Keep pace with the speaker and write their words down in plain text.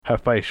her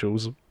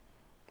facials.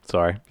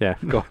 Sorry. Yeah,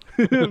 go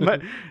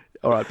on.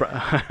 All right,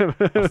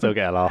 I still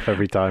get a laugh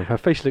every time. Her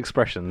facial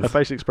expressions. her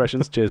facial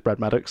expressions. Cheers, Brad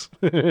Maddox.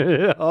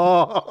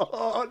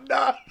 Oh,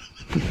 no.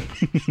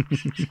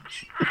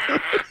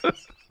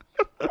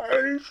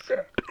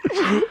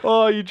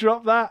 Oh, you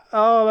dropped that.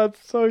 Oh,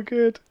 that's so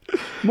good.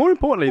 More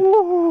importantly,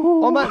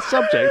 on that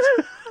subject,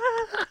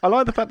 I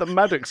like the fact that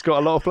Maddox got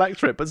a lot of flack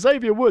for it, but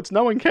Xavier Woods,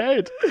 no one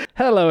cared.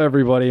 Hello,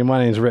 everybody.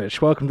 My name's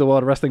Rich. Welcome to the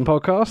World Wrestling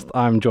Podcast.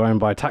 I'm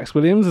joined by Tax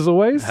Williams, as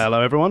always.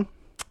 Hello, everyone.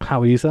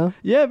 How are you, sir?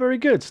 Yeah, very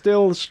good.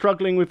 Still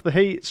struggling with the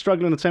heat,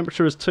 struggling with the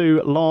temperature as two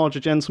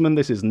larger gentlemen.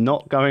 This is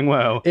not going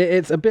well.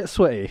 It's a bit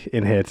sweaty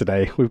in here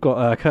today. We've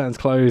got curtains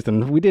closed,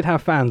 and we did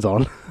have fans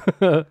on.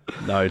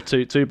 No,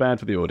 too bad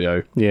for the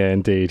audio. Yeah,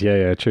 indeed.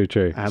 Yeah,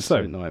 true.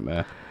 Absolute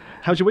nightmare.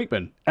 How's your week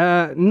been?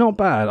 Not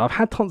bad. I've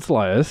had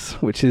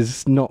tonsillitis, which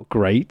is not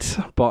great,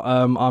 but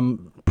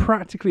I'm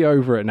practically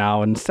over it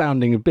now and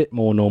sounding a bit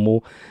more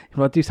normal.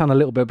 I do sound a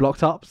little bit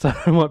blocked up, so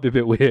it might be a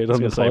bit weird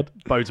on the pod.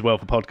 Bodes well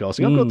for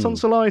podcasting. I've got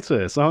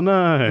tonsillitis. Oh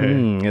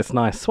no. It's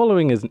nice.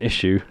 Swallowing is an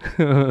issue.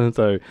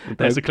 So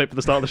there's a clip for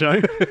the start of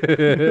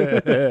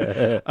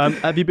the show.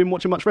 Have you been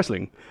watching much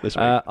wrestling this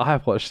week? I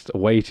have watched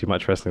way too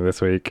much wrestling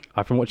this week.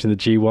 I've been watching the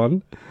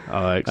G1.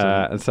 Oh,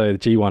 excellent. And so the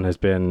G1 has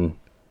been...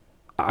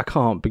 I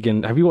can't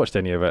begin. Have you watched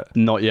any of it?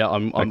 Not yet.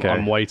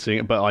 I'm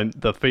waiting, but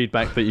the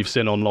feedback that you've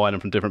seen online and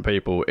from different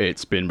people,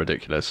 it's been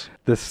ridiculous.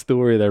 The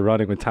story they're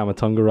running with Tama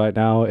Tonga right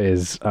now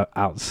is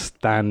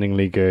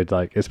outstandingly good.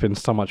 Like, it's been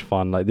so much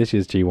fun. Like, this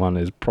year's G1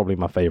 is probably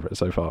my favourite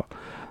so far.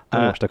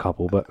 I watched a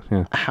couple, but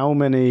yeah. How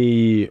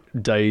many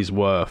days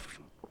worth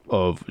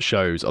of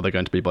shows are there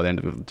going to be by the end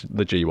of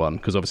the G1?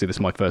 Because obviously this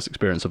is my first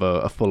experience of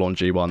a full-on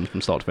G1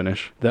 from start to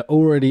finish. They're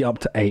already up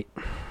to 8.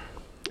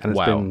 And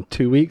it's been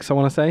 2 weeks, I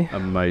want to say.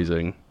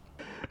 Amazing.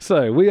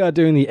 So, we are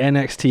doing the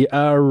NXT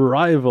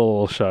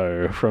Arrival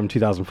show from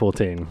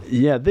 2014.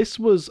 Yeah, this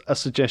was a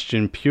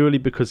suggestion purely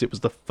because it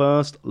was the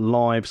first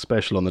live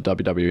special on the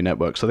WWE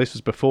Network. So this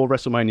was before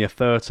WrestleMania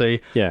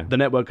 30. Yeah. The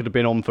network had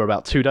been on for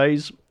about 2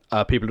 days.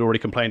 People had already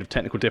complained of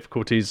technical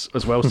difficulties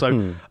as well.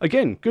 So,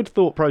 again, good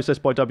thought process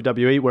by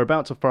WWE. We're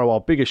about to throw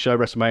our biggest show,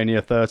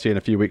 WrestleMania 30, in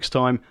a few weeks'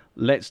 time.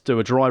 Let's do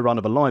a dry run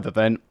of a live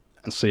event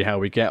and see how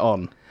we get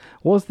on.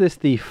 Was this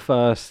the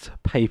first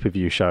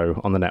pay-per-view show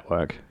on the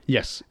network?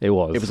 Yes. It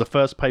was. It was the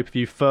first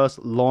pay-per-view, first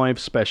live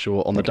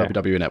special on the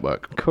WWE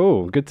Network.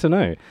 Cool. Good to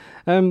know.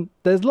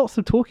 There's lots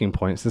of talking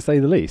points, to say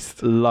the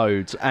least.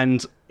 Loads.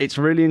 And it's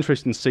really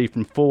interesting to see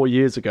from 4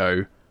 years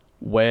ago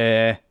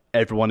where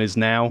everyone is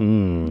now.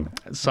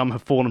 Some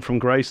have fallen from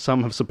grace,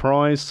 some have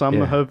surprised, some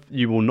have,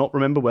 you will not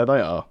remember where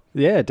they are.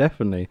 Yeah,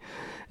 definitely.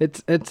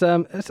 It's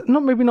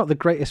not maybe not the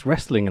greatest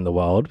wrestling in the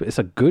world, but it's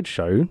a good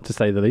show, to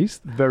say the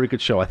least. Very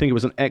good show. I think it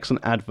was an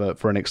excellent advert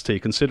for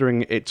NXT,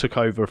 considering it took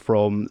over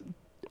from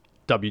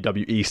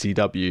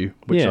WWECW,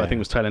 which I think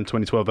was tail end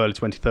 2012, early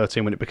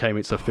 2013, when it became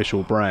its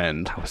official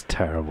brand. That was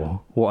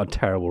terrible. What a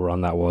terrible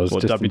run that was.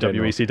 What,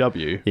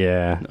 WWECW?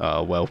 Yeah.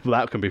 Oh, well,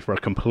 that can be for a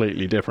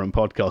completely different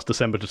podcast,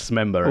 December to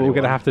December. Well, we're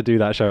going to have to do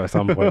that show at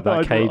some point,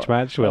 that cage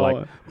match where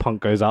like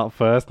Punk goes out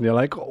first and you're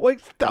like, oh,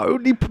 it's the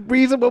only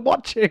reason we're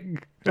watching.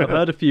 I've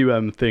heard a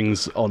few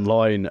things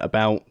online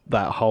about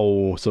that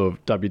whole sort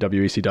of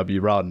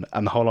WWECW run,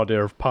 and the whole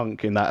idea of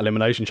Punk in that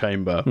elimination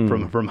chamber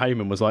from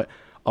Heyman was like,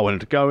 I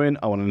wanted to go in,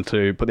 I wanted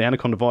to put the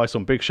Anaconda Vice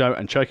on Big Show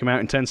and choke him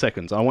out in 10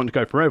 seconds. I wanted to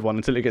go for everyone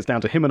until it gets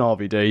down to him and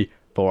RVD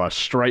for a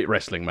straight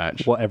wrestling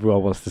match. What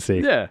everyone wants to see.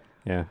 Yeah.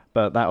 Yeah.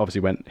 But that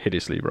obviously went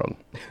hideously wrong.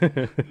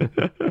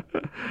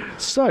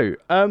 So,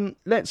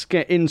 let's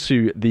get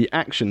into the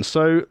action.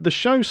 So, the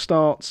show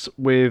starts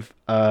with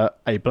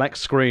a black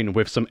screen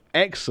with some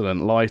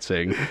excellent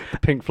lighting.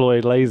 Pink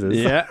Floyd lasers.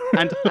 Yeah,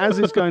 and as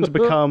is going to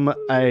become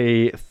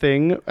a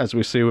thing, as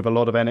we see with a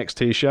lot of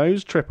NXT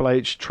shows, Triple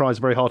H tries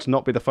very hard to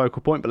not be the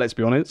focal point, but let's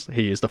be honest,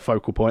 he is the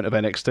focal point of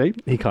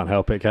NXT. He can't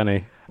help it, can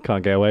he?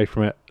 Can't get away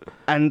from it.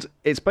 And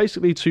it's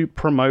basically to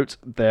promote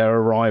their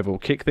arrival,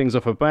 kick things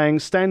off a bang,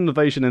 stand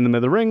ovation in the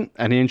middle of the ring,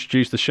 and he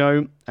introduced the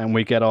show, and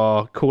we get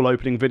our cool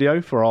opening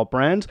video for our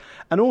brand.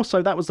 And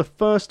also, that was the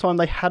first time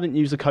they hadn't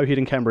used the Coheed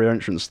and Cambria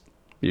entrance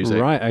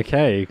music. Right,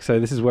 okay. So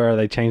this is where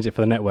they changed it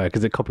for the network.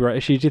 Is it copyright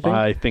issue, do you think?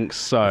 I think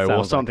so,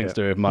 or something to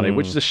do with money,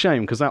 which is a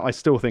shame, because that I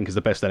still think is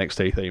the best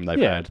NXT theme they've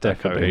had.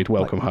 Definitely. Coheed,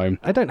 welcome home.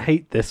 I don't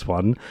hate this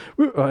one.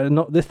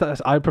 Not this.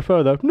 I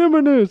prefer the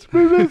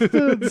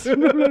resistance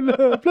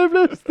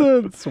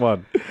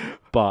one.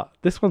 But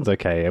this one's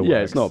okay. It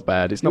works. It's not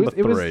bad. It's number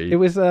 3. It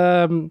was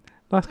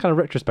nice kind of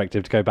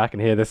retrospective to go back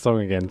and hear this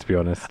song again, to be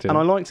honest. And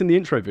I liked in the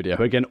intro video,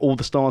 again, all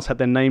the stars had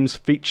their names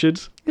featured,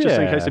 just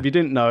in case if you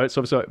didn't know, it's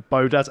obviously like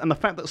Bodaz, and the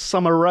fact that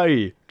Summer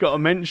Rae got a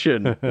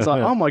mention, it's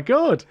like, oh my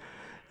God.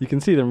 You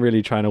can see them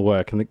really trying to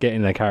work and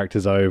getting their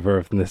characters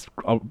over from this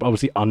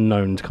obviously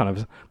unknown kind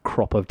of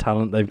crop of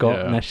talent they've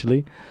got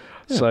initially.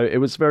 So it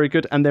was very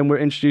good. And then we're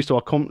introduced to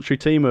our commentary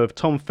team of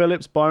Tom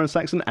Phillips, Byron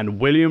Saxon, and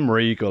William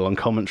Regal on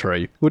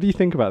commentary. What do you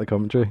think about the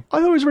commentary? I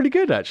thought it was really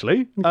good,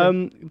 actually.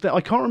 Okay.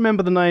 I can't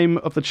remember the name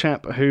of the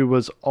chap who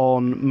was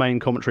on main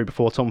commentary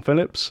before Tom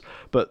Phillips,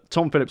 but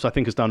Tom Phillips, I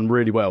think, has done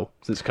really well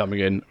since coming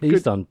in.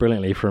 He's done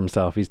brilliantly for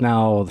himself. He's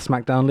now the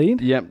SmackDown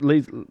lead. Yeah,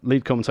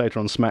 lead commentator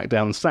on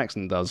SmackDown. And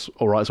Saxon does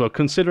all right as well,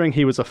 considering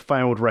he was a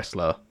failed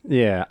wrestler.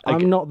 Yeah,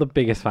 I'm not the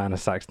biggest fan of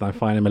Saxton. I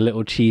find him a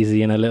little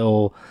cheesy and a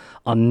little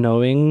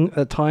unknowing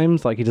at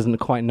times. Like, he doesn't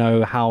quite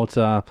know how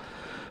to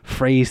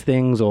phrase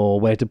things or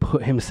where to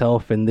put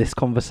himself in this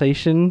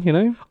conversation, you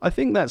know? I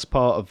think that's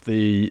part of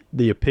the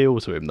appeal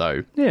to him,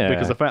 though. Yeah.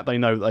 Because the fact they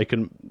know they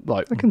can,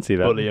 like, I can see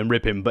that. bully and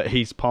rip him, but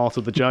he's part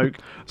of the joke.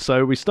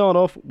 So we start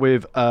off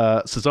with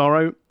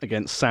Cesaro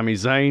against Sami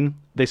Zayn.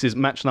 This is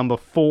match number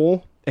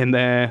 4 in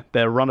their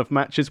run of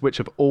matches, which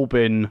have all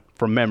been,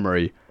 from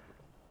memory,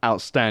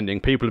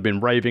 outstanding. People have been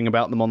raving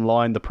about them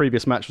online. The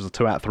previous match was a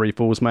 2 out of 3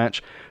 falls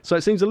match. So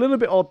it seems a little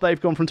bit odd they've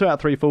gone from 2 out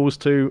of 3 falls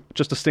to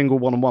just a single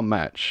 1-on-1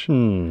 match.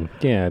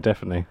 Yeah,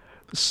 definitely.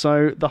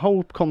 So the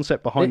whole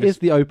concept behind it is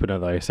the opener,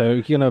 though, so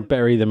you're going to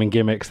bury them in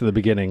gimmicks at the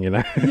beginning, you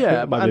know?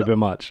 Yeah, it might be a bit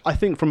much. I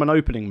think from an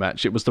opening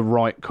match, it was the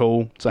right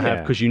call to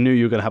have, because you knew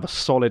you were going to have a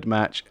solid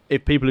match.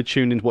 If people had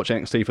tuned in to watch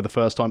NXT for the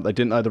first time, but they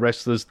didn't know the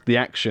wrestlers, the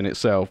action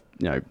itself,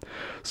 you know,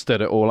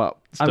 stood it all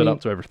up. Stood up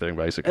to everything,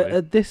 basically.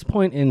 At this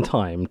point in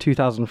time,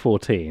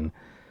 2014,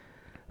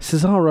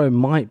 Cesaro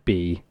might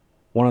be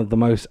one of the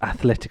most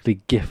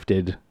athletically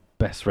gifted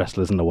best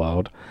wrestlers in the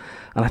world.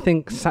 And I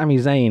think Sami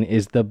Zayn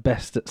is the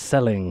best at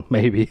selling,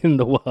 maybe, in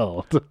the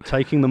world.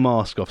 Taking the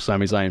mask off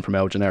Sami Zayn from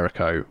El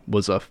Generico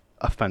was a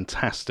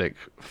fantastic,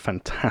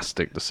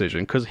 fantastic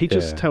decision, because he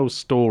just tells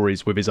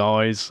stories with his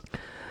eyes.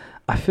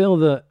 I feel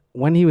that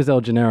when he was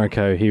El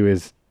Generico, he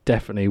was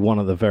definitely one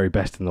of the very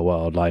best in the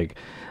world. Like,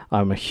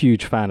 I'm a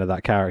huge fan of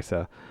that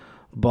character.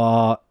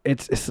 But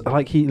it's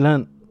like he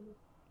learnt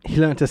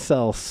to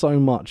sell so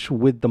much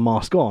with the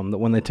mask on that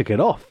when they took it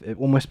off, it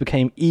almost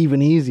became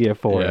even easier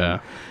for him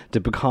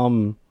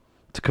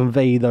to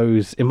convey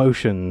those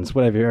emotions,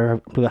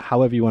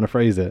 however you want to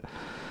phrase it.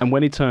 And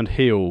when he turned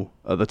heel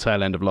at the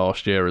tail end of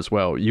last year as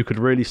well, you could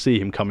really see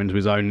him come into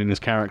his own in his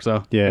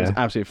character. Yeah. It was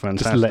absolutely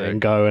fantastic. Just letting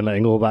go and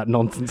letting all that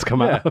nonsense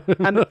come out.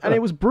 and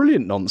it was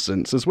brilliant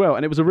nonsense as well.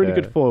 And it was a really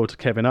good foil to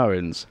Kevin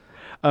Owens.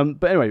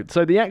 But anyway,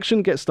 so the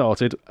action gets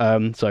started.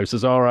 So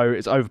Cesaro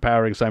is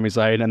overpowering Sami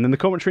Zayn, and then the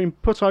commentary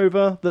put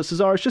over that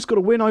Cesaro's just got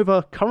to win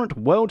over current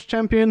world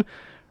champion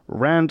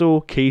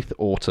Randall Keith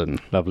Orton.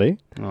 Lovely.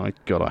 Oh,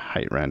 God, I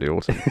hate Randy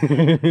Orton.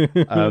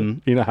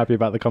 You're not happy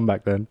about the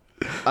comeback then?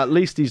 At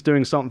least he's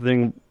doing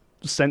something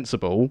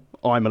sensible.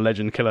 I'm a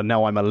legend killer,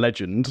 now I'm a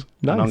legend,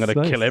 and I'm going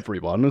to kill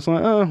everyone. It's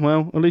like, oh,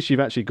 well, at least you've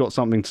actually got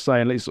something to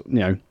say, at least, you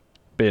know,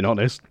 being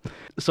honest.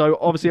 So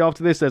obviously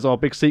after this there's our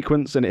big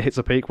sequence, and it hits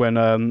a peak when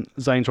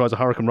Zayn tries a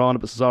Hurricane Rana,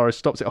 but Cesaro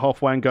stops it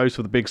halfway and goes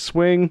for the big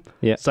swing.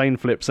 Zayn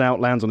flips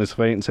out, lands on his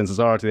feet, and sends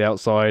Cesaro to the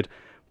outside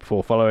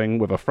before following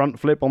with a front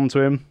flip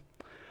onto him.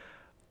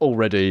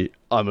 Already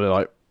I'm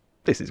like,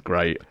 this is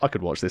great, I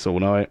could watch this all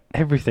night.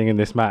 Everything in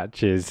this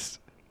match is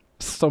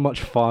so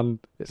much fun,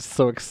 it's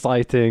so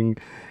exciting,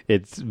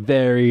 it's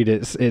varied,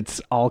 it's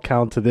I'll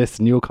counter this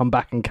and you'll come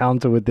back and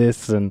counter with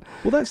this, and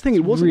well, that's the thing,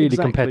 it wasn't really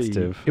exactly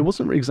competitive. It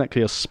wasn't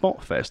exactly a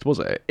spot fest, was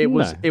it? It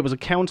was a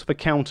counter for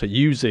counter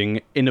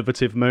using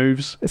innovative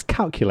moves. It's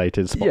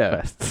calculated spot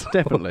fests.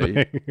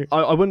 Definitely.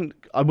 I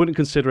wouldn't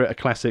consider it a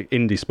classic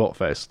indie spot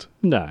fest.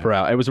 No.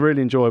 Throughout. It was a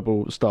really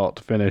enjoyable start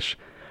to finish.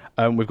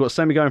 We've got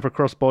Sami going for a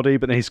crossbody,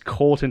 but then he's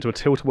caught into a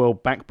tilt-a-whirl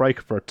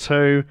backbreaker for a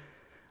 2.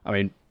 I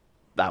mean,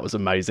 that was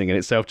amazing in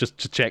itself, just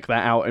to check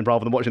that out, and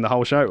rather than watching the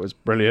whole show, it was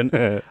brilliant.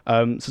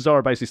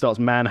 Cesaro basically starts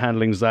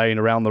manhandling Zayn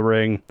around the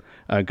ring,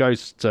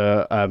 goes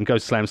to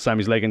slam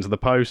Sami's leg into the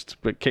post,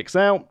 but kicks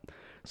out.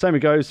 Sami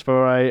goes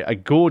for a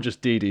gorgeous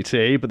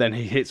DDT, but then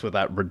he's hit with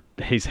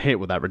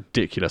that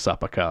ridiculous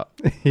uppercut.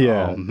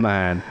 Oh,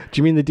 man. Do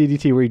you mean the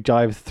DDT where he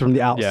dives from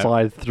the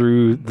outside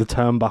through the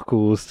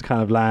turnbuckles to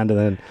kind of land, and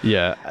then...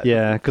 Yeah,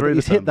 because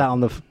he's hit that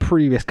on the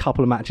previous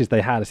couple of matches they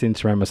had at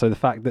Interim, so the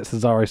fact that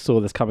Cesaro saw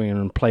this coming in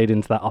and played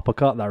into that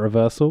uppercut, that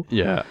reversal...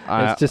 Yeah.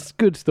 It's just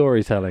good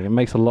storytelling. It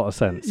makes a lot of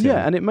sense.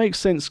 Yeah, and it makes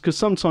sense because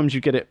sometimes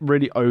you get it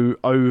really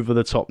over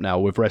the top now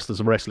with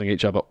wrestlers wrestling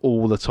each other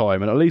all the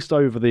time, and at least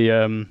over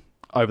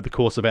the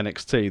course of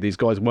NXT, these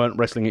guys weren't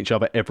wrestling each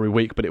other every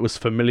week, but it was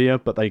familiar,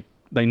 but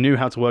they knew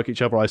how to work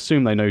each other. I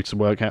assume they know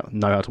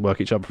how to work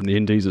each other from the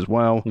indies as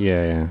well.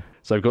 Yeah.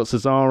 So we've got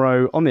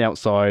Cesaro on the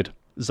outside.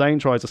 Zayn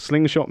tries a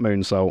slingshot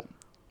moonsault,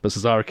 but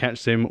Cesaro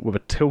catches him with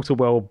a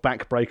tilt-a-whirl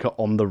backbreaker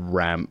on the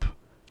ramp.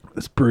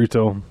 It's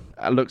brutal.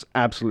 It looks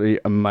absolutely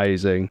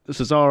amazing.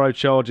 Cesaro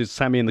charges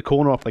Sami in the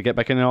corner after they get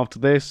back in after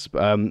this,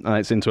 and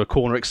it's into a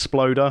corner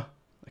exploder.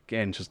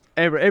 Again, just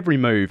every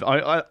move.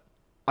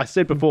 I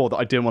said before that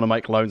I didn't want to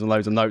make loads and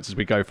loads of notes as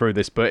we go through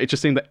this, but it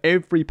just seemed that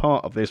every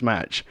part of this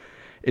match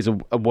is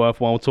a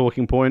worthwhile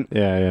talking point.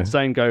 Yeah.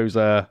 Same goes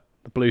the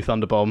Blue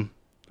Thunder Bomb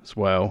as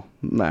well.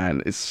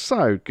 Man, it's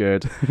so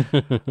good.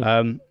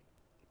 The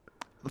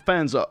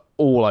fans are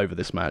all over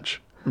this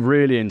match.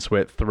 Really into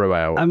it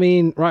throughout. I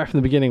mean, right from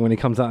the beginning when he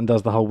comes out and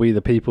does the whole "We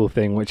the People"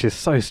 thing, which is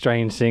so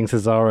strange seeing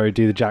Cesaro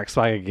do the Jack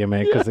Swagger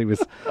gimmick because it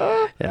was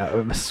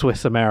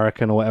Swiss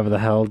American or whatever the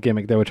hell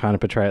gimmick they were trying to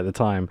portray at the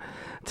time,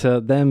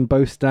 to them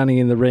both standing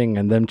in the ring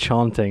and them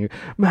chanting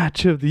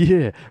 "Match of the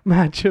Year,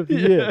 Match of the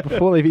Year"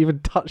 before they've even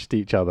touched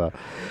each other.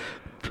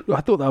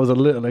 I thought that was a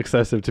little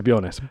excessive, to be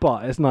honest,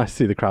 but it's nice to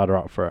see the crowd are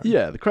up for it.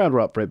 Yeah, the crowd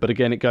were up for it, but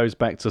again, it goes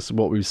back to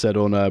what we've said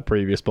on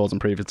previous pods and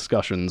previous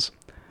discussions.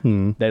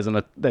 There's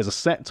a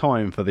set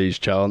time for these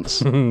chants.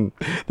 The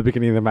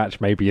beginning of the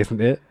match, maybe, isn't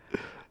it?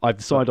 I've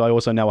decided I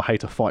also now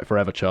hate a fight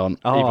forever chant,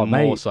 even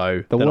more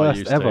so the than worst I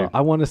used ever. to.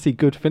 I want to see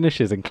good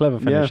finishes and clever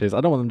finishes.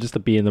 I don't want them just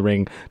to be in the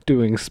ring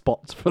doing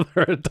spots for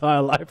their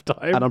entire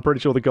lifetime. And I'm pretty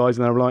sure the guys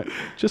in there were like,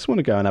 just want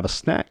to go and have a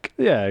snack.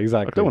 Yeah,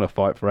 exactly. I don't want to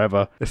fight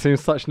forever. It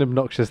seems such an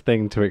obnoxious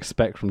thing to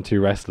expect from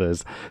two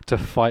wrestlers, to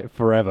fight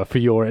forever for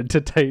your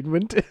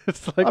entertainment.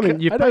 It's like, I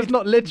mean, I know it's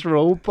not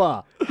literal,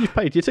 but you've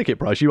paid your ticket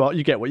price.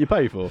 You get what you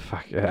pay for.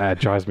 fuck, it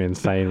drives me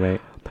insane,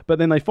 mate. But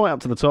then they fight up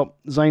to the top.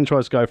 Zayn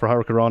tries to go for a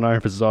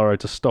Hurricanrana for Cesaro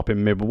to stop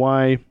him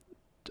midway.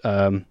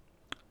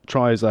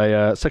 Tries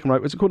a second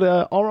rope. Is it called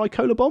a RI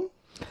Cola Bomb?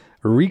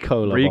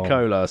 Ricola.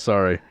 Ricola,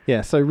 sorry.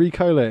 Yeah, so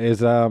Ricola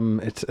is I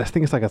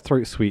think it's like a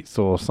throat sweets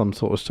or some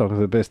sort of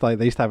chocolate, but it's like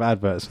they used to have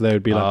adverts, so they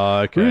would be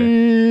like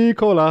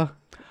Ricola.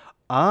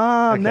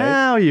 Okay.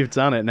 Now you've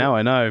done it. Now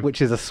I know.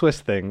 Which is a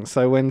Swiss thing.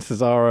 So when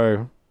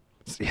Cesaro...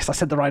 Yes, I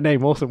said the right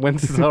name. Awesome. When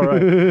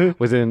Cesaro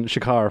was in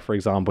Shikara, for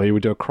example, he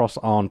would do a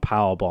cross-arm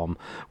power bomb,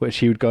 which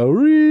he would go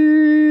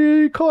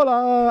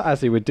Ricola as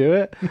he would do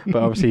it.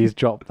 But obviously he's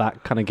dropped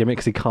that kind of gimmick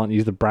because he can't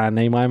use the brand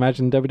name, I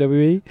imagine,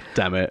 WWE.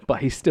 Damn it.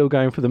 But he's still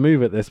going for the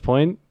move at this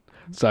point.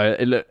 So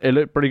it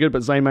looked pretty good,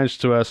 but Zayn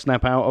managed to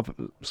snap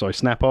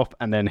off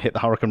and then hit the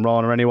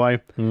Hurricanrana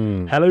anyway.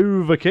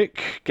 Helluva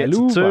kick. Gets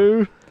a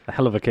 2. A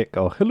hell of a kick.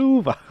 Oh,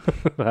 helluva.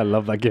 I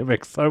love that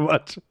gimmick so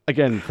much.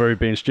 Again, for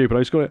being stupid,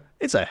 I just call it,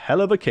 it's a hell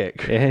of a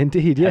kick. Yeah,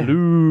 indeed, yeah.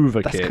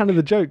 Helluva That's kick. kind of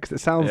the joke, 'cause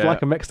it sounds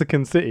like a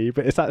Mexican city,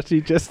 but it's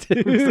actually just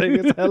him saying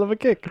it's a hell of a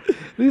kick.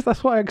 At least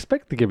that's what I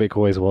expect the gimmick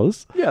always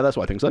was. Yeah, that's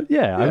what I think so.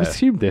 Yeah, I've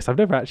assumed this. I've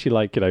never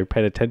actually,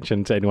 paid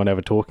attention to anyone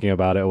ever talking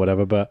about it or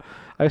whatever, but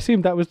I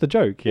assumed that was the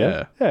joke,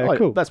 yeah? Yeah,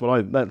 cool. That's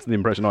the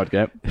impression I'd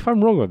get. If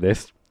I'm wrong on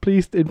this,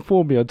 please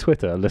inform me on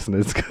Twitter,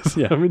 listeners, because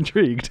I'm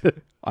intrigued.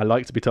 I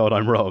like to be told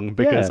I'm wrong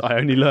because I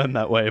only learn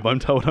that way if I'm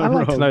told I'm wrong. I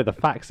like to know the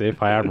facts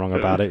if I am wrong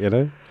about it, you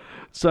know?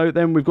 So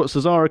then we've got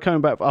Cesaro coming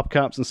back for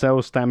upcuts and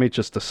sells Sammy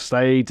just to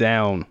stay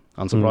down.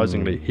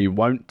 Unsurprisingly, he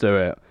won't do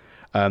it.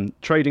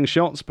 Trading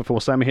shots before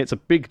Sammy hits a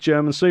big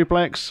German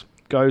suplex,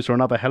 goes for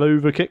another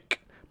helluva kick,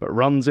 but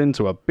runs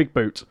into a big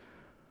boot.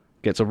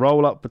 Gets a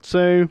roll up for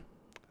 2,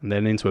 and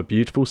then into a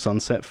beautiful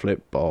sunset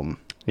flip bomb.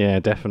 Yeah,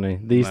 definitely.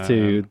 These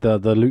two, the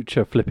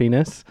lucha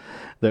flippiness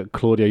that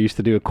Claudio used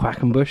to do with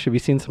Quackenbush. Have you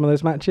seen some of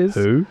those matches?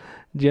 Who?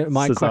 Yeah,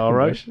 Mike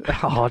Cesaro?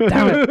 Quackenbush. Oh,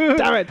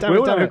 damn it. We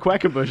all know who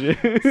Quackenbush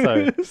is.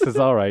 So,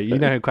 Cesaro, you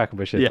know who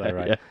Quackenbush is, though,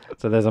 right? Yeah.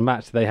 So there's a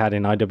match they had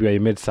in IWA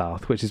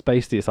Mid-South, which is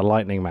basically, it's a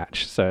lightning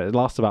match. So it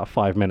lasts about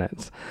 5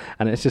 minutes.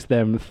 And it's just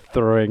them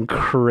throwing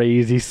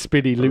crazy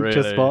spinny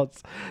lucha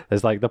spots.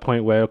 There's the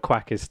point where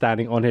Quack is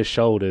standing on his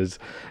shoulders,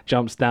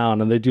 jumps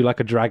down, and they do a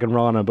Dragon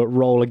Rana, but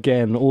roll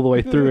again all the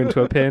way through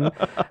into a pin.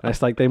 And it's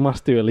they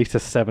must do at least a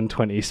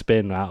 720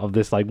 spin out of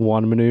this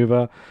one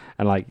maneuver.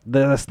 And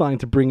they're starting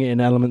to bring in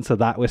elements of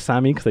that with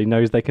Sammy because they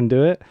knows they can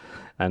do it.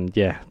 And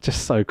yeah,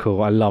 just so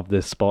cool. I love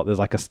this spot. There's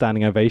a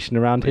standing ovation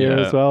around here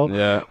as well.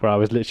 Yeah. Where I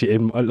was literally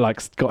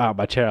got out of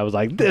my chair. I was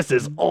like, this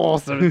is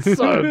awesome. It's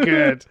so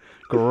good.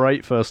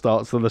 Great first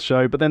starts to the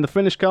show. But then the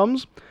finish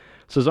comes.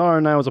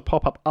 Cesaro nails a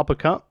pop-up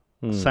uppercut.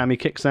 Sammy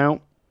kicks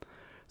out.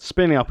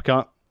 Spinning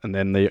uppercut. And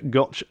then the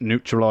Gotch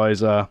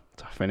neutralizer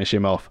to finish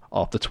him off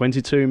after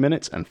 22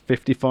 minutes and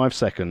 55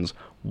 seconds.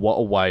 What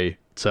a way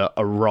to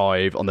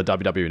arrive on the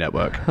WWE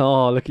Network.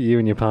 Oh, look at you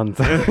and your puns.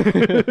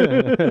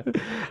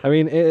 I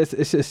mean,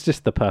 it's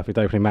just the perfect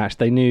opening match.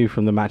 They knew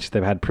from the matches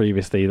they've had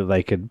previously that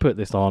they could put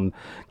this on,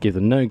 give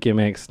them no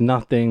gimmicks,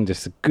 nothing,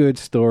 just a good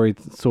story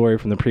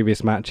from the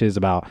previous matches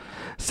about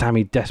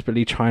Sammy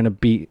desperately trying to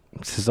beat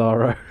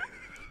Cesaro.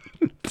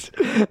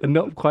 And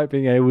not quite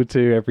being able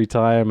to every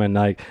time, and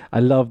I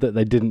love that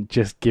they didn't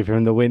just give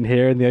him the win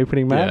here in the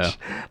opening match.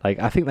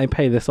 I think they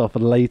pay this off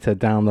later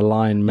down the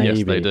line, maybe.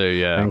 Yes, they do.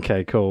 Yeah.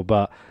 Okay, cool.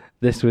 But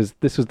this was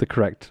the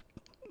correct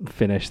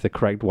finish, the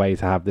correct way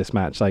to have this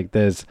match.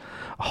 There's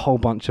a whole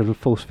bunch of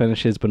false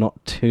finishes, but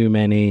not too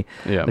many.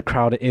 Yeah. The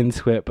crowd are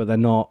into it, but they're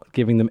not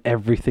giving them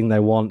everything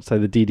they want. So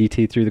the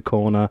DDT through the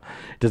corner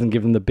doesn't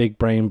give them the big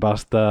brain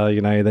buster.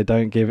 They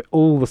don't give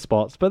all the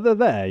spots, but they're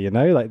there.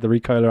 The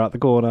Ricola out the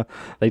corner.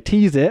 They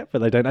tease it, but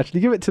they don't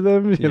actually give it to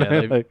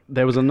them.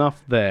 There was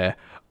enough there.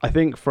 I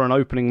think for an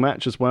opening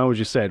match as well, as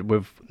you said,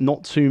 with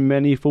not too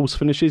many false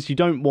finishes, you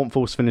don't want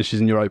false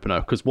finishes in your opener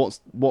because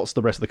what's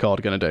the rest of the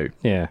card going to do?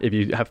 Yeah. If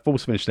you have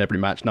false finishes in every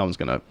match, no one's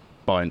going to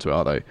buy into it,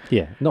 are they?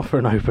 Yeah, not for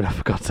an opener,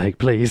 for God's sake,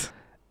 please.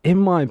 In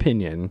my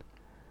opinion,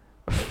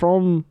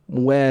 from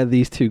where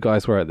these two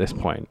guys were at this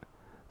point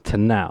to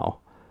now,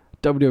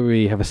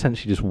 WWE have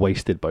essentially just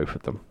wasted both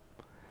of them.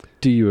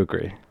 Do you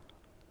agree?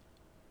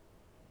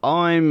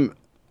 I'm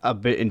a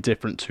bit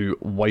indifferent to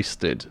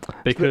wasted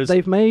because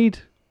they've made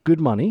good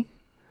money.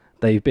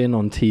 They've been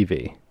on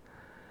TV.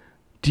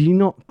 Do you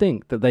not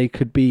think that they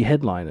could be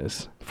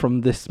headliners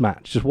from this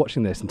match? Just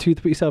watching this in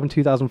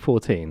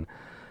 2014,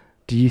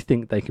 do you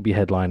think they could be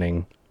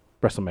headlining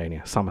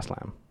WrestleMania,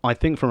 SummerSlam? I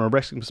think from a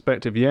wrestling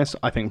perspective, yes.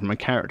 I think from a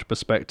character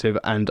perspective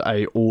and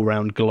a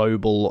all-round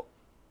global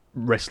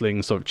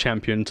wrestling sort of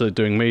champion to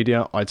doing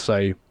media, I'd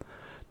say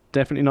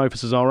definitely no for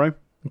Cesaro.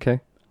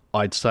 Okay.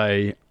 I'd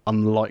say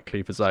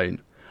unlikely for Zayn.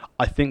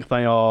 I think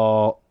they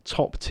are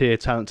top-tier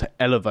talent to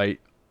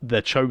elevate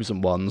their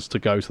chosen ones to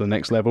go to the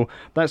next level.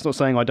 That's not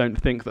saying I don't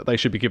think that they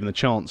should be given the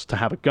chance to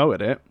have a go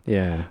at it.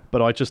 Yeah.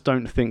 But I just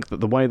don't think that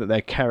the way that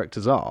their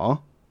characters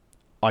are,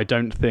 I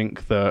don't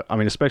think that, I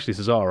mean, especially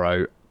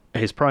Cesaro,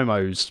 his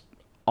promos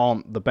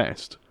aren't the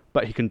best,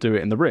 but he can do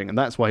it in the ring, and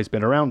that's why he's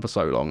been around for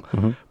so long.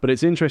 Mm-hmm. But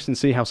it's interesting to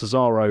see how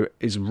Cesaro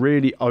is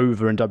really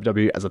over in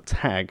WWE as a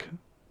tag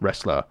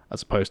wrestler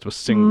as opposed to a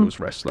singles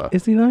wrestler.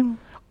 Is he though?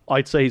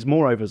 I'd say he's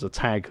more over as a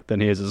tag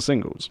than he is as a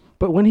singles.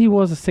 But when he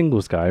was a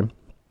singles guy,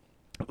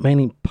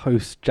 mainly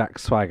post Jack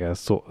Swagger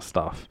sort of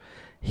stuff,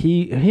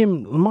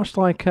 much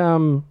like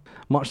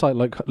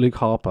Luke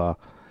Harper,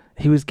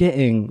 he was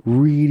getting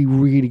really,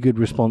 really good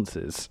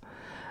responses.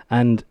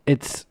 And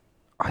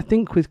I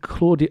think with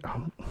Claudio...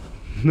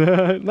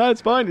 No,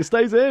 it's fine. It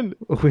stays in.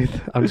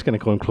 I'm just going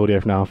to call him Claudio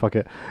for now. Fuck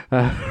it.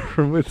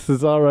 With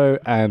Cesaro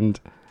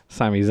and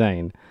Sami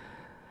Zayn,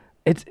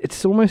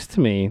 it's almost to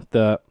me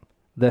that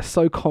they're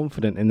so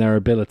confident in their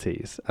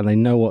abilities and they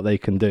know what they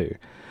can do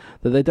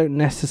that they don't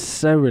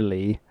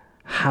necessarily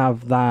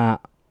have that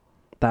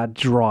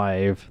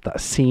drive, that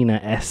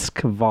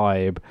Cena-esque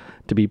vibe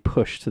to be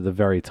pushed to the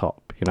very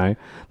top. You know,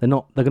 they're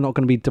not going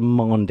to be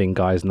demanding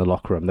guys in the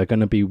locker room. They're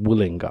going to be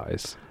willing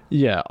guys.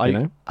 Yeah,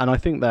 and I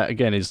think that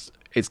again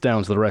it's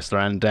down to the wrestler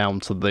and down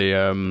to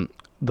the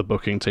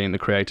booking team, the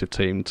creative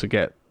team, to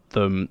get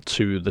them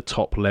to the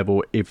top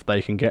level if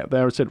they can get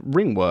there. I said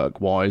ring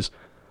work wise,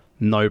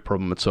 no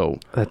problem at all.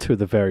 They're two of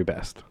the very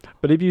best.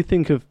 But if you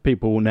think of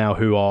people now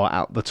who are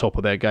at the top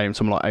of their game,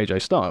 someone like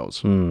AJ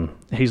Styles,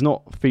 he's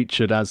not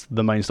featured as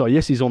the main star.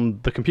 Yes, he's on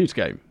the computer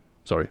game.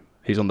 Sorry,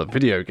 he's on the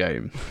video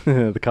game.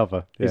 The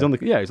cover. Yeah.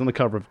 He's on the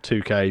cover of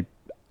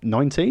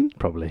 2K19.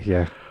 Probably,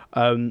 yeah.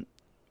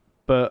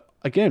 But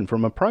again,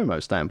 from a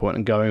promo standpoint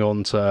and going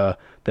on to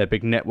their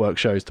big network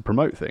shows to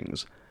promote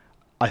things,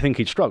 I think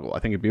he'd struggle. I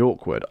think it'd be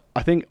awkward.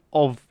 I think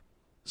of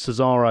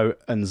Cesaro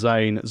and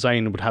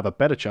Zayn would have a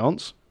better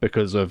chance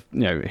because of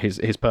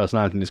his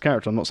personality and his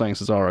character. I'm not saying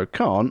Cesaro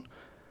can't,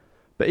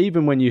 but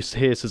even when you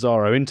hear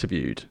Cesaro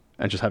interviewed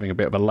and just having a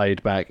bit of a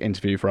laid-back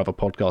interview for other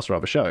podcasts or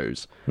other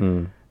shows,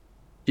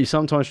 you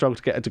sometimes struggle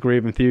to get a degree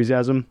of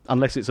enthusiasm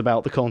unless it's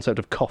about the concept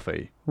of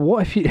coffee.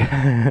 What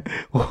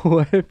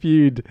if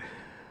you'd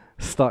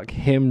stuck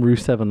him,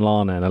 Rusev, and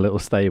Lana in a little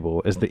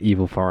stable as the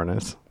evil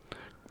foreigners?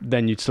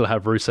 Then you'd still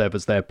have Rusev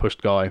as their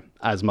pushed guy,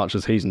 as much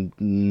as he's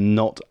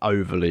not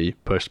overly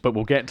pushed. But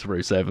we'll get to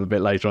Rusev a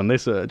bit later on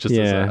this, as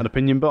an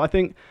opinion. But I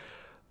think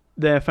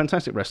they're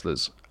fantastic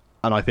wrestlers.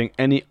 And I think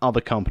any other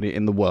company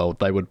in the world,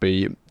 they would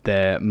be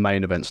their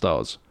main event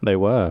stars. They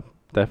were,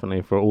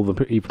 definitely, for all the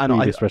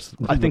previous wrestlers.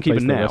 I think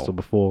even now,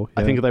 before,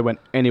 I think if they went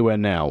anywhere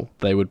now,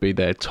 they would be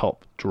their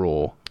top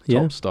draw,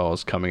 top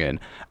stars coming in.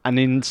 And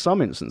in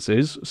some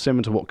instances,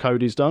 similar to what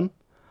Cody's done,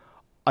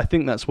 I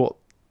think that's what,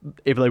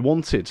 if they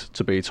wanted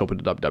to be top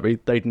of the WWE,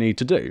 they'd need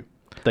to do.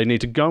 They need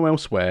to go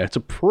elsewhere to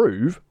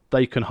prove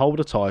they can hold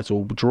a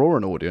title, draw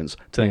an audience,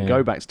 to then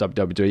go back to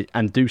WWE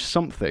and do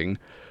something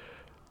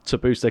to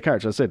boost their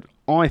character. As I said,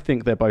 I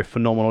think they're both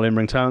phenomenal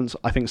in-ring talents.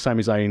 I think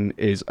Sami Zayn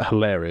is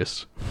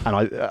hilarious,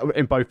 and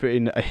in both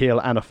in a heel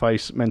and a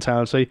face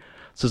mentality.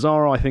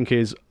 Cesaro, I think,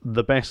 is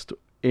the best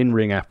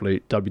in-ring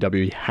athlete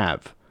WWE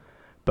have,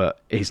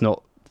 but he's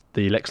not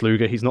the Lex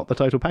Luger, he's not the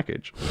total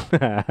package.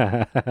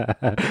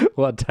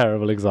 What a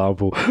terrible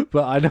example.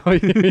 But I know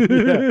what you mean.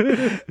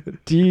 Yeah.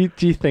 Do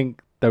you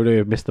think they would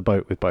have missed the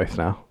boat with both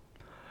now?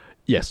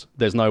 Yes,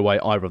 there's no way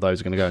either of those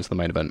are going to go into the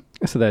main event.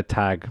 So they're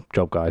tag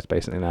job guys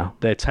basically now.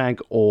 They're tag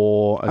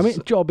or...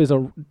 job is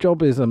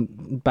a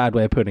bad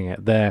way of putting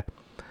it. They're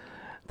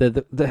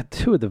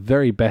two of the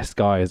very best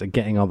guys at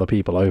getting other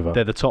people over.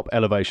 They're the top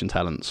elevation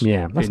talents.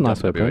 Yeah, that's a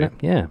nice way of putting it.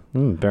 Yeah,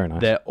 very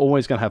nice. They're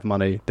always going to have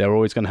money. They're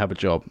always going to have a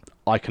job.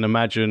 I can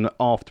imagine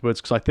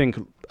afterwards, because I think,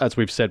 as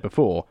we've said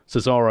before,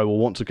 Cesaro will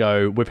want to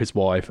go with his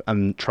wife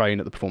and train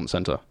at the Performance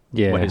Center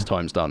when his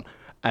time's done.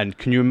 And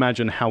can you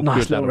imagine how good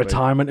nice little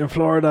retirement in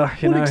Florida,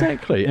 you know?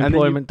 Exactly.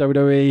 Employment,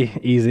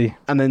 WWE, easy.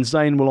 And then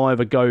Zayn will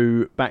either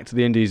go back to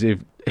the Indies if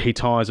he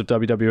tires of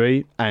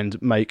WWE and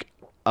make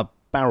a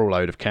barrel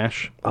load of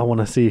cash. I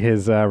want to see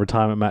his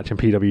retirement match in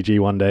PWG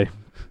one day.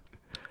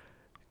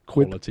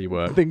 Quality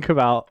work. Think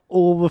about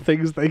all the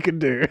things they can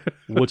do.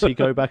 Would he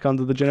go back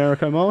under the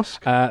Generico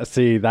mask?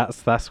 See,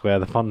 that's where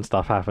the fun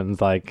stuff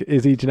happens. Like,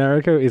 is he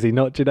Generico? Is he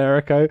not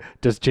Generico?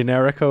 Does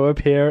Generico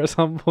appear at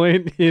some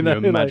point? You know,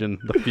 Can you imagine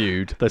the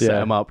feud? They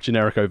set him up,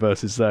 Generico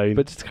versus Zayn.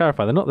 But just to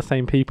clarify, they're not the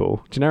same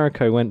people.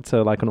 Generico went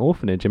to like an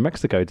orphanage in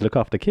Mexico to look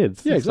after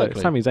kids. Yeah, So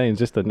exactly. Sami Zayn's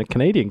just a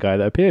Canadian guy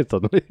that appeared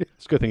suddenly.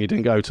 It's a good thing he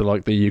didn't go to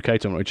like the UK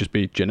tournament. It would just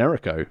be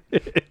Generico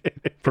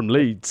from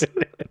Leeds.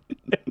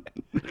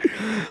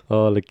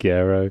 Oh,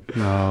 Ligero.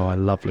 Oh, I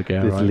love This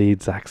Ligero.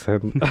 Leeds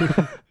accent.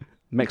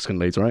 Mexican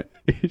Leeds, right?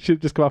 You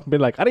should just come up and be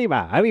like,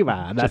 Arriba,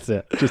 Arriba, and that's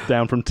it. Just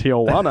down from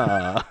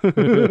Tijuana.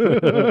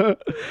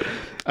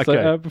 Okay.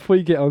 So before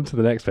you get on to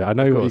the next bit, I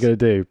know what you're course. going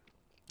to do.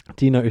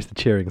 Do you notice the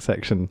cheering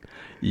section?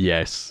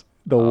 Yes.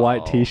 The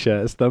white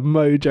t-shirts, the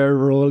Mojo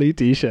Rawley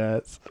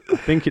t-shirts. I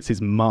think it's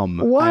his mum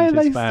Why and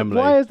are his they? family.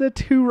 Why is there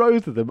 2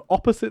 rows of them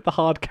opposite the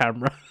hard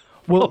camera?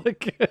 Well,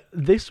 Like-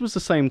 this was the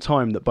same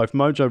time that both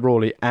Mojo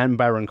Rawley and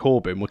Baron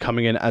Corbin were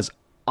coming in as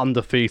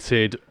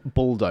undefeated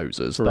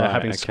bulldozers. They're Right,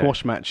 having okay.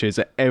 squash matches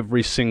at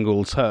every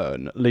single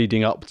turn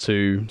leading up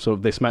to sort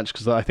of this match,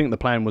 because I think the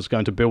plan was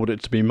going to build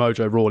it to be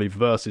Mojo Rawley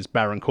versus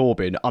Baron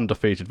Corbin,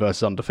 undefeated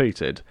versus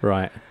undefeated.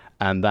 right.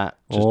 And that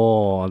just,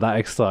 Oh, that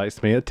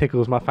excites me. It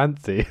tickles my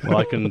fancy. well,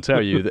 I can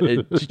tell you, that do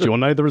you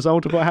want to know the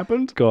result of what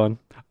happened? Go on.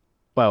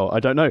 Well,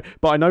 I don't know,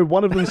 but I know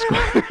one of them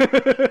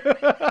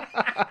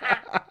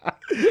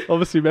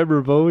Obviously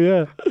memorable,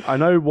 yeah. I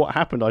know what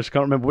happened. I just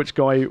can't remember which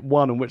guy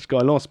won and which guy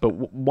lost, but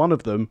one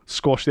of them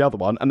squashed the other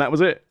one, and that was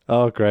it.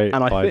 Oh, great.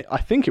 And Fine. I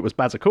think it was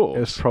Bazza Corbs. It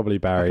was probably I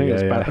Barry. think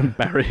Yeah, it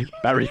was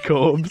Barry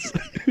Corbs.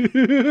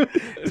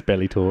 It's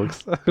belly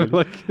talks.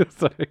 Like,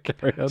 sorry,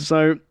 carry on.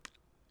 So,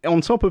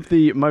 on top of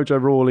the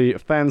Mojo Rawley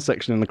fan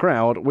section in the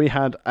crowd, we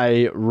had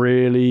a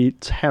really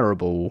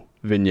terrible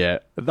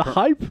vignette. The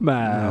hype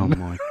man.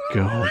 my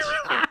god!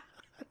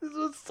 This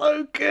was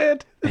so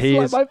good. This He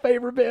is is- like my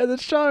favourite bit of the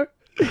show.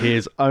 He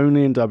is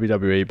only in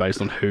WWE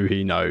based on who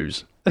he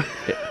knows.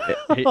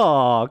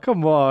 Oh,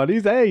 come on.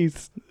 He's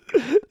ace.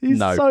 He's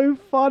No. so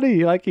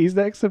funny. Like, he's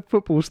next to a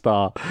football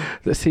star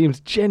that seems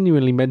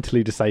genuinely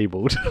mentally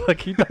disabled.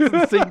 Like, he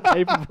doesn't seem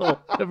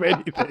capable of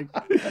anything.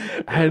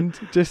 And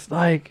just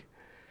like,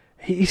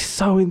 he's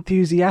so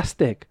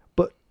enthusiastic,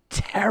 but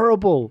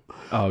terrible.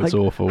 Oh, it's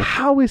Like, awful.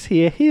 How is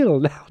he a heel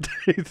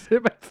nowadays?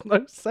 It makes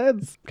no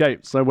sense. Okay,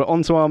 so we're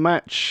on to our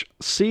match.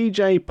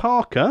 CJ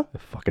Parker The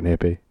fucking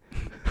hippie.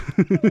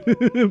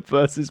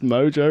 versus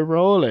Mojo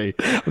Rawley.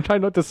 I'm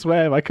trying not to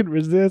swear, but I couldn't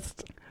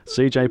resist.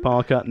 CJ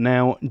Parker,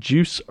 now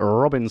Juice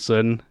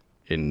Robinson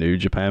in New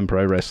Japan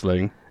Pro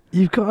Wrestling.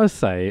 You've got to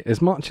say,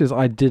 as much as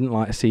I didn't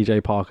like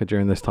CJ Parker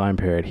during this time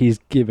period, he's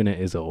given it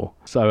his all.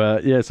 So,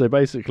 so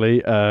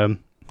basically,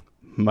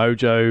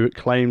 Mojo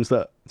claims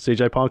that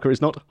CJ Parker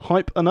is not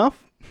hype enough.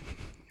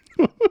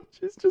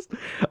 It's just,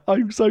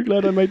 I'm so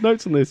glad I made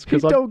notes on this, He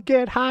because don't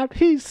get hype,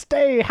 he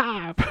stay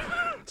hype.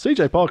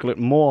 CJ Parker looked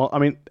more, I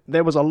mean,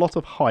 there was a lot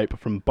of hype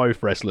from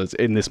both wrestlers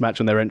in this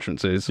match and their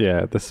entrances.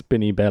 Yeah, the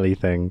spinny belly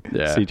thing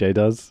Yeah. CJ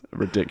does.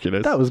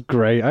 Ridiculous. That was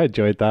great. I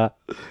enjoyed that.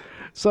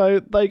 So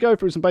they go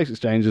through some basic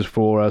exchanges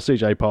for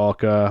CJ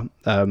Parker,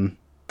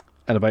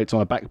 elevates on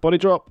a back body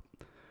drop.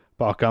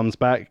 Parker comes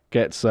back,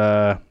 gets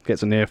a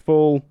near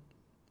fall.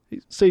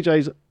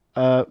 CJ's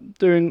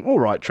doing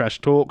all right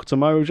trash talk to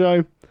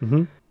Mojo,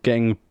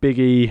 getting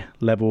Biggie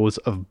levels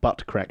of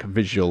butt crack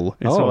visual.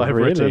 It's Oh, what I've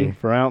really? written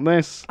throughout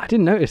this. I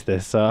didn't notice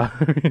this. No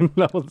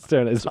one's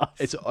doing it.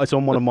 It's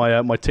on one of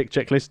my my tick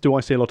checklists. Do I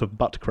see a lot of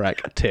butt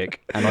crack?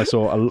 Tick, and I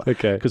saw a lot.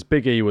 Okay. Because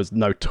Big E was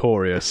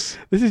notorious.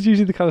 This is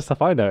usually the kind of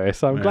stuff I notice,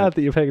 so I'm Yeah. glad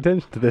that you're paying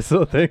attention to this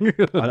sort of thing.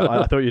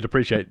 I thought you'd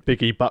appreciate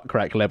Big E butt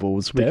crack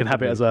levels. We can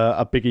have it as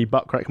a Big E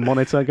butt crack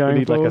monitor We going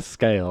need like a forward.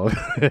 scale.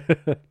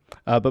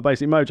 But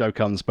basically, Mojo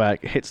comes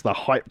back, hits the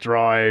hype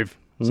drive.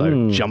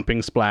 So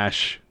jumping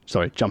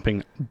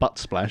butt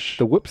splash.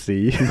 The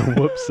whoopsie.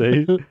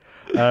 Whoopsie.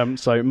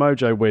 So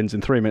Mojo wins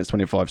in 3 minutes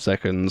 25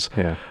 seconds.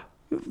 Yeah.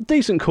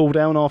 Decent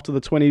cooldown after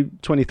the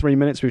 23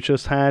 minutes we've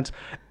just had.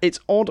 It's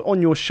odd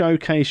on your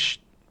showcase,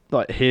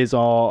 like here's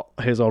our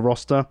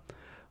roster,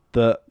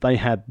 that they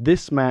had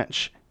this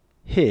match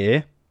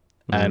here,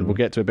 and we'll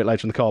get to it a bit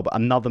later in the card, but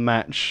another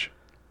match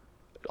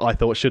I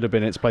thought should have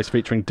been in its place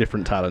featuring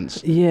different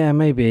talents. Yeah,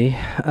 maybe.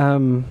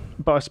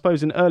 But I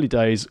suppose in early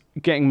days,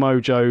 getting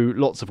Mojo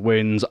lots of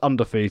wins,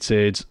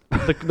 undefeated,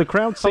 the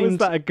crowd How is seemed...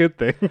 that a good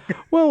thing?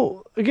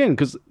 Well, again,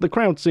 because the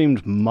crowd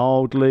seemed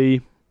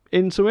mildly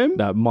into him.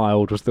 No,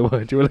 mild was the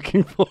word you were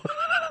looking for.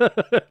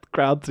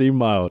 Crowd seemed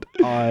mild.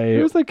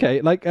 It was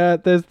okay. Like,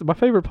 there's my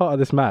favorite part of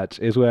this match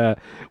is where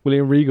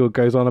William Regal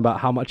goes on about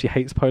how much he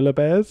hates polar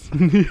bears.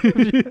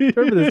 You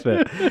remember this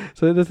bit?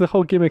 So there's the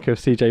whole gimmick of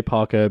CJ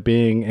Parker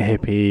being a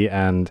hippie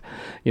and,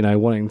 you know,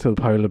 wanting to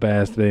the polar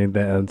bears to be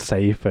there and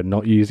safe and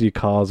not use your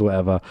cars or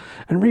whatever.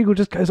 And Regal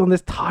just goes on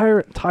this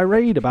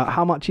tirade about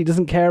how much he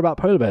doesn't care about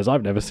polar bears.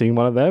 I've never seen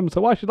one of them, so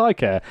why should I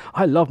care?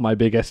 I love my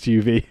big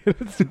SUV.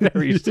 It's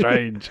very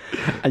strange.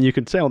 And you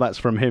can tell that's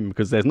from him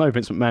because there's no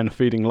Vince McMahon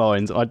feeding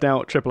lines. I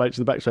doubt Triple H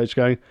in the backstage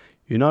going,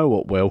 you know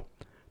what, Will?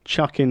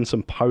 chuck in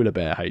some polar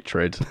bear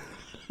hatred.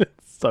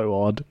 So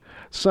odd.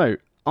 So,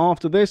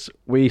 after this,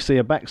 we see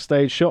a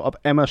backstage shot of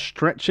Emma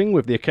stretching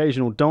with the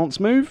occasional dance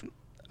move.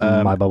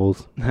 My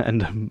bubbles.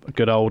 And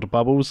good old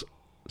Bubbles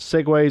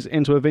segues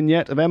into a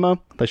vignette of Emma.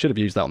 They should have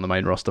used that on the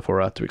main roster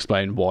for her to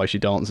explain why she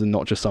dances and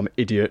not just some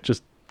idiot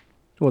just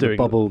Or the doing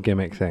bubble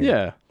gimmick thing.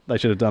 Yeah, they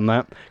should have done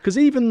that. Because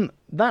even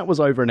that was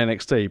over in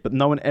NXT, but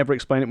no one ever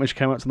explained it when she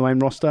came out to the main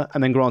roster.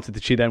 And then granted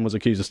that she then was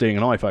accused of stealing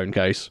an iPhone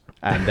case,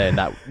 and then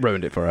that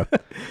ruined it for her.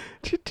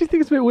 Do you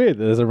think it's a bit weird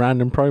that there's a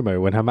random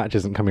promo when her match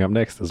isn't coming up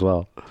next as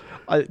well?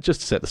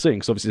 Just to set the scene,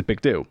 because obviously it's a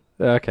big deal.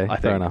 Okay,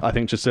 Fair enough. I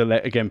think just to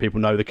let, again, people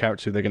know the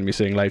character who they're going to be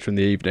seeing later in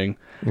the evening.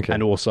 Okay.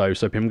 And also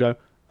so people go,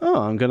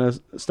 oh, I'm going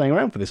to stay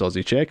around for this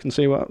Aussie chick and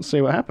see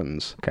what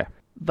happens. Okay.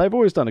 They've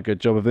always done a good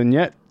job of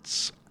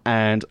vignettes,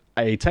 and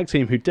a tag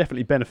team who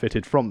definitely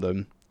benefited from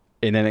them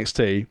in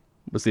NXT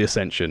was the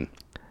Ascension.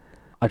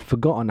 I'd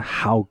forgotten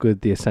how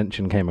good the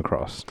Ascension came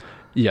across.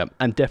 Yeah,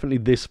 and definitely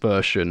this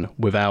version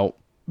without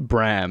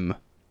Bram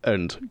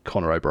and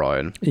Conor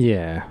O'Brien.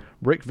 Yeah.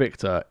 Rick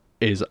Victor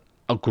is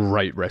a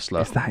great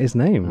wrestler. Is that his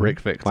name?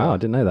 Rick Victor. Wow, I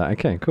didn't know that.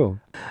 Okay, cool.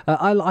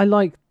 I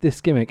like this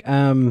gimmick.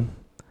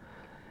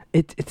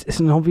 It's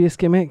an obvious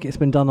gimmick. It's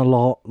been done a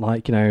lot,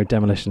 like, you know,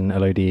 Demolition,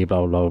 LOD,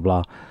 blah, blah, blah,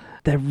 blah.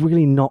 They're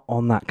really not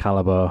on that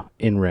caliber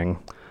in ring.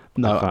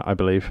 No, I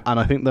believe. And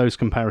I think those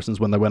comparisons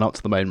when they went up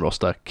to the main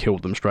roster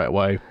killed them straight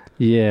away.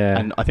 Yeah.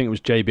 And I think it was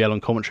JBL on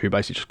commentary who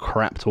basically just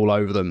crapped all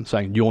over them,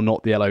 saying, you're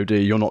not the LOD,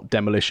 you're not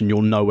Demolition,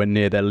 you're nowhere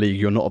near their league,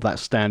 you're not of that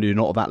standard, you're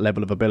not of that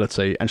level of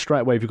ability. And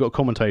straight away, if you've got a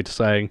commentator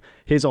saying,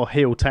 here's our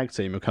heel tag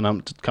team who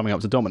are coming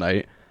up to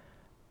dominate,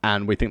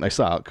 and we think they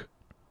suck,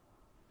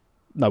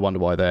 no wonder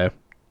why they're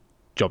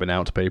jobbing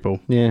out to people.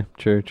 Yeah,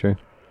 true.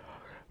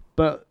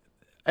 But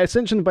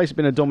Ascension have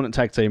basically been a dominant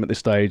tag team at this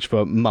stage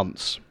for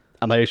months,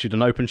 and they issued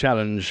an open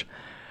challenge.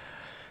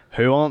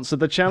 Who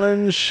answered the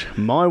challenge?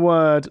 My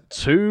word,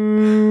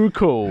 too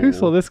cool. Who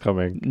saw this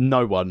coming?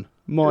 No one.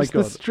 My It's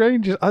God. the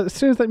strangest. As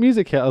soon as that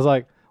music hit, I was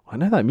like, I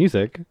know that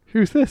music.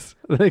 Who's this?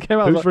 And they came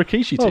out. Who's I was like,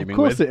 Rikishi oh, teaming of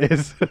course with? it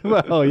is.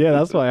 Well, yeah,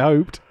 that's what I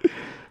hoped.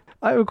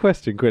 I have a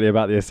question quickly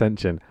about the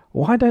Ascension.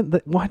 Why don't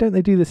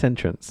they do this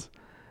entrance?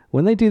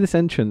 When they do this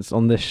entrance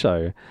on this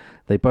show,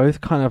 they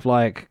both kind of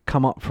like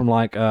come up from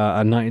like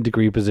a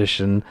 90-degree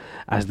position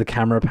as the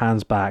camera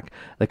pans back.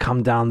 They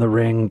come down the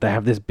ring. They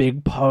have this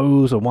big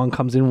pose, and one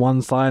comes in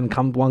one side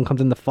and one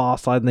comes in the far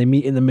side, and they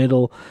meet in the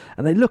middle,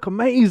 and they look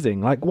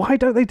amazing. Like, why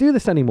don't they do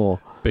this anymore?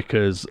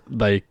 Because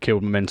they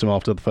killed momentum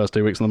after the first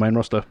 2 weeks on the main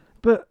roster.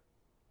 But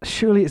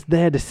surely it's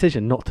their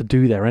decision not to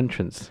do their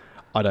entrance.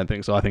 I don't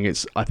think so. I think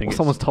it's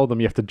Someone's told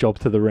them you have to job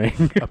to the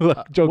ring.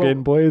 Like, jog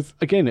in, boys.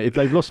 Again, if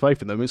they've lost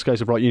faith in them, it's a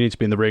case of, right, you need to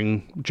be in the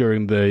ring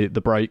during the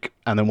break,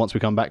 and then once we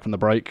come back from the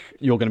break,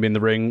 you're going to be in the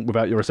ring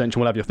without your Ascension.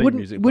 We'll have your theme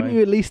music Wouldn't playing.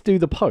 you at least do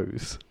the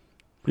pose?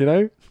 You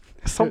know?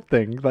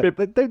 Something. Like,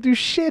 they don't do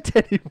shit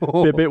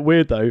anymore. Be a bit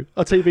weird, though.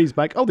 Our TV's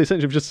back. Oh, the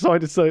Ascension have just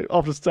decided, so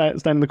after standing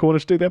in the corner,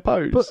 to do their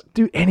pose. But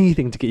do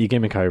anything to get your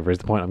gimmick over is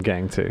the point I'm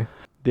getting to.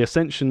 The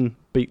Ascension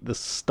beat the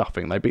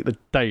stuffing. They beat the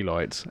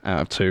daylights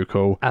out of Too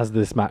Cool. As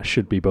this match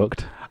should be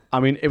booked. I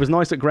mean, it was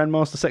nice that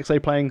Grandmaster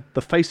Sexay playing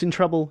the face in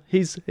trouble.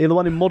 He's the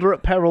one in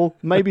moderate peril.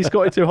 Maybe he's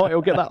got it too hot.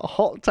 He'll get that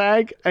hot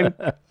tag and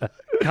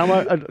come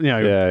out,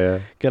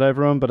 get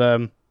over him.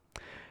 But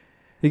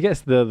he gets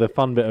the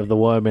fun bit of the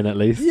worm in at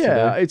least. yeah, you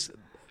know? it's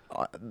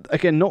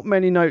again not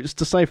many notes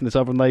to say from this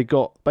other than they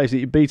got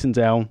basically beaten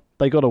down.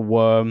 They got a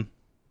worm,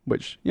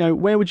 which, you know,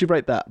 where would you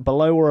rate that?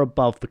 Below or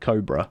above the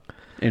Cobra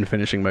in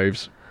finishing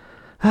moves?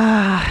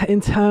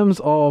 In terms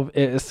of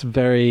it's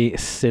very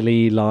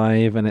silly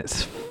live and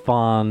it's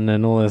fun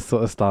and all this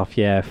sort of stuff,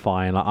 yeah,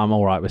 fine. Like, I'm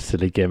all right with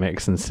silly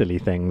gimmicks and silly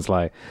things.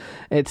 Like,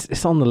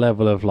 it's on the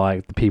level of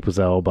like the People's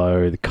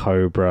Elbow, the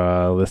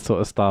Cobra, all this sort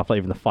of stuff. Like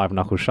even the Five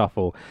Knuckle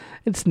Shuffle.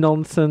 It's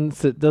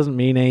nonsense. It doesn't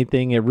mean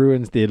anything. It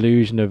ruins the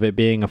illusion of it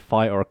being a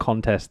fight or a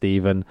contest.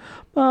 Even,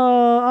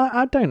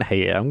 I don't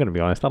hate it. I'm going to be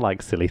honest. I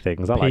like silly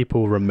things.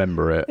 People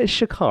remember it. It's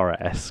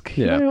Shakara-esque.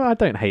 Yeah. You know, I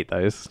don't hate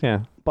those.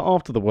 Yeah. But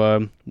after the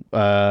worm,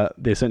 the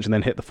Ascension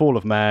then hit the Fall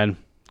of Man,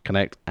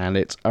 connect, and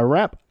it's a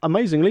wrap.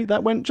 Amazingly,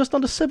 that went just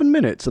under 7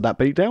 minutes of that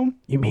beatdown.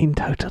 You mean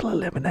total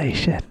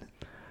elimination?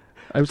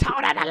 Total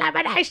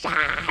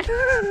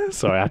elimination!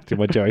 Sorry, acting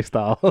my Joey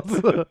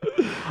Styles.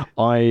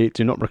 I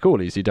do not recall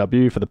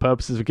ECW for the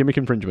purposes of gimmick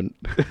infringement.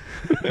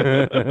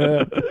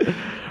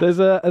 There's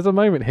a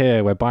moment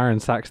here where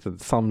Byron Saxton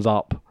sums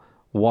up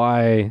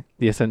why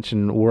the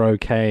Ascension were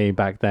okay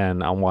back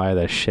then and why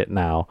they're shit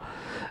now.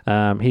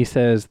 He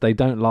says they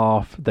don't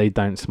laugh, they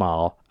don't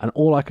smile, and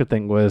all I could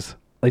think was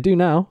they do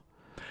now.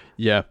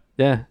 Yeah.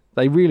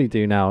 They really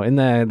do now. In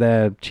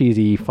their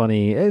cheesy,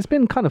 funny. It's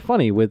been kind of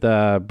funny with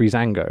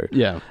Breezango.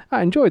 Yeah.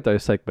 I enjoyed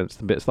those segments,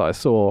 the bits that I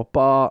saw,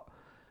 but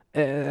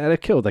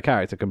it killed the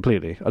character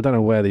completely. I don't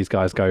know where these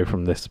guys go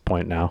from this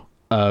point now.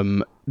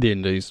 The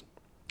Indies.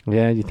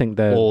 Yeah, you think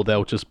they're... Or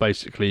they'll just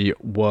basically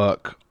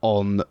work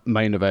on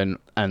main event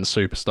and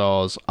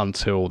superstars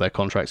until their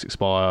contracts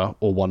expire,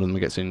 or one of them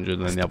gets injured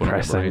and then the other one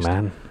gets depressing, raised.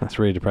 man. That's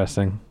really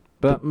depressing.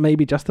 but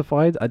maybe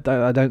justified.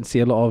 I don't see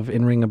a lot of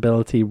in-ring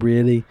ability,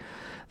 really.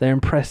 They're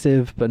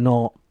impressive, but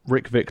not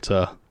Rick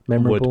Victor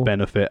memorable. would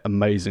benefit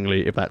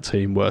amazingly if that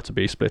team were to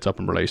be split up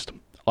and released.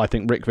 I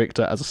think Rick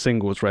Victor as a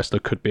singles wrestler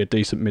could be a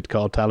decent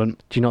mid-card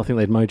talent. Do you not think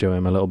they'd mojo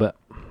him a little bit?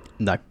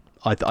 No.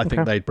 I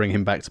think they'd bring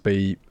him back to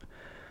be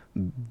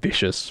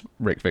vicious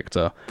Rick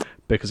Victor.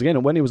 Because,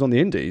 again, when he was on the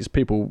Indies,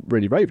 people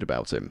really raved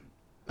about him.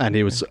 And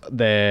he was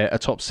a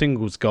top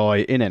singles guy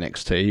in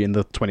NXT in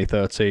the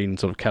 2013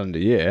 sort of calendar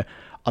year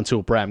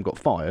until Bram got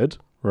fired.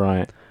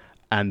 Right.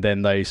 And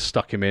then they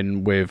stuck him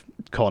in with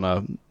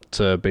Connor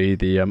to be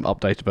the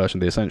updated version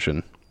of the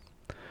Ascension.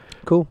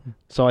 Cool.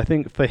 So I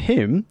think for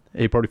him,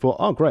 he probably thought,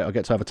 oh, great, I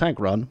get to have a tag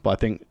run. But I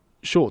think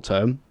short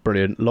term,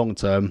 brilliant. Long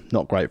term,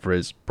 not great for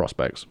his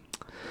prospects.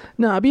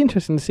 No, it'd be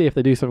interesting to see if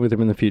they do something with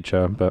him in the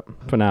future. But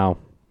for now,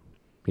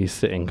 he's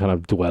sitting kind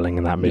of dwelling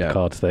in that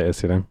mid-card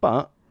status, you know.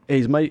 But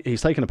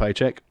he's taking a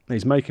paycheck.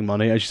 He's making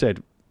money. As you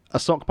said, a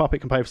sock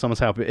puppet can pay for someone's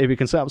house. If he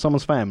can set up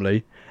someone's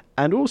family,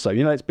 and also,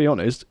 you know, let's be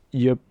honest,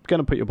 you're going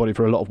to put your body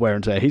through a lot of wear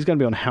and tear. He's going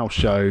to be on house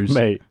shows.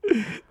 Mate,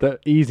 that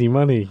easy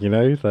money, you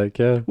know? Like,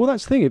 yeah. Well,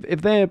 that's the thing.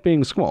 If they're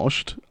being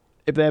squashed,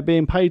 if they're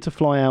being paid to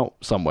fly out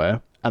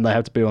somewhere and they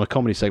have to be on a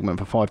comedy segment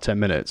for 5-10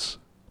 minutes,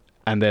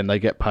 and then they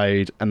get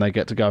paid and they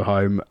get to go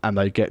home and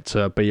they get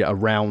to be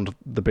around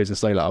the business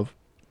they love,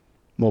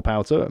 more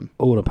power to them.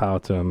 All the power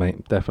to him,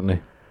 mate.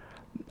 Definitely.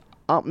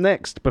 Up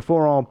next,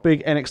 before our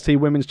big NXT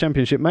Women's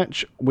Championship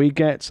match, we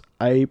get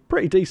a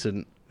pretty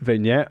decent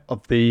vignette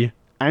of the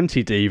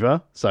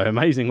anti-diva. So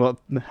amazing what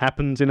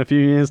happens in a few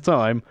years'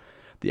 time.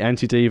 The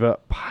anti-diva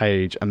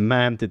Paige. And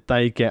man, did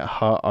they get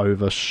her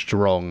over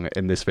strong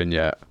in this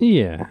vignette.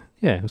 Yeah,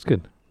 it was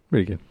good.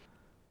 Really good.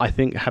 I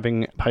think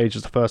having Paige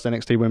as the first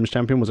NXT Women's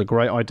Champion was a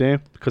great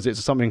idea because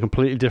it's something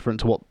completely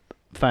different to what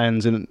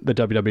fans in the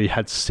WWE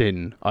had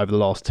seen over the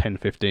last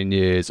 10-15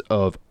 years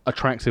of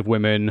attractive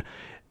women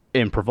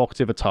in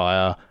provocative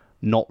attire,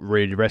 not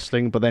really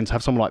wrestling, but then to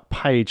have someone like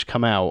Paige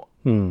come out,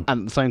 and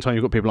at the same time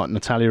you've got people like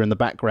Natalya in the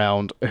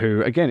background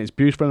who, again, is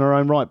beautiful in her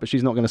own right, but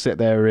she's not going to sit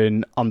there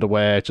in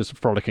underwear just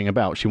frolicking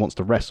about. She wants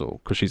to wrestle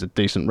because she's a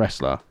decent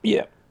wrestler.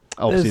 Yeah.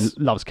 Obviously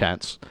loves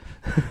cats.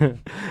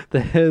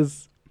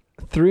 There's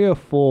 3 or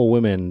 4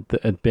 women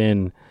that had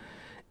been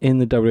in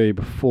the WWE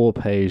before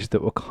Paige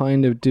that were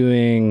kind of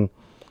doing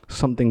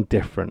something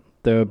different.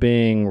 They were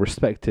being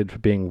respected for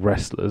being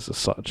wrestlers as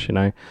such, you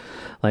know.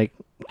 Like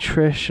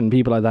Trish and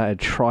people like that had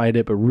tried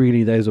it, but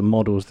really those are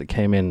models that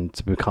came in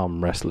to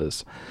become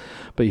wrestlers.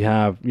 But you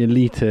have your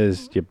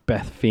Litas, your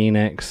Beth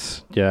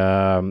Phoenix,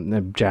 your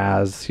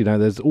Jazz, you know,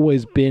 there's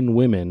always been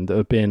women that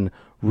have been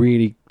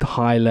really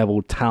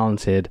high-level,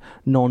 talented,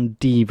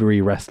 non-diva-y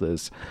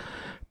wrestlers.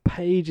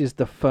 Paige is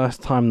the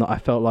first time that I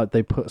felt like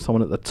they put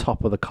someone at the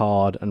top of the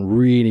card and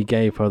really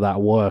gave her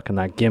that work and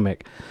that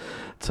gimmick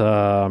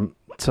to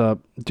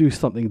do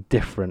something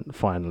different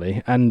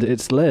finally. And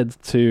it's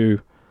led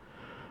to,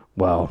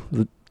 well,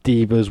 the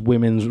Divas,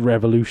 women's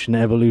revolution,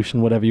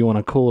 evolution, whatever you want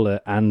to call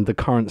it, and the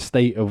current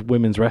state of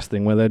women's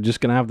wrestling where they're just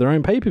going to have their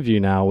own pay-per-view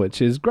now,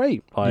 which is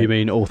great. You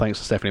mean all thanks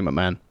to Stephanie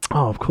McMahon?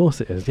 Oh, of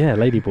course it is. Yeah,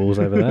 Lady Balls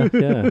over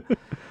there.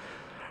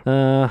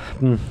 Yeah.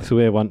 It's a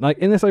weird one. Like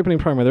in this opening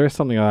promo, there is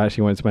something I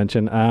actually wanted to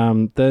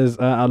mention. There's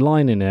a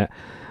line in it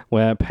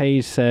where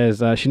Paige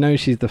says she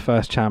knows she's the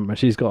first champ, but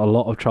she's got a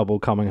lot of trouble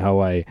coming her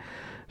way.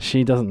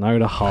 She doesn't know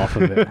the half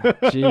of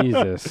it.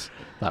 Jesus.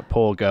 That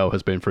poor girl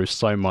has been through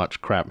so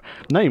much crap.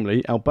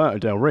 Namely, Alberto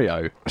Del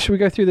Rio. Should we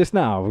go through this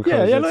now?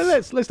 Yeah,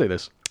 let's do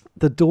this.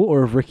 The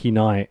daughter of Ricky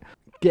Knight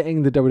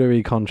getting the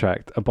WWE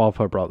contract above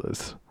her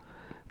brothers,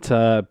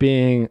 to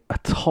being a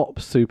top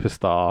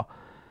superstar,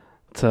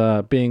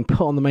 to being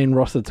put on the main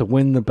roster to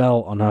win the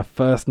belt on her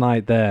first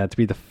night there, to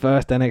be the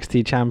first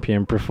NXT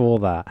champion before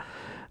that.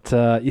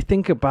 You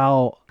think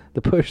about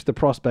the push, the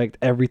prospect,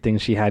 everything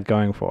she had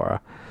going for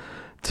her,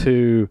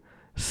 to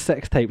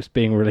sex tapes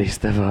being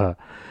released of her,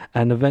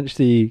 and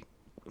eventually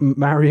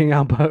marrying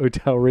Alberto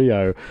Del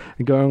Rio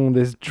and going on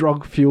this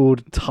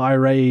drug-fueled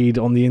tirade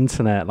on the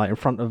internet, like in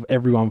front of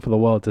everyone for the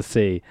world to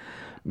see,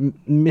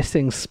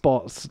 missing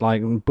spots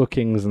like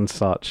bookings and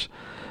such,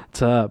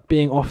 to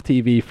being off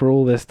TV for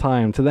all this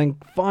time, to then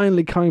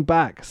finally coming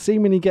back,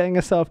 seemingly getting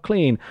herself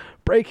clean,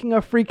 breaking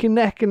her freaking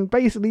neck and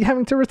basically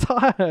having to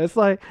retire. It's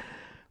like,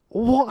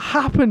 what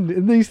happened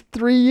in these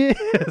 3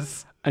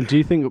 years? And do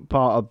you think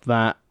part of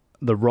that,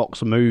 The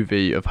Rock's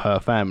movie of her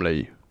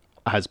family,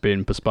 has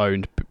been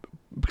postponed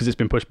because it's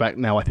been pushed back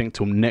now, I think,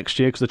 till next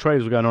year, because the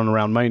trailers were going on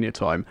around Mania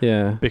time.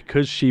 Yeah.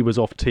 Because she was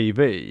off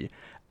TV,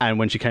 and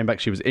when she came back,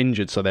 she was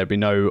injured, so there'd be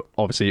no,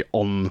 obviously,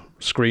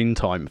 on-screen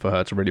time for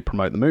her to really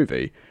promote the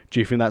movie.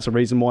 Do you think that's a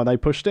reason why they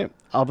pushed it?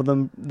 Other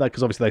than that,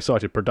 because obviously they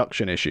cited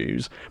production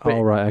issues. But,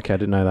 oh, right, okay, I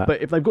didn't know that.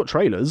 But if they've got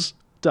trailers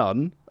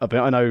done of it,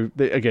 I know,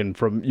 again,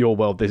 from your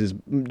world, this is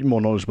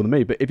more knowledgeable than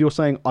me, but if you're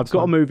saying, I've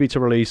got a movie to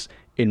release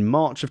in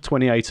March of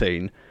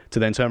 2018, to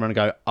then turn around and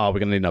go, we're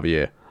going to need another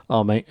year.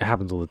 Oh, mate, it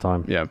happens all the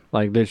time. Yeah.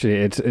 Like, literally,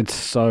 it's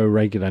so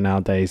regular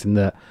nowadays in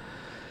that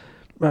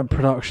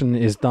production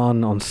is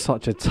done on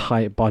such a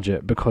tight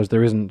budget because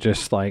there isn't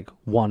just like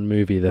one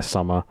movie this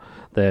summer.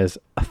 There's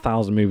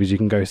 1,000 movies you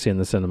can go see in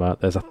the cinema.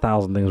 There's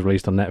 1,000 things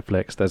released on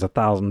Netflix. There's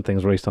 1,000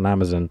 things released on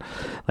Amazon.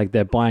 Like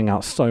they're buying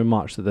out so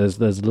much that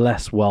there's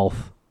less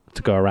wealth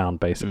to go around,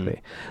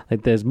 basically.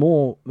 Like there's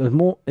more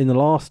in the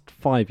last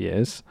 5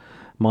 years.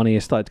 Money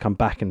has started to come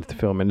back into the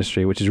film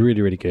industry, which is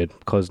really, really good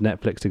because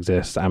Netflix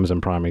exists,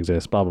 Amazon Prime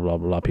exists, blah, blah, blah,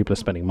 blah, blah. People are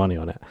spending money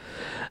on it.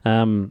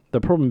 The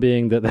problem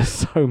being that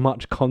there's so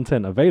much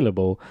content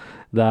available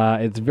that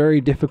it's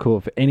very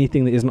difficult for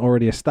anything that isn't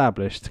already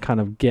established to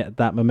kind of get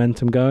that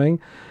momentum going.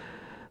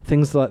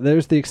 Things like,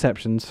 there's the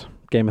exceptions,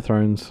 Game of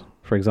Thrones,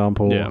 for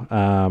example.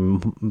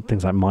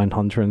 Things like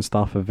Mindhunter and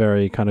stuff are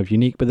very kind of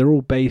unique, but they're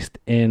all based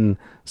in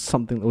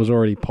something that was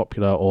already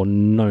popular or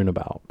known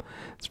about.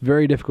 It's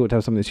very difficult to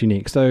have something that's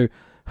unique. So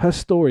her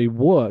story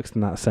works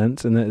in that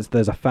sense, and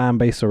there's a fan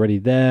base already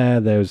there.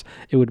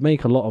 It would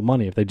make a lot of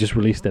money if they just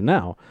released it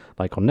now,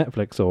 like on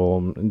Netflix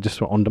or just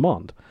on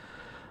demand.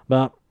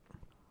 But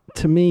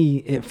to me,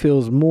 it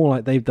feels more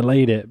like they've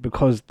delayed it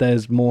because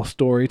there's more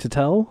story to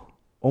tell.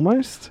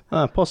 Almost.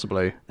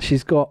 Possibly.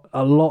 She's got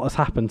a lot has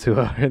happened to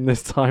her in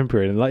this time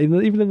period, and like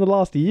even in the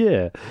last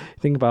year.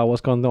 Think about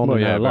what's gone on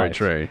in her life.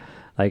 Very true.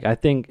 Like I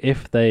think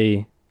if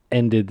they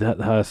ended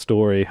her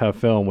story, her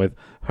film, with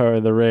her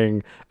in the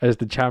ring as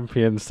the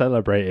champion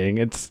celebrating,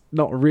 it's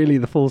not really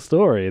the full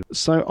story.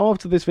 So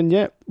after this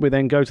vignette, we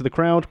then go to the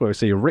crowd where we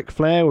see Ric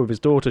Flair with his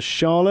daughter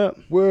Charlotte.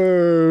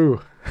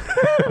 Whoa!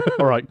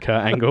 All right,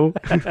 Kurt Angle.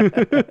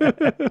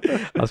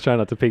 I was trying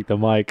not to peek the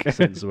mic.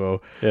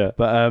 Sensible. Yeah.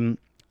 But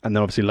and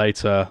then obviously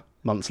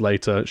months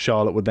later,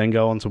 Charlotte would then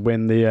go on to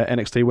win the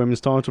NXT Women's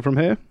title from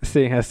here.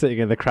 Seeing her sitting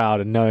in the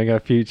crowd and knowing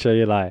her future,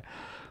 you're like,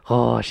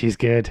 oh, she's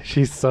good.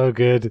 She's so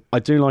good. I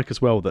do like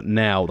as well that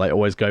now they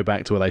always go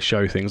back to where they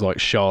show things like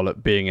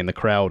Charlotte being in the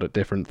crowd at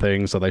different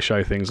things. So they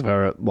show things of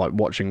her like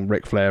watching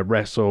Ric Flair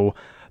wrestle.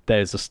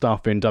 There's the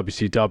stuff in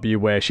WCW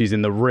where she's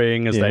in the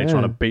ring as they're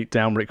trying to beat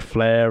down Ric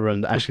Flair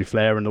and Ashley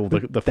Flair and all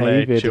the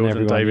Flair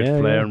children, David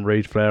Flair and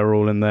Reed Flair are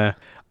all in there.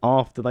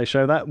 After they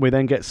show that, we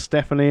then get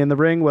Stephanie in the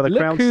ring where the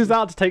crowd... Look who's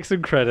out to take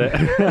some credit.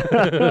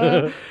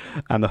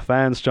 And the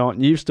fans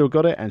chant, "You've still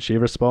got it," and she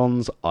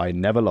responds, "I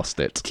never lost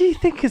it." Do you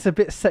think it's a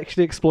bit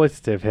sexually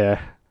exploitative here?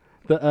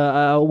 That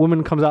a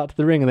woman comes out to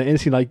the ring and they're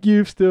instantly like,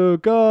 "You've still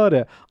got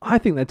it." I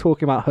think they're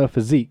talking about her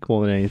physique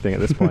more than anything at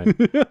this point.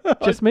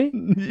 Just me?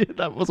 Yeah,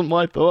 that wasn't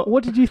my thought.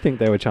 What did you think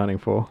they were chanting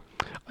for?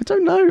 I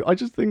don't know. I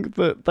just think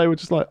that they were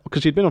just like...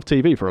 Because she'd been off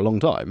TV for a long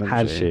time,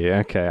 Had she?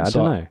 Okay, I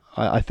don't know.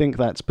 I think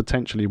that's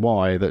potentially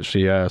why that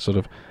she sort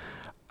of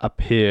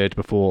appeared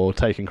before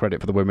taking credit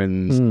for the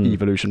women's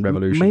Evolution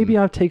Revolution. Maybe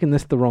I've taken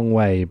this the wrong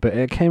way, but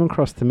it came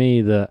across to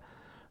me that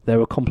they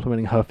were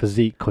complimenting her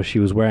physique because she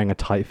was wearing a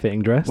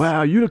tight-fitting dress.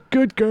 Wow, you look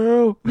good,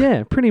 girl.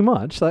 Yeah, pretty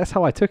much. That's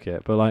how I took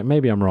it, but like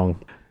maybe I'm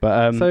wrong.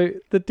 But so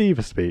the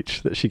diva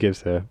speech that she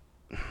gives here.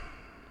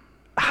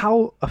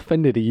 How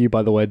offended are you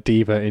by the word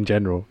diva in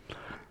general?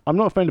 I'm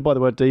not offended by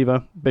the word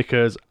diva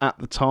because at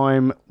the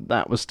time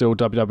that was still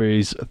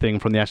WWE's thing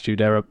from the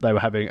Attitude Era. They were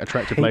having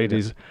attractive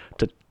ladies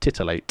to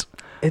titillate.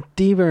 A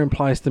diva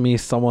implies to me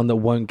someone that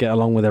won't get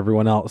along with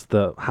everyone else,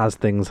 that has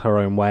things her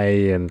own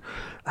way, and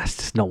that's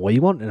just not what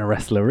you want in a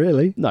wrestler,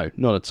 really. No,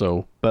 not at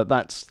all. But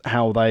that's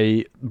how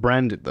they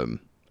branded them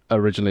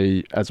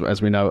originally, as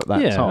we know at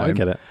that time. Yeah, I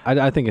get it.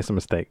 I think it's a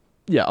mistake.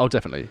 Yeah, oh,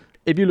 definitely.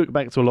 If you look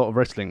back to a lot of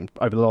wrestling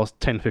over the last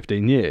 10,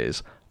 15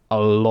 years, a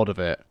lot of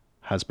it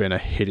has been a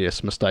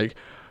hideous mistake.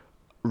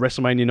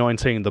 WrestleMania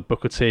 19, the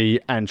Booker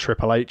T and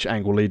Triple H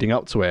angle leading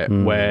up to it,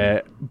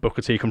 where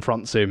Booker T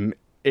confronts him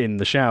in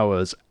the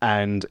showers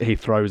and he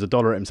throws $1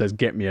 at him and says,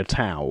 "Get me a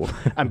towel."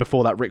 And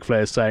before that, Ric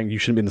Flair's saying, "You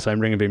shouldn't be in the same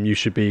ring of him. You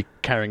should be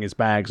carrying his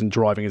bags and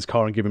driving his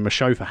car and giving him a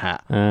chauffeur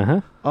hat."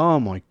 Uh-huh. Oh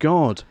my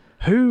God.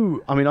 I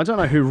don't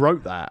know who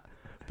wrote that.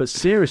 But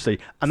seriously,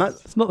 and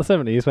it's not the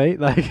 70s, mate.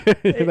 Like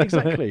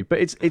exactly. But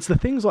it's the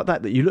things like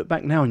that you look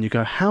back now and you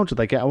go, how did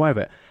they get away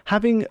with it?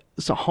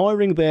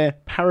 Hiring their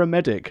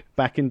paramedic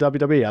back in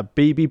WWE at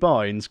BB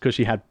Bynes because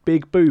she had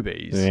big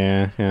boobies.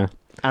 Yeah.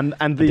 And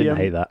I didn't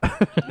hate that.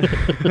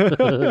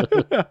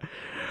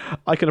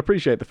 I can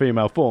appreciate the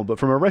female form, but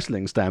from a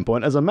wrestling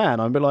standpoint, as a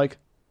man, I'd be like,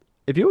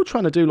 if you're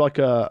trying to do like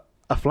a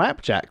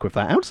flapjack with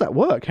that, how does that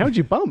work? How do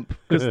you bump?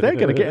 Because they're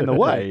going to get in the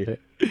way.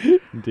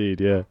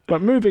 Indeed, yeah.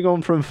 But moving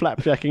on from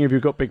flapjacking, if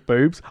you've got big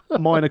boobs,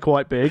 mine are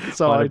quite big.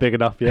 So mine are big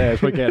enough, yeah.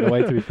 It's getting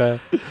away, to be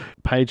fair.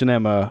 Paige and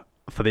Emma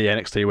for the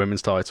NXT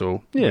Women's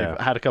title. Yeah. We've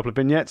had a couple of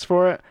vignettes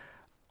for it.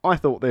 I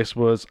thought this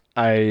was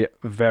a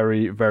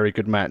very, very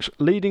good match.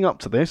 Leading up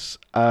to this,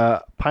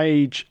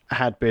 Paige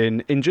had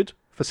been injured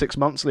for 6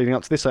 months leading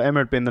up to this. So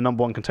Emma had been the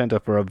number one contender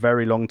for a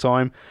very long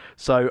time.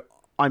 So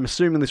I'm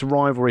assuming this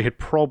rivalry had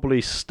probably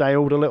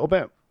staled a little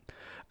bit.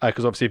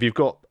 Because obviously if you've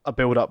got a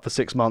build-up for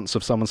 6 months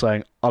of someone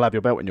saying, "I'll have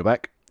your belt when you're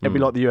back," it'd be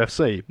like the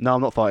UFC. "No,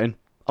 I'm not fighting.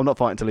 I'm not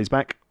fighting until he's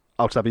back.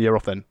 I'll just have a year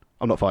off then.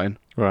 I'm not fighting."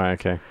 Right,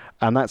 okay.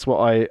 And that's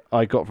what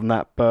I got from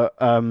that. But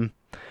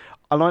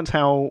I liked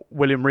how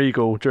William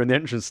Regal during the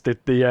entrance did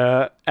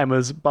the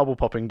Emma's bubble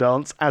popping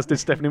dance, as did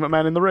Stephanie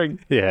McMahon in the ring.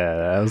 Yeah,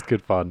 that was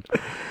good fun.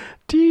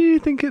 Do you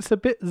think it's a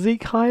bit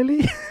Zeke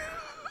Hiley?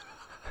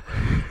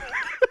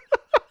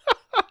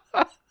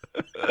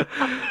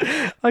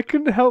 I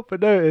couldn't help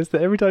but notice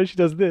that every time she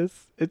does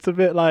this, it's a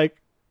bit like,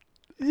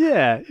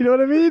 yeah, you know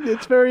what I mean?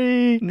 It's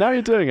very Now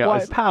you're doing it.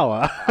 white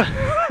power.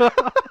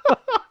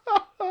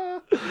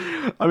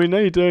 I mean, now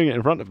you're doing it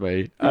in front of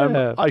me.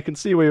 Yeah. I can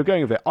see where you're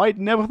going with it. I'd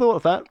never thought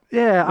of that.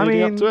 Yeah, I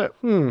leading mean, up to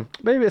it.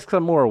 Maybe it's because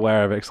I'm more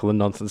aware of it, 'cause all the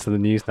nonsense in the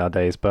news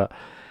nowadays, but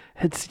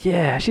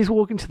she's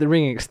walking to the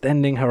ring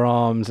extending her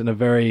arms in a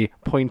very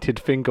pointed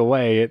finger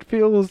way. It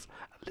feels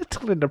a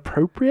little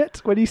inappropriate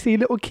when you see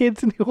little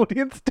kids in the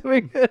audience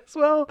doing it as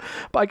well,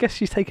 but I guess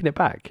she's taking it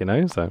back,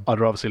 so. I'd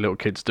rather see little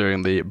kids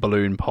doing the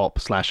balloon pop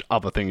 /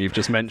 other thing you've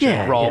just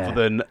mentioned, rather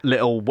than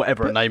little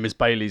whatever her name is,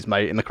 Bailey's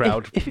mate in the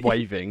crowd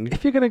waving.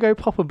 If you're going to go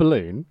pop a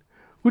balloon,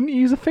 wouldn't you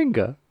use a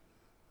finger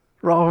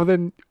rather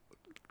than...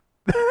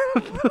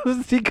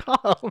 You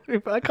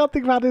can't. I can't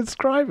think of how to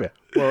describe it.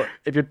 Well,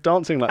 if you're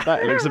dancing like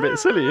that, it looks a bit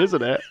silly,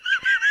 isn't it?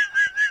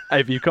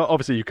 If you can't,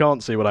 obviously you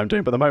can't see what I'm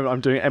doing, but the moment I'm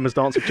doing Emma's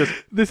dance with just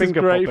This is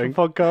finger great popping.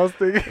 for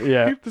podcasting.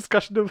 Yeah.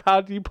 Discussion of how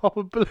do you pop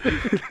a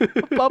balloon,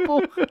 a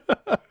bubble.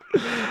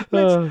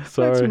 Let's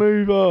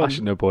move on. I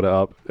shouldn't have brought it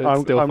up.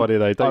 It's still funny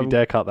though. Don't you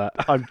dare cut that.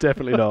 I'm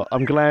definitely not.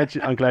 I'm glad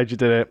you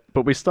did it.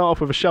 But we start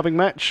off with a shoving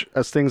match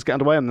as things get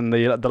underway, and then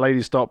the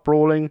ladies start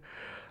brawling.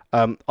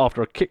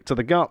 After a kick to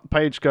the gut,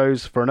 Paige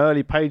goes for an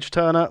early Paige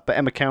turner, but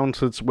Emma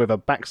counters with a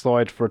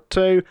backslide for a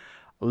 2.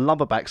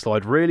 Love a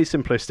backslide. Really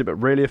simplistic, but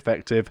really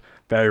effective.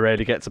 Very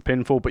rarely gets a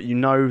pinfall, but you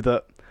know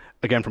that,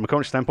 again, from a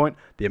commentary standpoint,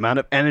 the amount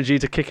of energy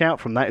to kick out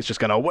from that is just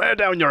going to wear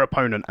down your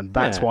opponent, and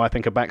that's why I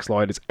think a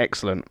backslide is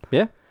excellent.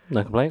 Yeah,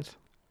 no complaints.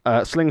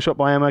 Slingshot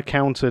by Emma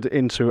countered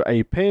into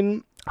a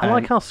pin. I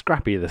like how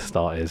scrappy this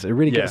start is. It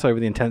really gets over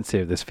the intensity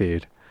of this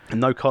feud.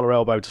 No collar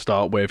elbow to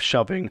start with,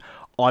 shoving.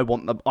 I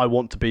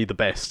want to be the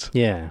best.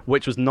 Yeah.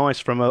 Which was nice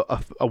from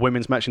a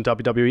women's match in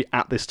WWE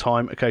at this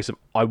time. A case of,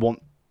 I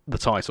want the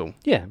title.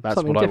 Yeah, that's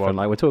something what different. I want.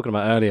 Like we're talking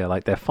about earlier,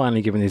 like they're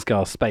finally giving these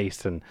girls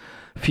space and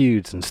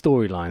feuds and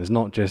storylines,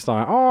 not just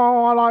like,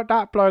 oh, I like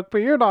that bloke, but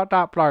you like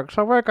that bloke,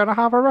 so we're gonna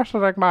have a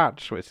wrestling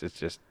match, which is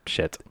just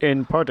shit.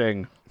 In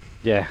pudding.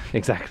 Yeah,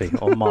 exactly.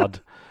 Or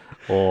mud,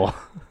 or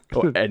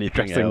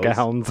anything dressing else.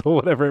 gowns, or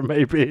whatever it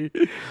may be.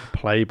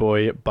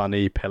 Playboy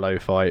bunny pillow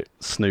fight.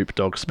 Snoop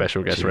Dogg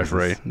special guest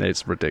referee.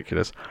 It's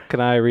ridiculous. Can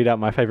I read out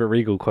my favourite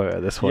Regal quote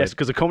at this point? Yes,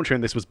 because the commentary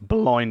in this was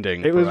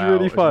blinding. It was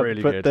really fun, It was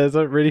really but good. there's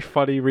a really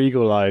funny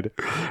Regal line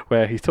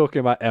where he's talking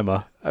about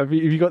Emma. Have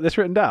you got this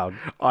written down?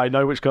 I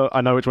know which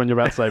one you're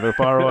about to say, but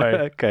far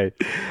away. Okay.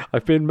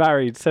 I've been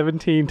married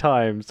 17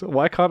 times.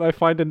 Why can't I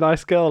find a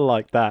nice girl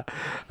like that?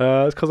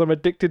 It's because I'm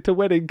addicted to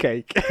wedding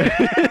cake.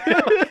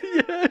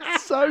 Yeah,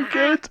 so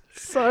good.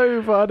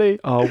 So funny.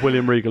 Oh,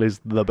 William Regal is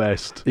the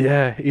best.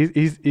 Yeah,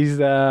 he's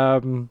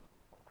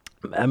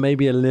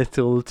maybe a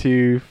little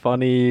too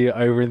funny,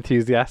 over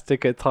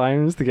enthusiastic at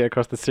times to get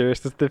across the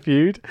seriousness of the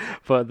feud,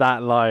 but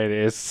that line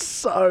is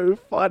so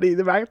funny.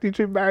 The fact he's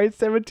been married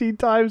 17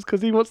 times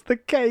because he wants the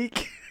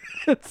cake.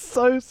 It's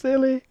so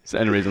silly. It's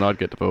the only reason I'd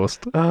get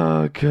divorced.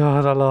 Oh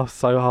god, I laughed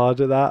so hard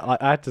at that.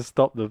 Like, I had to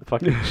stop the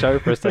fucking show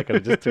for a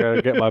second just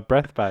to get my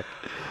breath back.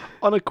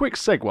 On a quick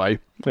segue,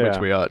 which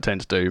we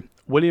tend to do,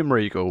 William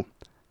Regal,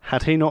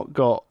 had he not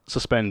got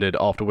suspended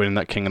after winning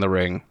that King of the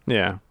Ring,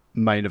 Yeah.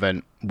 main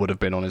event would have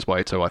been on his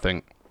way to, I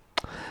think.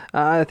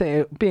 I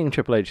think being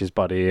Triple H's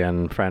buddy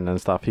and friend and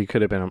stuff, he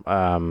could have been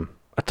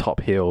a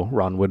top heel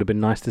run would have been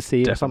nice to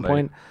see at some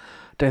point.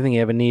 Don't think he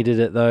ever needed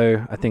it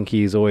though. I think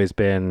he's always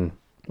been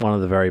one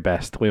of the very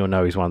best. We all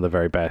know he's one of the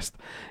very best.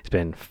 He's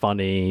been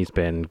funny. He's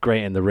been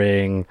great in the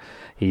ring.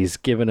 He's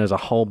given us a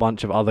whole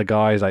bunch of other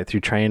guys like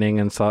through training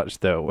and such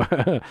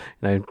that,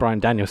 Bryan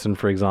Danielson,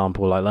 for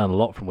example, like learned a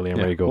lot from William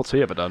Regal. What's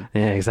he ever done?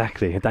 Yeah,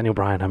 exactly. Daniel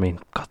Bryan, I mean,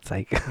 God's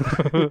sake.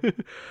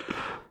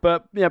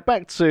 But yeah,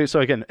 back to,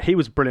 so again, he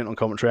was brilliant on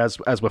commentary,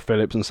 as were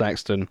Phillips and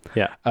Saxton.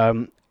 Yeah.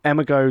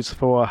 Emma goes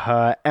for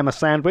her Emma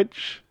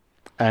sandwich.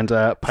 And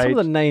Paige, some of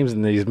the names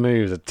in these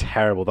moves are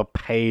terrible. The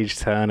Paige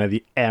Turner,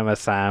 the Emma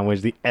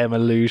Sandwich, the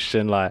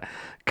Evolution. Like,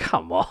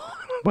 come on.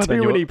 Well,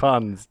 too many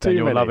puns. Then Too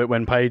you'll many. love it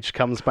when Paige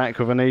comes back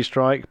with a knee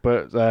strike,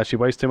 but she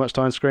wastes too much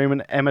time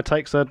screaming. Emma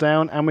takes her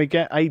down, and we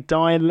get a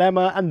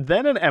dilemma and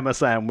then an Emma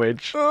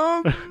sandwich.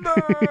 Oh, no.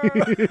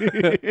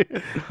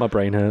 My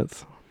brain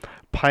hurts.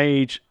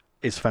 Paige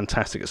is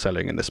fantastic at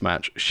selling in this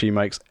match. She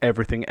makes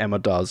everything Emma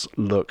does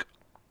look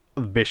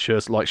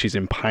vicious, like she's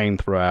in pain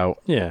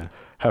throughout. Yeah.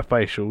 Her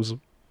facials.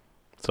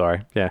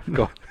 Sorry. Yeah,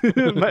 go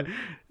on.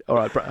 All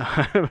right,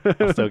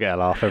 I still get a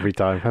laugh every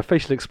time. Her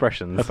facial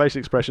expressions. her facial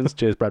expressions.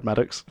 Cheers, Brad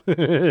Maddox.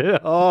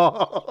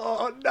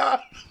 Oh, no.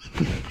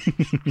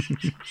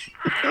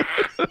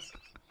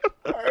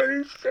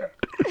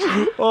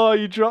 Oh,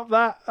 you dropped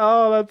that?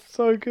 Oh, that's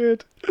so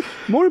good.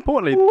 More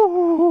importantly,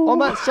 on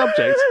that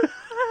subject,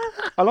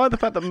 I like the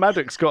fact that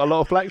Maddox got a lot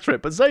of flack for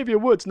it, but Xavier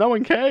Woods, no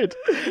one cared.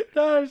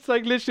 No, it's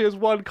like literally there's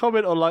one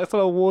comment on like some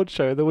award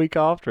show the week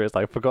after. It's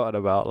like forgotten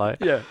about. Like,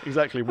 Yeah,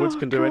 exactly. Woods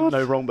can do it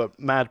no wrong, but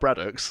Mad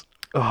Braddocks.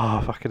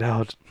 oh fucking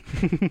hell!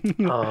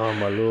 Oh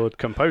my lord!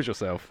 Compose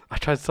yourself. I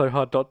tried so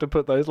hard not to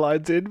put those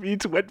lines in. But you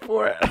just went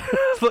for it.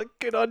 It's like,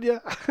 good on you.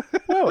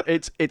 Well,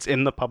 it's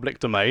in the public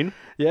domain.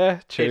 Yeah,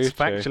 true. It's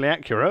true. factually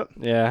accurate.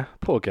 Yeah,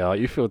 poor girl.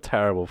 You feel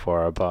terrible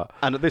for her, but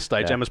And at this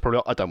stage, Yeah. Emma's probably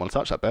like, I don't want to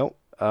touch that belt.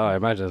 oh, I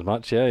imagine as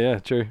much. Yeah,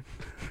 true.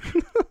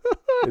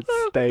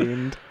 It's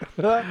stained.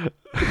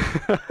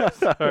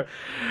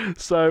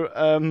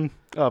 So,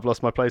 I've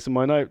lost my place in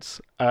my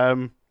notes.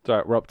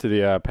 Right, we're up to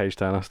the page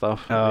turner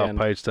stuff. at the end.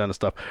 Page turner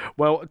stuff.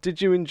 Well,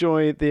 did you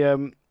enjoy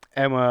the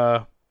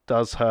Emma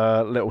does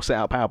her little sit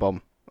out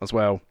powerbomb as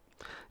well?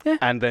 Yeah.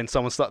 And then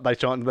they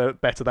chanted the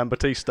better than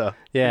Batista in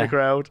Yeah. the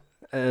crowd.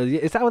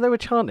 Is that what they were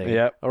chanting?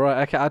 Yeah. All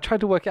right. Okay. I tried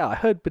to work it out. I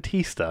heard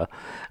Batista,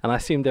 and I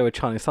assumed they were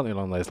chanting something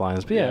along those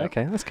lines. But yeah. Yeah.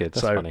 Okay. That's good. That's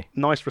So funny.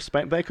 nice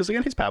respect there, because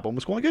again, his powerbomb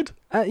was quite good.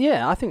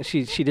 Yeah. I think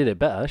she did it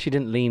better. She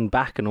didn't lean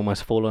back and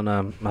almost fall on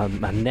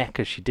her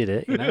neck as she did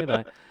it. You know,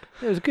 like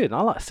it was good.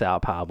 I like set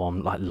out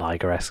powerbomb, like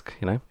Liger-esque.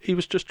 You know, He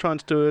was just trying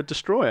to do a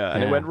destroyer,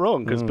 and it Yeah. went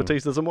wrong because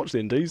Batista doesn't watch the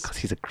Indies. because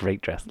he's a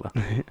great wrestler.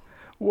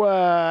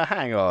 Well,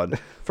 hang on.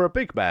 For a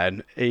big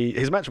man,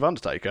 his match with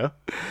Undertaker.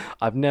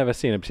 I've never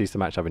seen a Batista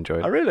match I've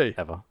enjoyed. Oh, really?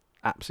 Ever.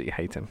 Absolutely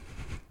hate him.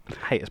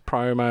 Hate his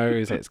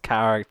promos, hate his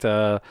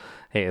character,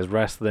 hate his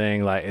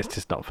wrestling. Like, it's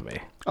just not for me.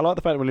 I like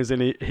the fact when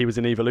he was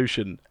in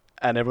Evolution,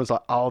 and everyone's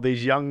like, "Oh,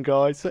 these young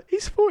guys."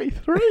 He's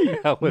 43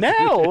 How was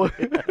now.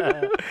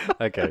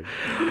 Okay.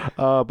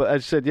 But as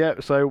you said, yeah.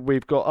 So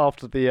we've got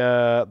after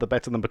the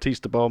better than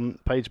Batista bomb,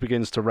 Paige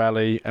begins to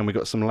rally, and we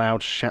got some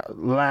loud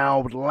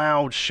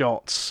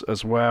shots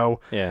as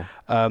well. Yeah.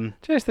 Um,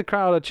 Just the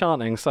crowd are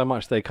chanting so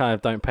much they kind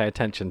of don't pay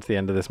attention to the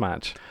end of this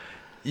match.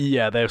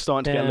 yeah, they're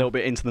starting to get a Yeah. little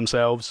bit into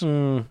themselves.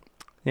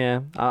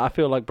 Yeah. I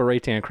feel like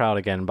berating a crowd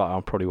again, but I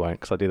probably won't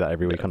because I do that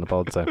every week on the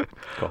pod. So,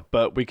 cool.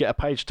 But we get a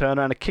Page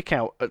Turner and a kick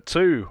out at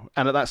 2,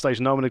 and at that stage,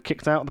 no one had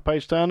kicked out the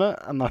Page Turner,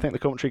 and I think the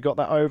commentary got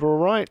that over all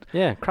right.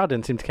 Yeah, crowd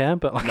didn't seem to care,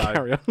 but like, No.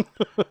 carry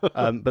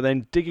on. But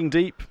then digging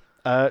deep,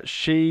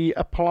 she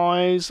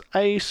applies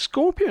a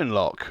Scorpion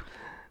Lock.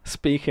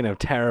 Speaking of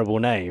terrible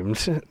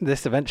names,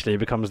 this eventually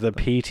becomes the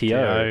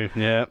PTO.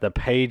 Yeah. The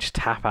Page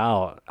Tap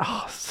Out.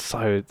 Oh,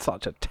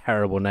 such a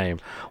terrible name.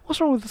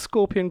 What's wrong with the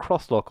Scorpion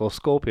Crosslock or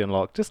Scorpion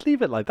Lock? Just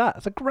leave it like that.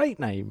 It's a great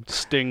name.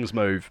 Sting's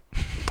move.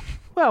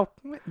 Well,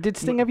 did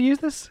Sting ever use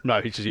this? No,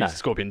 he just used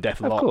Scorpion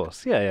Death Of Lock.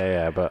 course.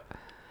 Yeah. But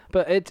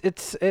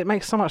it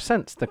makes so much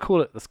sense to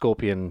call it the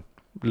Scorpion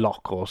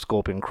Lock or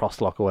Scorpion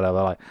Crosslock or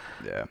whatever. Like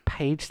Yeah.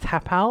 Page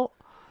Tap Out.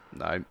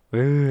 No.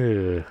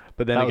 Ugh.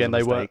 But then That was again, a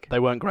mistake. they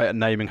weren't great at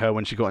naming her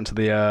when she got into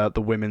the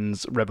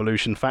Women's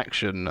Revolution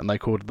faction, and they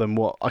called them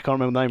what I can't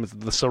remember the name.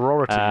 The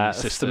Sorority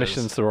Sisters.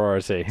 Submission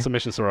Sorority.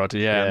 Submission Sorority.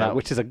 Yeah. and that,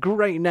 which is a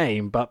great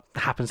name, but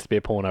happens to be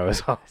a porno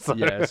as well. So.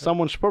 yeah.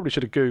 Someone probably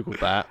should have googled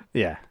that.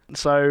 Yeah.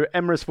 So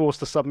Emma is forced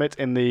to submit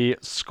in the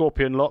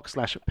Scorpion Lock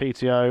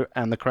 /PTO,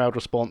 and the crowd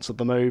response of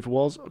the move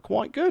was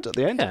quite good at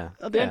the end. Yeah,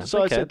 At the yeah, end, so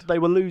they I said cared. they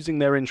were losing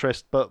their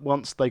interest, but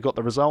once they got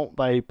the result,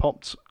 they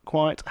popped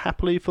quite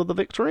happily for the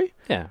victory.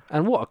 Yeah,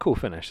 and what a cool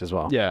finish as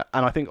well. Yeah,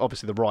 and I think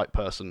obviously the right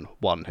person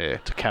won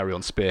here to carry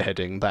on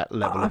spearheading that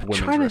level of I'm women's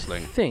trying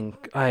wrestling. to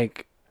think,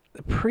 like,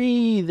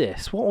 pre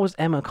this, what was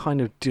Emma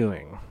kind of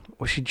doing?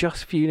 Was she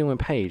just feuding with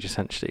Paige,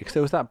 essentially? Because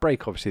there was that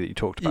break, obviously, that you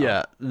talked about.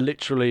 Yeah,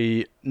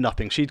 literally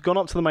nothing. She'd gone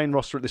up to the main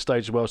roster at this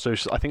stage as well, so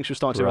I think she was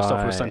starting to do her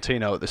stuff with Right.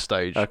 Santino at this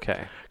stage.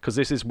 Okay. Because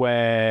this is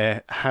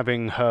where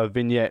having her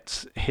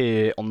vignettes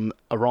here on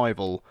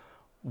Arrival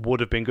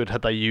would have been good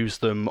had they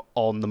used them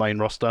on the main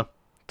roster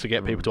to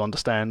get people to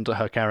understand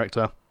her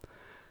character.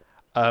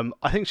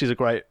 I think she's a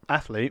great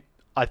athlete.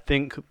 I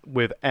think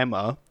with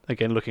Emma,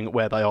 again, looking at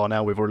where they are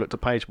now, we've already looked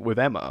at Paige, but with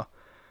Emma,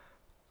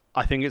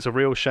 I think it's a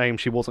real shame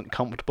she wasn't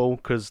comfortable,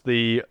 because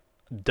the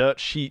dirt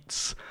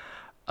sheets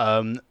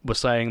were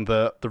saying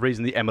that the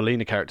reason the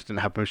Emelina character didn't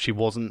happen was she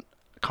wasn't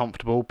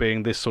comfortable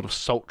being this sort of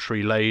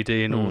sultry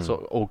lady and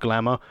all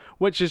glamour,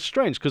 which is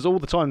strange because all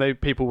the time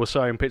people were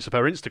showing pictures of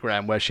her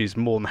Instagram where she's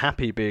more than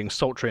happy being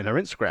sultry in her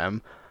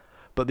Instagram,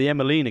 but the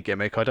Emelina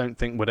gimmick I don't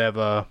think would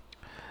ever.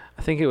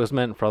 I think it was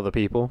meant for other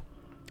people,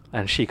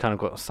 and she kind of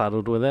got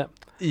saddled with it.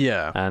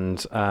 Yeah, And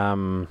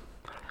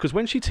because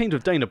when she teamed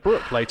with Dana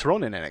Brooke later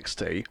on in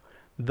NXT,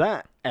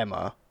 that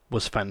Emma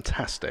was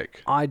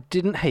fantastic. I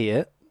didn't hate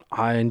it.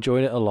 I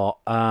enjoyed it a lot.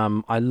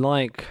 I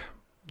like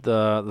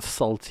the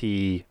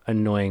salty,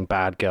 annoying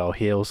bad girl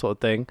heel sort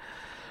of thing.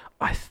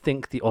 I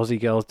think the Aussie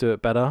girls do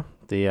it better.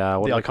 The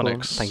what The do they call them?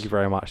 Iconics. Thank you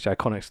very much. The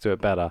Iconics do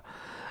it better,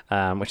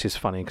 which is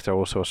funny because they're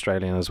also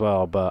Australian as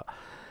well. But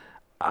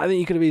I think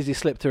you could have easily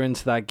slipped her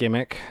into that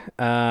gimmick.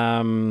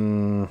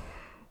 I'm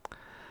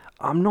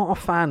not a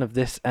fan of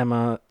this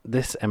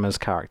Emma's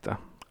character.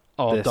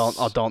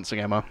 Our dancing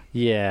Emma.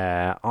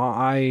 Yeah,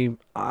 I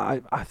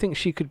think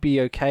she could be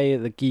okay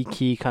at the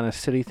geeky kind of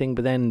silly thing,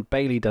 but then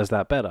Bailey does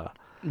that better.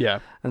 Yeah.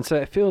 And so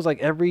it feels like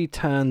every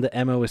turn that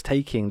Emma was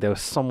taking, there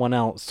was someone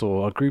else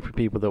or a group of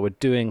people that were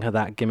doing her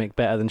that gimmick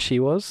better than she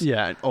was.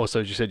 Yeah, and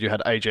also, as you said, you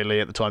had AJ Lee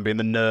at the time being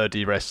the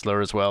nerdy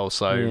wrestler as well,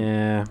 so...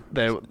 Yeah,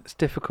 There, it's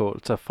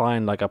difficult to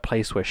find like a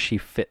place where she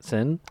fits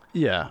in.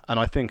 yeah, and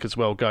I think as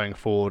well, going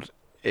forward,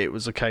 it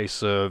was a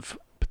case of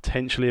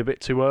potentially a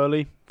bit too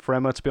early for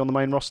Emma to be on the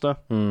main roster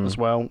as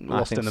well.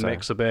 Lost think in the so.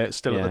 mix a bit,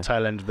 still Yeah. at the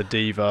tail end of the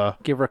diva.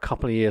 Give her a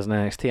couple of years in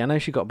NXT. I know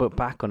she got put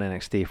back on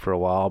NXT for a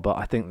while, but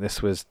I think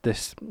this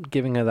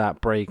giving her that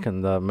break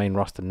and the main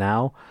roster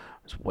now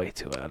was way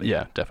too early.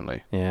 Yeah,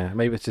 definitely. Yeah,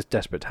 maybe it's just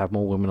desperate to have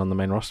more women on the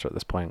main roster at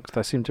this point, because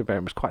they seemed to be,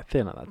 it was quite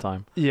thin at that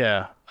time.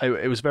 Yeah,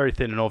 it was very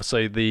thin, and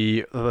obviously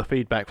the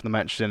feedback from the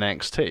matches in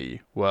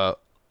NXT were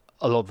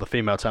a lot of the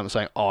female talent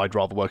saying, "Oh, I'd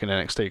rather work in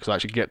NXT because I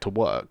actually get to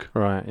work,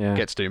 Right, yeah.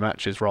 get to do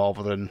matches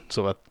rather than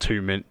sort of a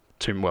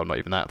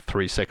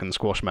 3-second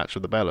squash match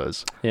with the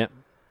Bellas." Yeah.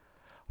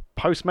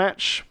 Post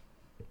match,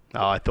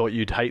 I thought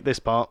you'd hate this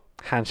part: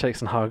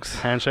 Handshakes and hugs.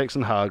 handshakes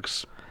and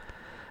hugs.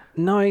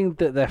 Knowing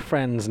that they're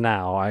friends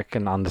now, I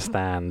can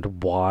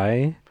understand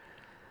why,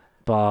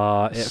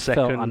 but it felt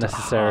Second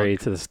unnecessary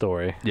hug. to the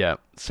story. Yeah,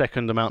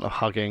 second amount of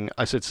hugging.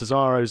 I said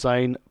Cesaro,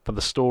 Zayn, for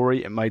the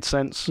story, it made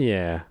sense.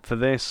 Yeah. For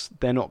this,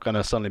 they're not going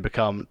to suddenly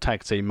become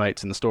tag team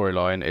mates in the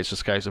storyline. It's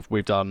just a case of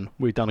we've done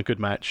a good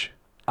match.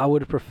 I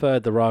would have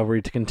preferred the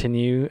rivalry to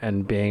continue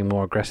and being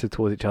more aggressive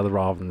towards each other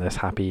rather than this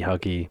happy,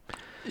 huggy.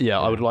 Yeah,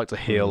 I would like to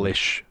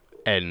heelish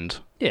end.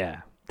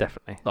 Yeah,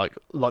 definitely.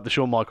 Like the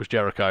Shawn Michaels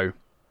Jericho.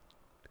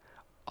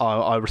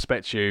 I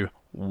respect you,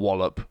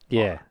 wallop.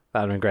 Yeah,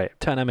 that would have been great.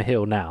 Turn Emma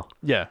heel now.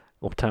 Yeah,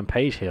 Or turn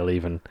Paige heel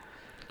even.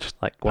 just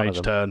Like one of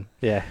page them. turn.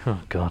 Yeah. Oh,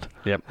 God.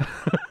 Yep.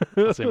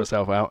 I'll see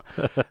myself out.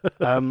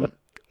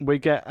 We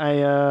get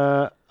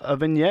a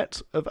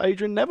vignette of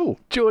Adrian Neville.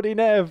 Geordie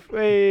Nev.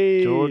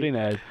 Hey. Geordie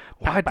Neville.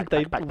 Why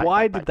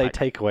did they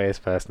take away his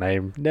first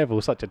name?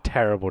 Neville's such a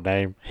terrible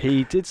name.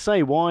 He did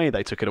say why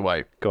they took it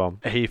away. Go on.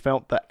 He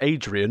felt that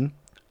Adrian,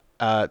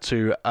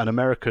 to an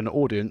American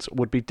audience,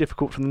 would be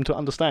difficult for them to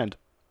understand.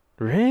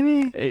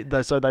 Really?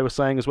 So they were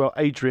saying as well,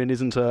 Adrian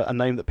isn't a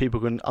name that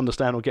people can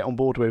understand or get on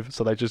board with,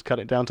 so they just cut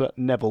it down to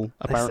Neville,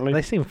 apparently.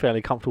 They seem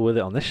fairly comfortable with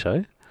it on this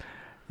show.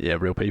 Yeah,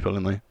 real people,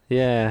 aren't they?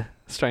 Yeah,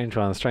 strange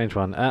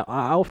one. I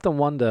often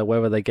wonder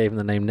whether they gave him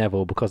the name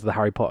Neville because of the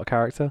Harry Potter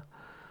character.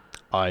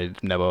 I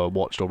never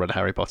watched or read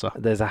Harry Potter.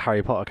 There's a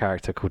Harry Potter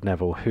character called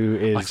Neville who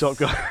is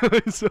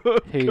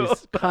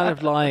who's kind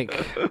of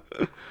like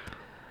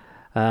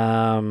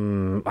how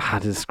to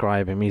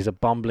describe him? He's a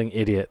bumbling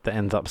idiot that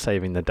ends up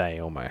saving the day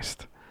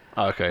almost.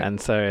 Okay. And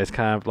so it's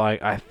kind of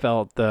like I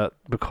felt that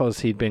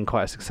because he'd been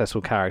quite a successful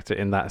character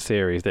in that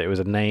series, that it was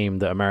a name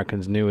that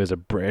Americans knew as a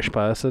British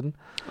person.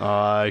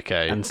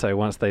 Okay. And so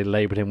once they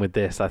labelled him with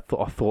this, I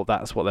thought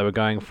that's what they were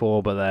going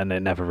for, but then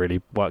it never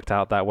really worked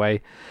out that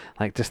way.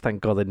 Like, just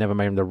thank God they never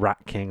made him the Rat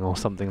King or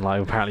something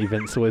like apparently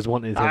Vince always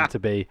wanted him to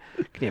be.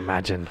 Can you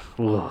imagine?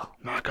 Ugh.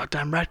 My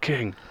goddamn Red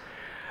King.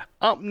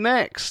 Up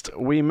next,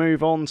 we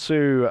move on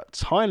to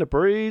Tyler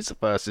Breeze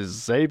versus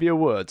Xavier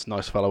Woods.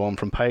 Nice fellow on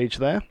from Page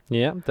there.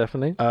 Yeah,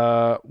 definitely.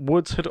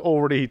 Woods had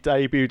already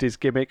debuted his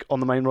gimmick on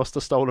the main roster,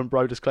 Stolen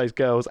Brodus Clay's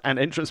Girls, and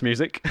entrance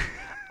music.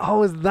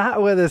 Oh, is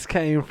that where this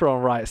came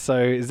from? Right,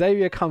 so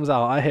Xavier comes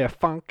out, I hear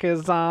funk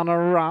is on a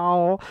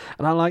roll,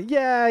 and I'm like,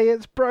 yay,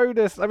 it's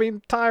Brodus,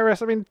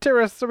 Tyrus,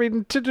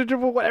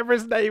 whatever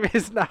his name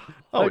is now.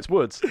 Oh, it's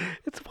Woods.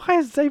 Why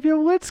is Xavier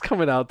Woods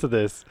coming out to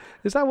this?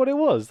 Is that what it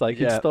was? Like,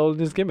 he'd Yeah. stolen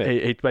his gimmick?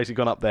 He'd basically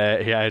gone up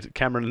there, he had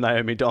Cameron and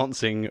Naomi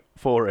dancing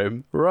for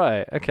him,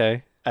 Right,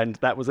 okay. and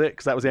that was it,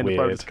 because that was the end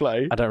Weird. of Brodus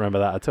Clay. I don't remember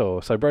that at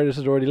all. So Brodus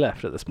had already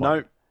left at this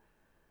point? No,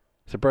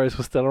 So Brodus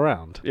was still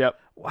around? yep.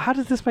 How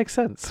does this make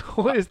sense?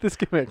 What is this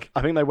gimmick?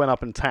 I think they went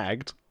up and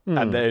tagged,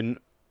 and then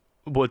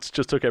Woods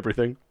just took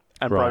everything,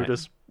 and Right.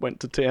 Brodus went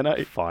to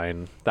TNA.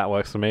 Fine, that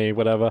works for me,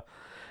 whatever.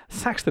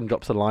 Saxton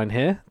drops a line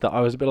here that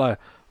I was a bit like,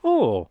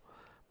 oh,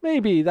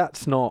 maybe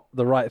that's not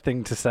the right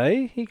thing to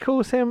say. He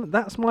calls him,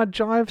 that's my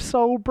jive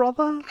soul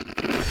brother.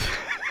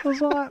 I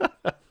was like,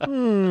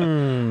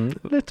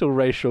 little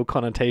racial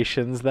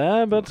connotations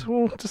there, but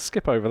we'll just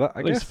skip over that, I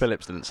At guess. least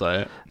Phillips didn't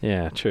say it.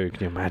 Yeah, true,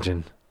 can you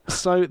imagine?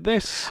 So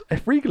this,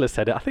 If Regal had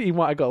said it, I think he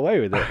might have got away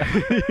with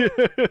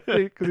it.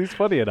 Because he's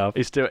funny enough.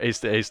 he's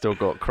still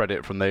got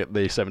credit from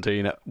the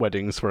 17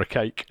 weddings for a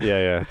cake.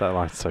 Yeah, that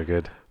line's so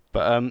good.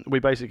 But we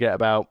basically get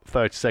about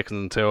 30 seconds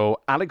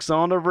until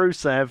Alexander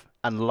Rusev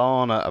and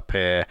Lana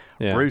appear.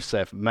 Yeah.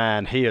 Rusev,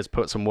 man, he has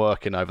put some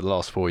work in over the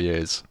last 4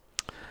 years.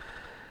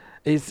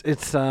 He's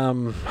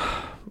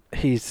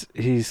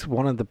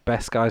one of the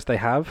best guys they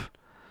have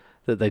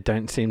that they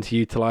don't seem to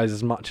utilize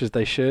as much as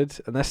they should,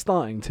 and they're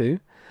starting to.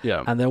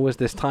 Yeah. And there was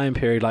this time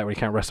period, like when he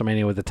came to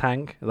WrestleMania with the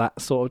Tank, that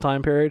sort of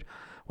time period,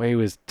 where he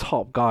was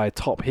top guy,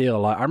 top heel.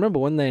 Like, I remember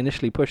when they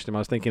initially pushed him, I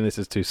was thinking this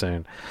is too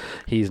soon.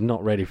 He's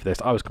not ready for this.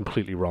 I was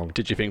completely wrong.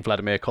 Did you think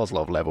Vladimir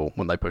Kozlov level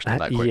when they pushed him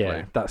that quickly?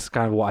 Yeah, that's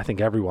kind of what I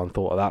think everyone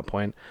thought at that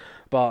point.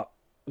 But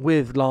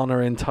with Lana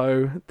in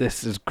tow,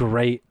 this is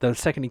great. The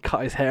second he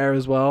cut his hair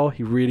as well,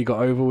 he really got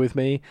over with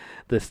me.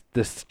 This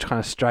kind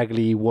of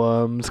straggly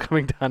worms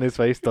coming down his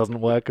face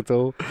doesn't work at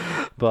all.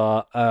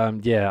 But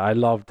I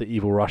love the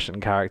evil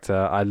Russian character.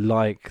 I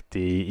like the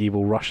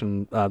evil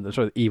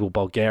the evil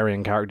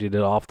Bulgarian character he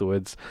did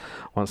afterwards.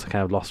 Once I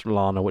kind of lost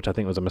Lana, which I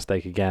think was a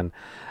mistake again.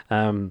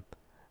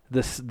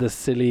 The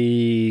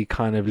silly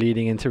kind of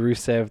leading into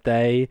Rusev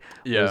Day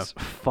was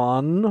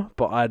fun,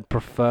 but I'd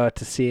prefer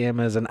to see him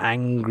as an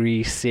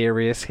angry,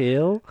 serious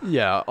heel.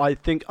 Yeah, I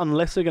think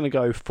unless they're going to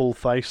go full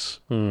face,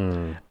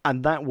 and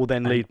that will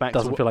then lead back.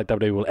 Doesn't feel like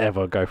WWE will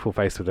ever go full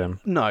face with him.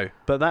 No,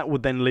 but that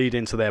would then lead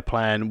into their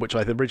plan, which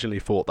I originally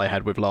thought they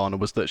had with Lana,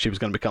 was that she was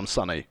going to become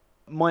Sunny.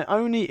 My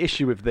only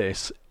issue with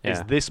this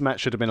is this match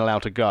should have been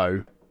allowed to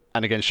go,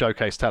 and again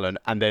showcase talent,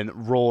 and then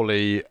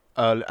Rawley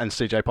and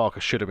CJ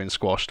Parker should have been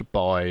squashed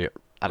by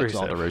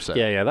Alexander Rusev.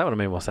 Yeah, that would have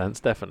made more sense,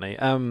 definitely.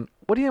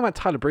 What do you think about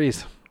Tyler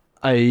Breeze?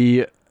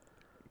 A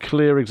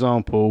clear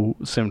example,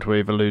 similar to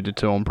we've alluded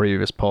to on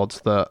previous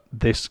pods, that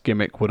this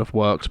gimmick would have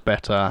worked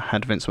better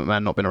had Vince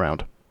McMahon not been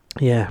around.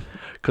 Yeah.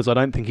 Because I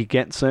don't think he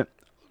gets it.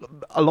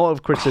 A lot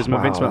of criticism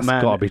of Vince McMahon...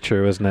 That's got to be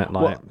true, isn't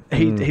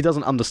it? He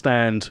doesn't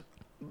understand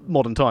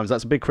modern times.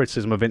 That's a big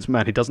criticism of Vince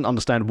McMahon. He doesn't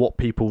understand what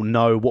people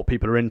know, what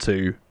people are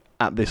into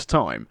at this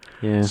time.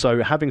 Yeah.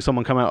 So having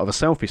someone come out of a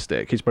selfie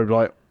stick, he's probably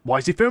like, why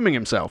is he filming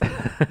himself?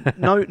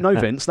 no,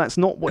 Vince, that's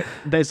not what...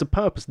 There's a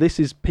purpose. This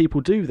is... People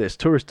do this.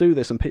 Tourists do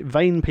this. And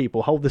vain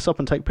people hold this up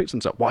and take pictures of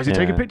themselves. Why is he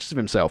taking pictures of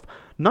himself?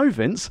 No,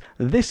 Vince,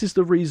 this is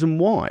the reason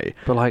why.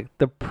 But like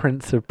the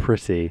Prince of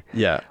Pretty.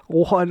 Yeah.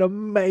 What an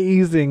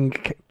amazing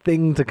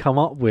thing to come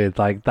up with.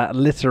 Like that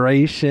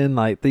alliteration.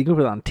 Like you can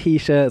put it on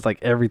t-shirts, like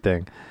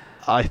everything.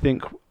 I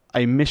think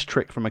a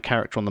mistrick from a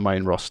character on the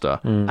main roster,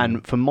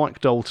 and for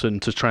Mike Dalton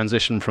to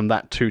transition from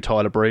that to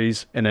Tyler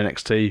Breeze in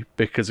NXT,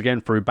 because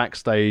again through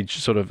backstage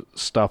sort of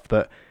stuff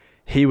that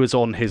he was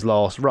on his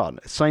last run,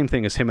 same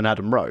thing as him and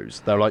Adam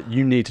Rose. They're like,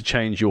 you need to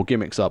change your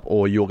gimmicks up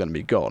or you're going to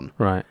be gone.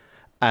 Right.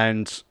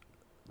 And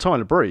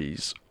Tyler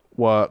Breeze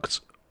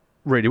worked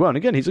really well, and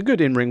again he's a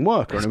good in-ring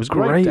worker, and it was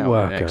great down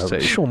worker. in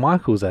NXT. Shawn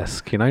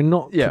Michaels-esque,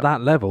 not to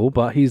that level,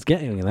 but he's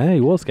getting there. He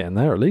was getting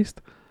there at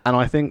least. And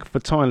I think for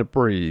Tyler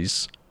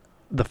Breeze,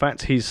 the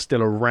fact he's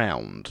still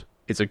around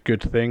is a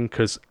good thing,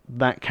 because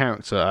that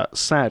character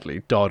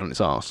sadly died on its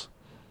arse.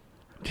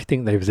 Do you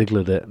think they've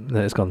Zigglered it,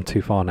 that it's gone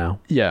too far now?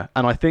 Yeah,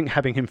 and I think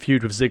having him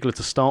feud with Ziggler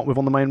to start with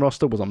on the main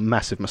roster was a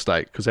massive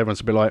mistake, because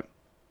everyone's going to be like,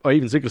 oh,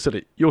 even Ziggler said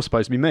it, you're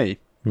supposed to be me,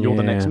 you're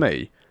the next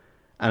me.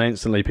 And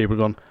instantly people have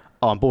gone,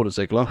 oh, I'm bored of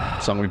Ziggler,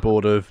 so I'm going to be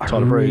bored of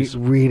Tyler Breeze. I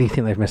really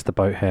think they've missed the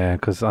boat here,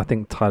 because I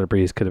think Tyler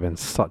Breeze could have been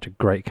such a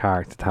great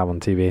character to have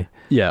on TV.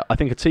 Yeah, I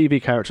think a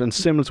TV character, and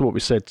similar to what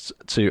we said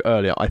to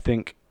earlier, I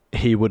think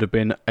he would have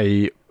been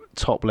a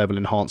top-level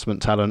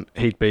enhancement talent.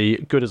 He'd be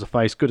good as a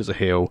face, good as a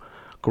heel,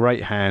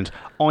 great hand,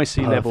 IC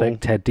level.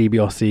 Perfect Ted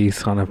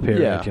DiBiase kind of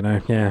period,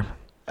 Yeah.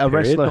 A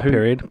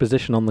wrestler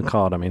position on the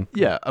card, I mean.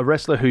 Yeah, a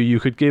wrestler who you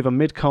could give a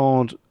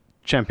mid-card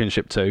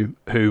championship to,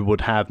 who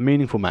would have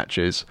meaningful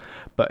matches,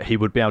 but he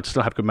would be able to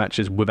still have good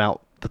matches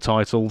without the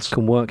titles.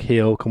 Can work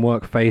heel, can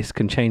work face,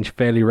 can change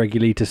fairly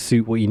regularly to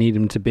suit what you need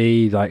him to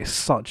be. Like,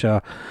 such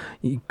a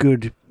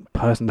good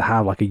person to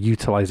have, like a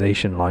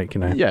utilization,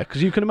 Yeah,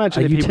 because you can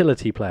imagine... A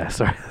utility player,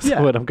 sorry. That's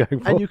the word I'm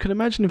going for. And you can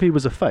imagine if he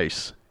was a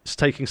face,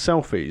 taking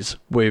selfies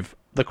with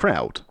the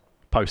crowd,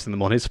 posting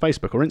them on his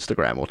Facebook or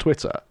Instagram or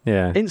Twitter.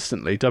 Yeah.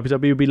 Instantly,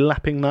 WWE would be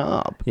lapping that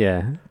up.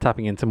 Yeah,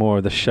 tapping into more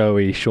of the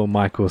showy Shawn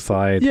Michaels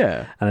side.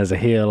 Yeah. And as a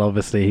heel,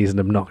 obviously, he's an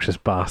obnoxious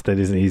bastard.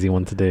 He's an easy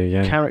one to do,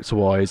 yeah.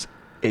 Character-wise,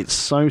 it's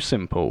so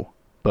simple,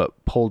 but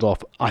pulled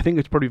off. I think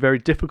it's probably very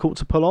difficult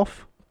to pull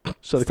off.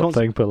 So stop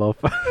saying pull off.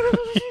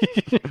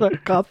 I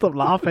can't stop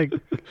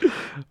laughing.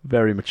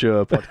 Very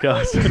mature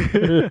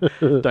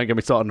podcast. Don't get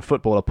me started on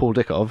footballer Paul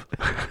Dickov.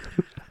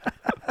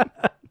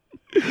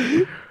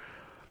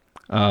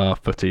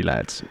 Footy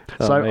lads.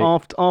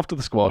 After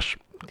the squash,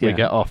 we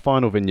get our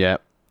final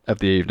vignette of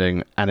the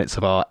evening, and it's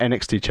of our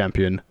NXT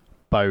champion,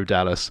 Bo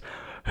Dallas,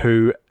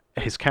 who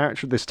his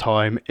character at this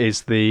time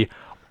is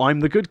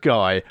I'm the good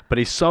guy, but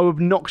he's so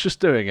obnoxious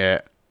doing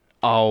it.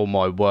 Oh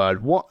my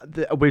word. What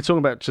we're talking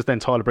about just then,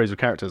 Tyler Breeze with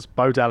characters.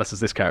 Bo Dallas is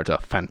this character.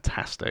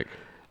 Fantastic.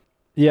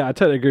 Yeah, I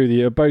totally agree with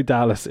you. Bo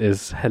Dallas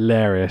is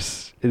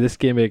hilarious. This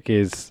gimmick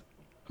is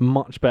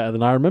much better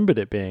than I remembered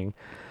it being.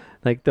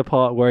 Like the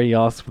part where he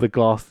asks for the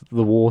glass,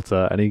 the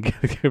water, and he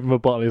gives him a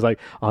bottle. He's like,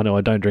 "Oh no,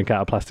 I don't drink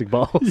out of plastic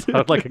bottles. I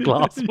have like a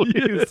glass,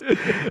 please."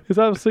 It's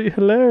absolutely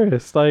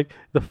hilarious. Like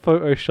the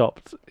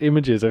photoshopped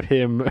images of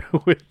him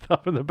with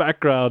up in the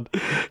background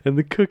and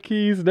the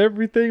cookies and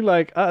everything.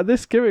 Like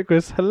this gimmick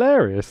was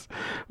hilarious,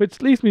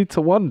 which leads me to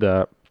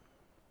wonder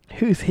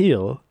who's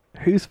heel,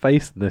 who's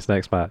face in this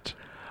next match.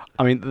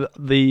 I mean,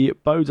 the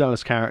Bo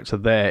Dallas character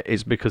there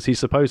is because he's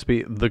supposed to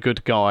be the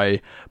good guy,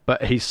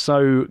 but he's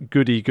so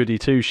goody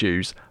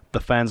two-shoes,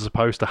 the fans are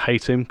supposed to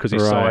hate him because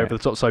he's so over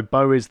the top. So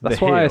Bo is the heel.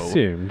 That's what I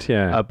assumed,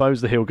 yeah.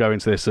 Bo's the heel going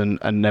to this, and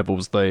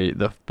Neville's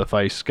the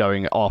face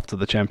going after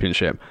the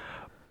championship.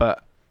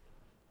 But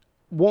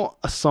what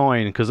a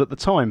sign, because at the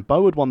time,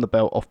 Bo had won the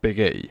belt off Big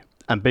E,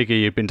 and Big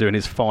E had been doing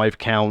his 5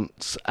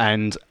 counts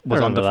and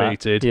was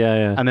undefeated. Yeah,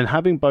 yeah. And then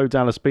having Bo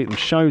Dallas beat them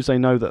shows they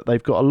know that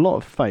they've got a lot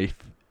of faith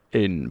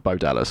in Bo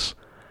Dallas.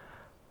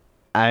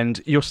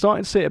 And you're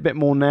starting to see it a bit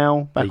more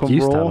now back on Raw.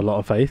 Used to Raw. have a lot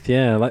of faith,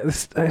 yeah. Like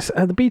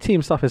the B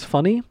team stuff is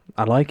funny.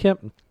 I like it.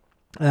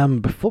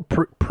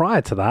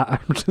 Prior to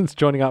that, since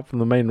joining up from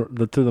the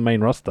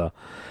main roster,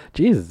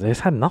 Jesus, it's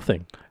had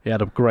nothing. He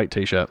had a great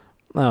T-shirt.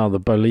 Oh, the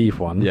Believe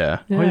one. Yeah.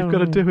 All you've got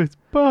to do is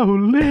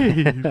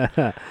believe.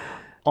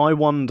 I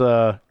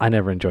wonder. I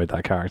never enjoyed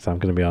that character. I'm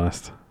going to be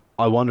honest.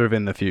 I wonder if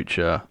in the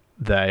future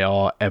they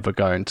are ever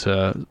going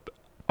to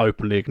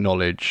openly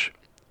acknowledge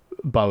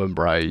Bo and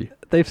Bray.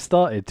 They've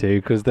started to,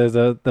 because there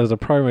was a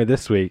promo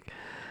this week.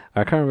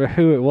 I can't remember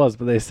who it was,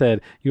 but they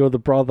said, "You're the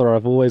brother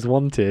I've always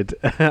wanted."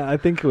 I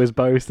think it was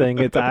Bo saying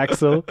it to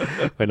Axel,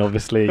 when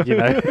obviously,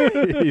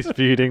 he's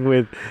feuding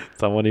with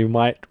someone who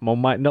might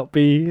not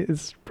be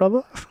his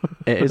brother.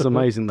 It is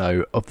amazing,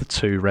 though, of the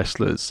two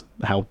wrestlers,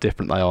 how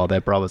different they are.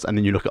 They're brothers, and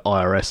then you look at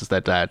IRS as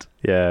their dad.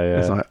 Yeah, yeah.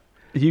 It's like,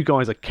 you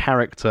guys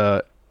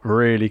are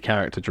really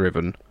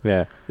character-driven.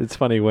 Yeah, it's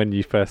funny when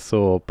you first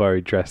saw Bo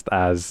dressed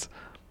as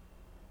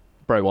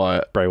Bray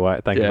Wyatt.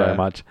 Thank you very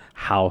much.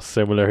 How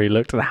similar he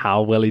looked and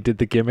how well he did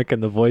the gimmick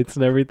and the voice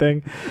and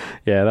everything.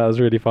 Yeah, that was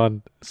really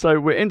fun. So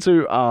we're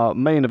into our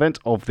main event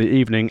of the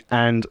evening,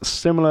 and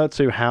similar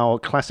to how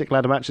classic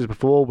ladder matches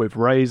before with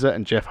Razor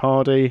and Jeff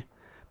Hardy,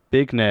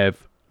 Big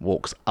Nev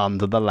walks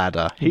under the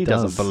ladder. He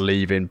doesn't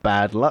believe in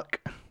bad luck.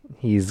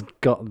 He's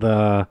got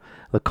the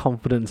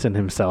confidence in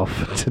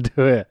himself to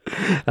do it.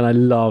 And I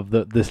love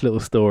that this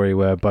little story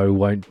where Bo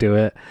won't do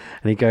it.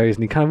 And he goes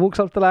and he kind of walks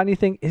up to the ladder and you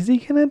think, is he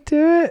going to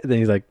do it? And then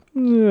he's like,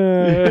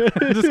 no,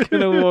 I'm just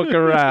going to walk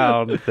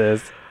around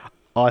this.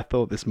 I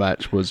thought this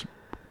match was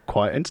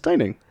quite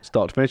entertaining,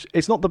 start to finish.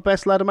 It's not the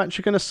best ladder match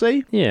you're going to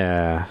see.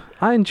 Yeah,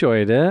 I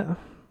enjoyed it.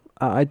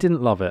 I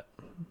didn't love it.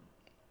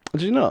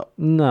 Did you not?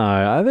 No,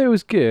 I think it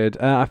was good.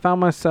 I found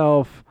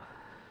myself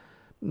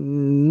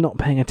not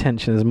paying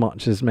attention as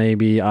much as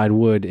maybe I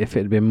would if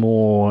it had been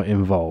more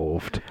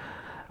involved.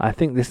 I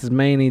think this is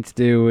mainly to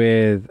do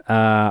with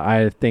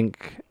I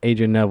think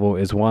Adrian Neville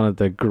is one of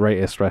the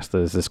greatest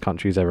wrestlers this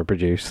country's ever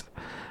produced.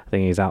 I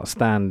think he's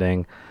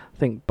outstanding. I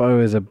think Bo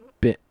is a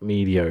bit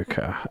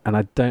mediocre, and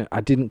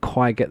I didn't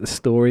quite get the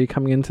story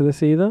coming into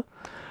this either.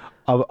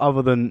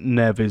 Other than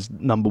Nev is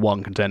number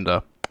one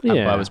contender, and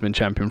Bo has been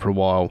champion for a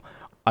while,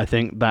 I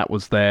think that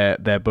was their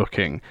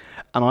booking.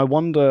 And I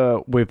wonder,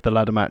 with the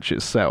ladder match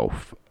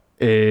itself,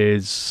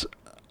 is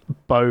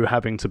Bo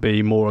having to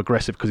be more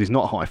aggressive because he's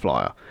not a high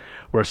flyer?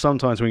 Whereas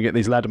sometimes when you get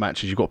these ladder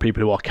matches, you've got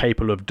people who are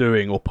capable of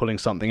doing or pulling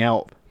something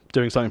out,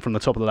 doing something from the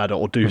top of the ladder,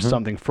 or do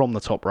something from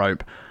the top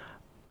rope.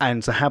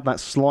 And to have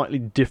that slightly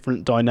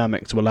different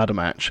dynamic to a ladder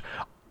match,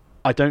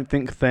 I don't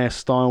think their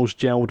styles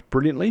gelled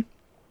brilliantly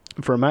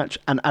for a match.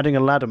 And adding a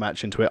ladder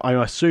match into it,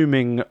 I'm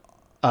assuming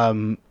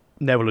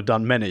Neville had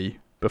done many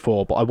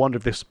before, but I wonder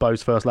if this is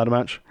Bo's first ladder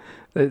match.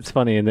 It's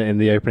funny, in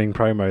the opening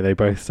promo they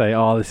both say,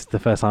 "Oh, this is the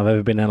first time I've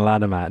ever been in a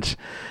ladder match,"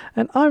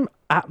 and I'm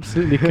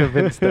absolutely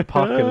convinced that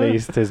Puck at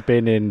least has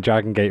been in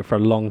Dragon Gate for a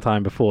long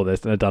time before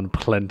this and had done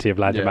plenty of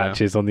ladder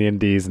matches on the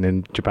Indies and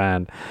in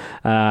Japan.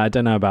 I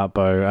don't know about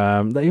Bo.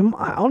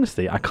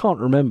 Honestly, I can't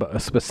remember a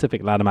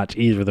specific ladder match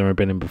either of them have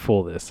been in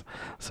before this,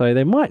 so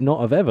they might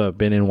not have ever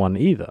been in one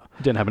either.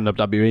 Didn't happen in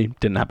WWE.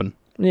 Didn't happen.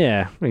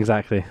 Yeah,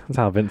 exactly. That's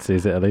how Vince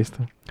sees it, at least.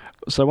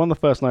 So one of the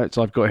first notes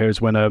I've got here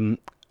is when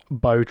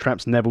Bo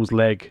traps Neville's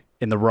leg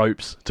in the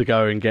ropes to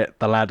go and get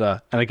the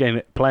ladder. And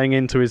again, playing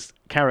into his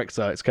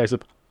character, it's a case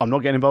of, I'm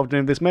not getting involved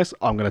in this mess.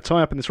 I'm going to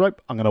tie up in this rope.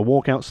 I'm going to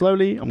walk out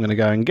slowly. I'm going to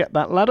go and get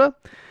that ladder.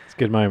 It's a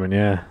good moment,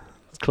 yeah.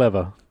 It's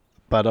clever.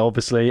 But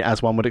obviously,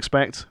 as one would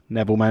expect,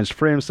 Neville managed to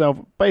free himself,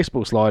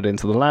 baseball slide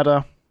into the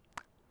ladder.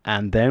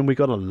 And then we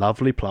got a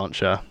lovely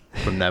plancher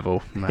from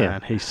Neville.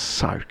 Man, he's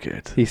so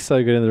good. He's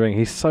so good in the ring.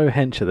 He's so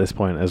hench at this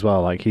point as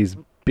well. Like, he's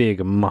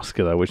big and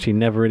muscular, which he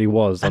never really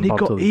was. And he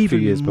got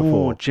even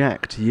more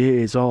jacked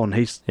years on.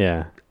 He's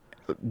yeah.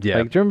 Like, do you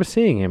remember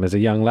seeing him as a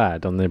young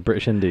lad on the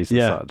British Indies and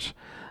such?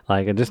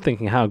 Like, and just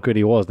thinking how good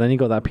he was. Then he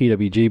got that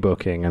PWG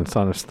booking and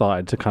sort of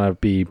started to kind of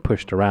be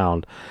pushed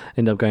around.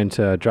 Ended up going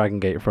to Dragon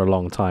Gate for a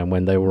long time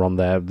when they were on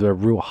their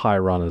real high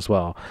run as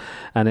well.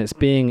 And it's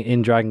being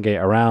in Dragon Gate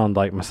around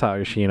like Masato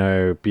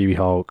Yoshino, BB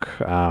Hulk,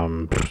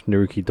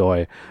 Naruki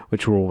Doi,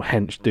 which were all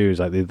hench dudes.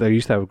 Like they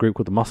used to have a group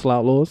called the Muscle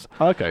Outlaws.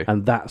 Okay.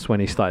 And that's when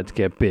he started to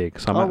get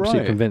big. So I'm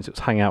absolutely convinced it was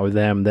hanging out with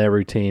them, their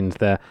routines,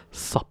 their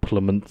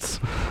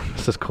supplements.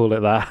 Let's just call it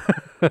that.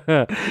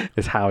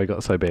 Is how he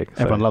got so big.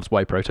 Everyone loves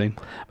whey protein.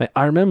 Mate,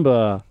 I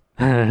remember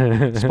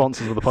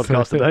sponsors of the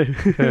podcast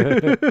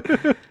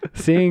today.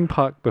 Seeing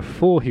Puck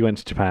before he went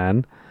to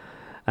Japan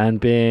and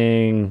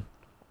being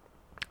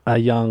a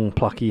young,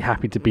 plucky,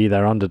 happy to be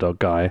their underdog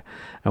guy,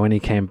 and when he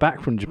came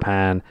back from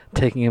Japan,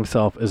 taking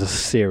himself as a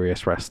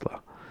serious wrestler.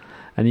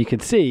 And you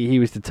could see he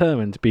was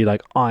determined to be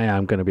like, I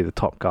am going to be the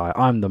top guy.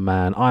 I'm the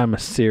man. I'm a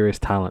serious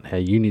talent here.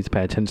 You need to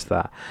pay attention to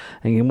that.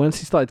 And once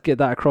he started to get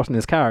that across in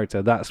his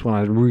character, that's when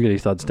I really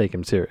started to take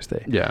him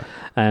seriously. Yeah.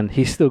 And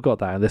he's still got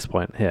that at this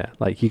point here.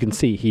 Like, you can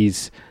see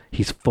he's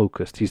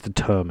focused. He's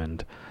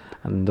determined.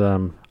 And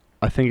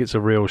I think it's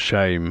a real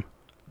shame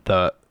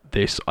that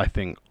this, I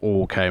think,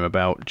 all came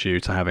about due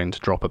to having to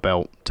drop a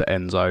belt to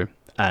Enzo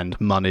and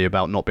money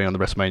about not being on the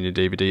WrestleMania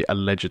DVD,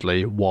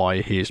 allegedly,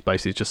 why he's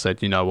basically just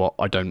said, you know what,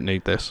 I don't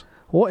need this.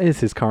 What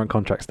is his current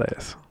contract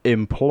status?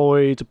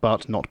 Employed,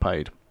 but not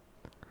paid.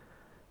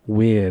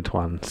 Weird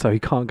one. So he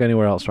can't go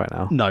anywhere else right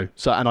now? No.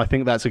 So, and I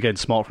think that's, again,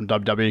 smart from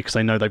WWE because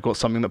they know they've got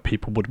something that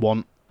people would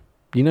want.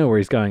 You know where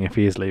he's going if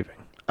he is leaving?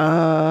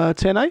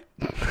 TNA?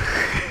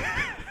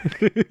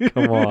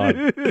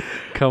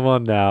 Come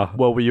on now.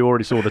 Well, you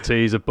already saw the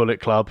tease of Bullet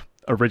Club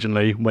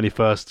originally when he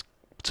first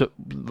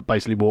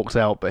basically walks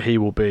out, but he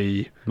will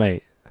be...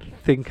 Mate,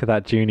 think of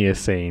that junior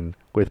scene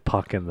with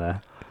Puck in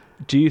there.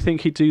 Do you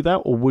think he'd do that,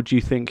 or would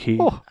you think he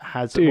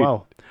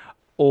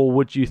or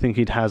would you think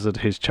he'd hazard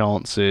his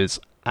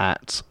chances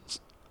at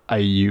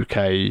a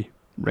UK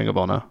Ring of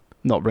Honor?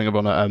 Not Ring of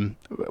Honor,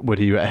 would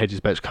he hedge his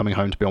bets coming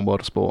home to be on World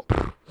of Sport?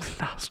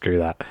 No, screw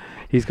that.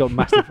 He's got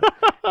massive...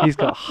 he's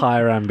got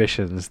higher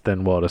ambitions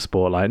than World of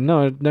Sport. Like,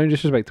 no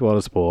disrespect to World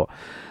of Sport.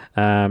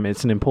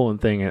 It's an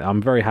important thing.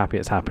 I'm very happy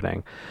it's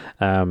happening.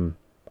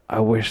 I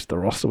wish the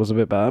roster was a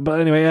bit better, but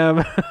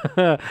anyway,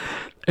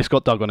 it's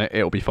got Doug on it.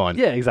 It'll be fine.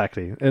 Yeah,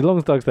 exactly. As long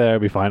as Doug's there, it'll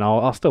be fine.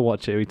 I'll still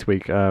watch it every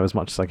week as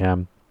much as I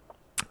can.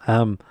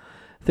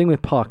 Thing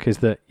with Puck is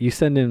that you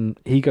send in,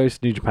 he goes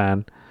to New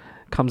Japan,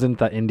 comes into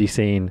that indie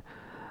scene,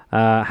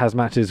 has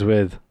matches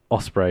with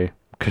Ospreay,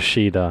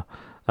 Kushida,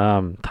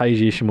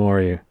 Taiji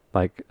Ishimori,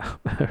 like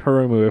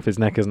Hiromu with his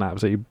neck isn't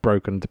absolutely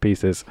broken to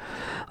pieces.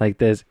 Like,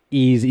 there's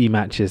easy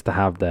matches to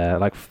have there,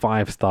 like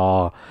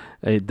 5-star.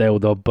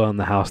 They'll burn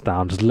the house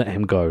down. Just let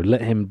him go. Let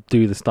him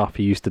do the stuff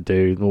he used to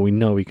do, what we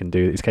know he can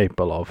do, that he's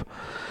capable of.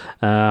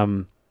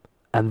 And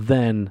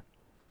then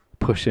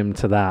push him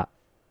to that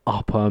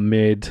upper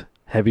mid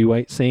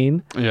heavyweight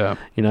scene. Yeah.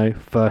 You know,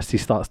 first he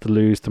starts to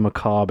lose to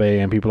Makabe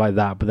and people like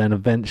that, but then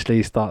eventually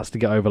he starts to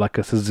get over like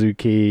a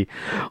Suzuki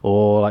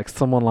or like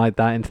someone like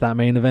that into that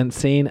main event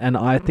scene, and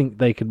I think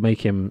they could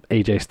make him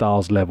AJ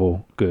Styles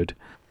level good.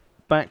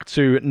 Back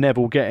to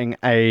Neville getting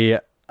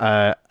a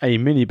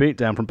mini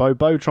beatdown from Bo.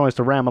 Bo tries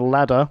to ram a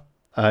ladder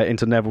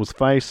into Neville's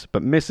face,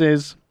 but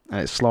misses,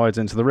 and it slides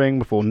into the ring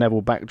before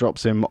Neville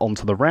backdrops him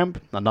onto the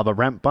ramp. Another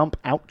ramp bump.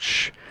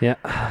 Ouch. Yeah.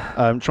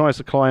 Tries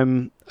to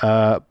climb,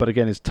 but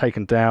again is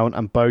taken down,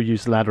 and Bo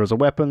uses the ladder as a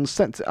weapon,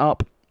 sets it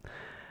up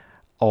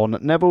on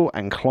Neville,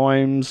 and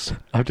climbs.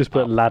 I've just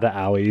put ladder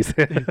owies.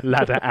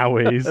 Ladder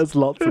owies. There's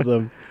lots of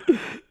them.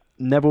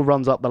 Neville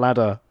runs up the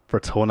ladder for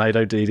a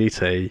tornado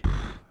DDT.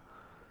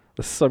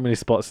 There's so many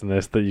spots in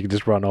this that you can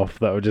just run off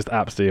that were just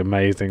absolutely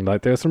amazing.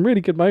 Like, there were some really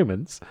good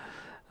moments.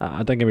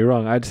 Don't get me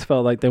wrong, I just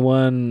felt like they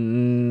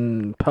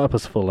weren't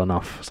purposeful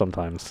enough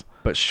sometimes.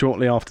 But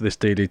shortly after this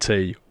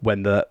DDT,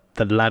 when the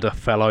ladder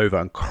fell over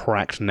and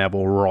cracked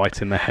Neville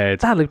right in the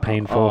head. That looked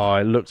painful. Oh,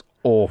 it looked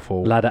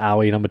awful. Ladder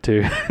owie number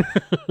 2.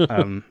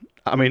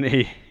 I mean,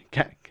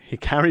 he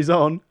carries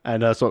on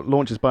and sort of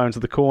launches Bo into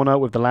the corner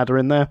with the ladder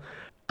in there.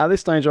 At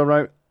this stage, I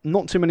wrote,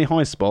 not too many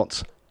high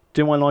spots.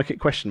 Do I like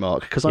it?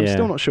 Because I'm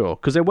still not sure.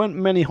 Because there weren't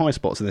many high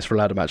spots in this for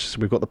ladder matches.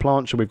 We've got the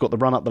plancha, we've got the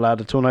run up the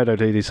ladder, tornado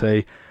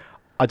DDT.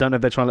 I don't know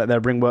if they're trying to let their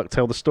ring work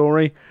tell the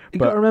story. You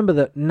got to remember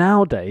that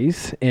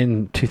nowadays,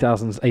 in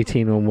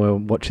 2018, when we're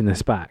watching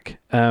this back,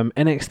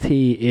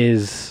 NXT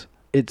is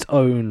its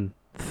own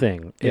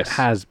thing. It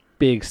has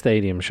big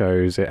stadium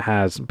shows. It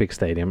has big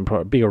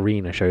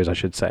arena shows, I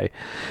should say.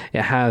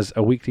 It has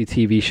a weekly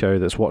TV show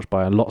that's watched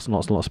by lots and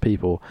lots and lots of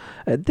people.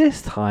 At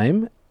this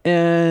time,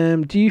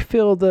 do you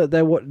feel that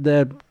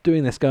they're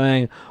doing this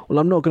going, well,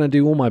 I'm not going to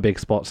do all my big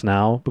spots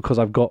now because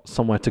I've got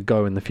somewhere to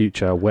go in the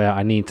future where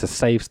I need to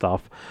save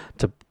stuff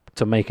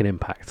to make an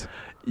impact?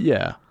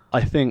 Yeah,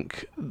 I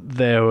think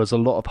there was a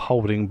lot of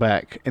holding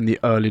back in the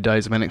early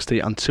days of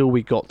NXT until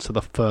we got to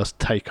the first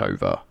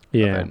takeover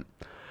event.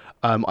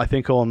 I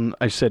think as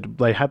you said,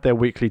 they had their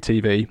weekly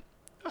TV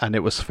and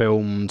it was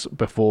filmed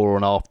before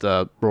and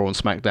after Raw and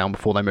SmackDown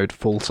before they moved to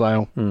Full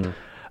Sail.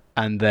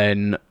 And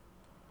then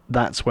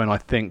that's when I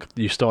think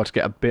you start to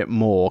get a bit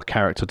more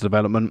character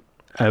development,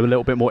 a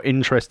little bit more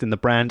interest in the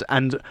brand.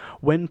 And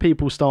when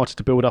people started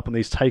to build up on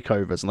these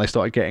takeovers and they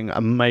started getting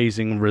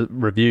amazing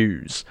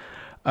reviews,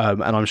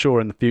 and I'm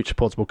sure in the future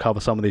pods we'll cover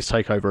some of these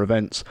takeover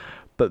events,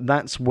 but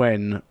that's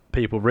when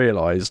people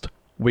realised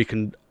we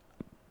can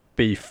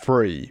be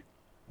free.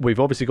 We've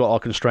obviously got our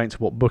constraints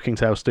of what booking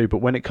tales do, but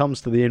when it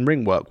comes to the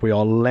in-ring work, we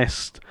are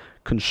less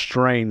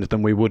constrained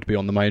than we would be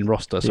on the main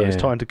roster. So it's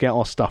time to get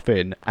our stuff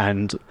in.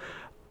 And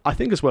I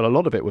think as well, a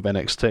lot of it with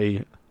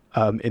NXT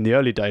in the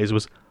early days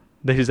was,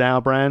 this is our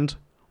brand.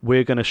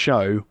 We're going to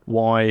show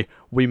why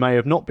we may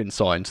have not been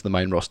signed to the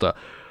main roster.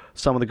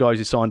 Some of the guys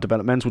who signed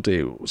developmental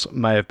deals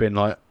may have been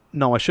like,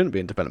 no, I shouldn't be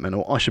in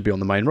developmental. I should be on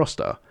the main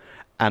roster.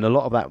 And a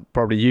lot of that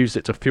probably used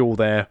it to fuel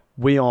their,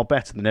 we are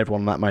better than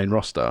everyone on that main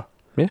roster.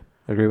 Yeah,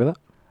 I agree with that.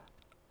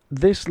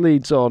 This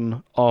leads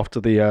on after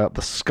the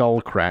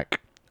skull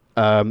crack.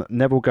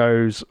 Neville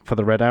goes for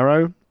the red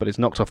arrow, but it's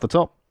knocked off the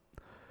top.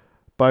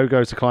 Bo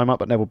goes to climb up,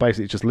 but Neville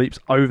basically just leaps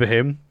over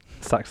him.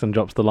 Saxon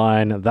drops the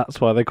line.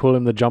 That's why they call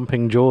him the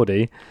Jumping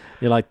Geordie.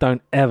 You're like,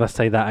 don't ever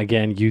say that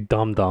again, you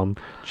dum-dum.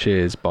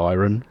 Cheers,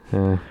 Byron.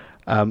 Yeah.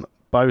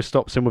 Bo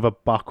stops him with a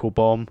buckle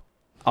bomb.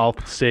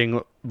 After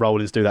seeing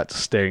Rollins do that to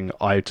Sting,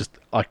 I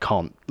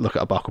can't look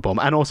at a buckle bomb.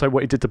 And also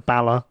what he did to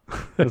Balor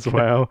as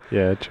well.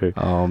 Yeah, true.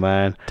 Oh,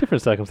 man.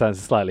 Different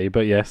circumstances slightly,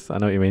 but yes, I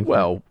know what you mean.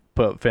 Well,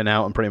 put Finn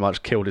out and pretty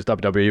much killed his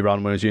WWE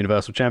run when he was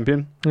Universal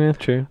Champion. Yeah,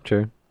 true.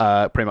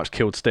 Pretty much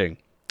killed Sting.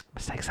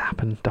 Mistakes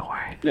happen, don't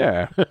worry.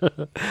 Yeah.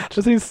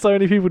 I've seen so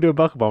many people do a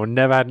buckle bomb and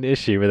never had an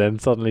issue, but then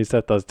suddenly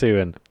Seth does too,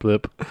 and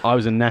blip. I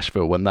was in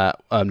Nashville when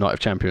that Night of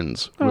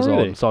Champions was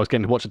really? on, so I was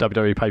getting to watch a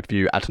WWE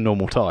pay-per-view at a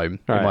normal time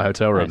in my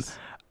hotel room. Nice.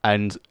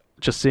 And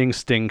just seeing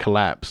Sting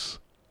collapse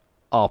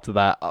after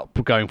that,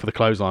 going for the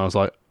clothesline, I was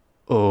like,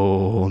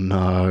 oh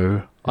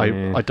no.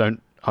 Yeah.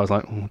 I was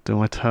like, oh, do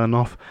I turn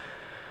off?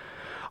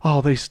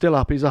 Oh, he's still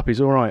up, he's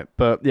all right.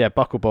 But yeah,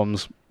 buckle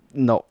bombs,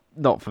 not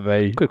for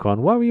me. Quick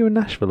one. Why were you in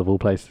Nashville of all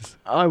places?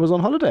 I was on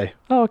holiday.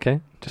 Oh, okay.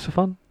 Just for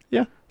fun?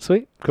 Yeah.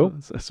 Sweet. Cool.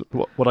 That's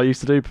what I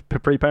used to do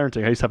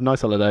pre-parenting. I used to have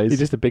nice holidays. You're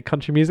just a big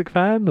country music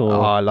fan? Or?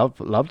 Oh, I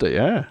loved it,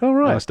 yeah. Oh,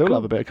 right. I still Cool.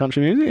 love a bit of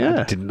country music, yeah.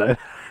 I didn't know.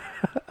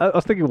 I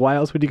was thinking, why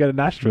else would you go to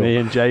Nashville? Me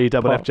and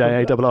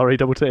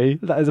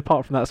JFFJARRETT. That is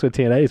apart from that's where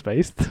TNA is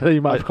based.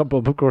 You might have come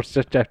across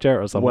just Jeff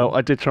Jarrett or something. Well,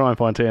 I did try and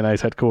find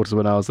TNA's headquarters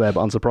when I was there,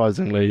 but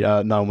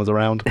unsurprisingly, no one was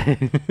around.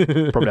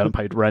 Probably hadn't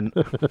paid rent.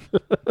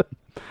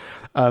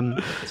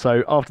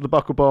 So after the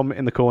buckle bomb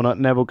in the corner,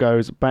 Neville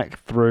goes back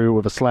through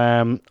with a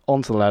slam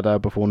onto the ladder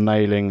before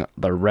nailing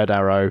the red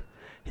arrow.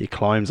 He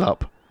climbs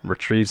up,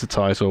 retrieves the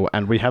title,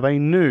 and we have a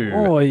new...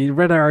 Oh,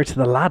 red arrow to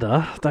the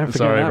ladder. Don't forget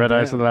Sorry, that red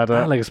arrow bit. to the ladder.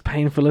 That looks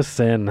painful as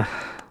sin.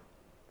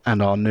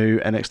 And our new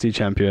NXT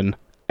champion,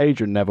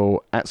 Adrian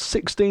Neville, at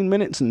 16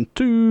 minutes and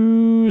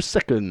 2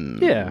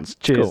 seconds. Yeah,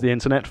 Cheers, cool. the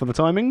internet, for the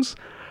timings.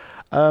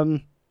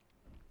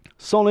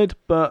 Solid,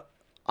 but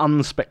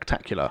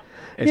unspectacular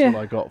is what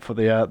I got for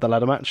the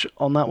ladder match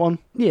on that one.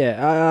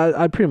 Yeah,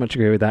 I pretty much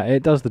agree with that.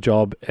 It does the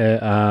job.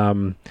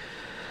 It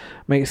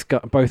makes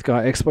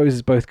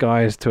exposes both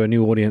guys to a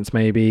new audience.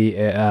 Maybe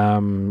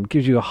it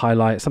gives you a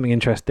highlight, something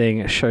interesting.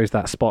 It shows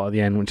that spot at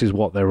the end, which is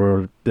what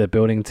they're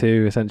building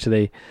to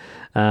essentially.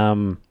 I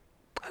don't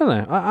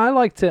know. I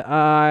liked it.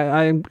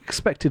 I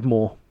expected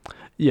more.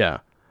 Yeah.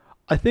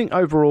 I think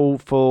overall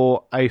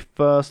for a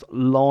first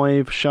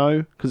live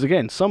show, because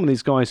again, some of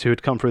these guys who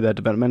had come through their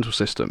developmental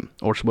system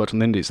or just worked on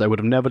the indies, they would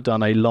have never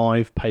done a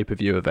live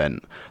pay-per-view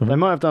event. Mm-hmm. They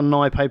might have done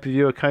live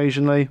pay-per-view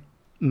occasionally,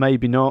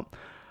 maybe not,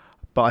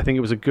 but I think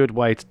it was a good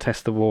way to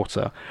test the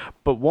water.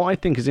 But what I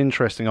think is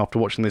interesting after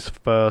watching this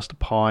first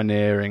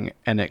pioneering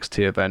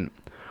NXT event,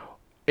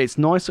 it's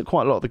nice that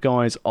quite a lot of the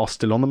guys are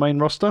still on the main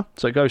roster,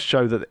 so it goes to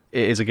show that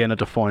it is again a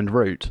defined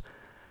route,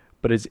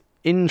 but it's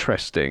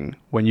interesting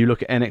when you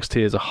look at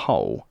NXT as a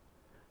whole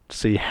to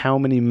see how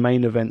many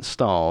main event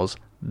stars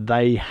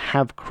they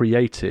have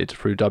created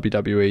through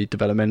WWE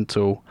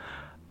developmental,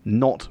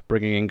 not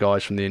bringing in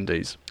guys from the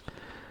indies.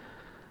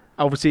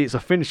 Obviously, it's a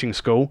finishing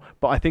school,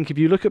 but I think if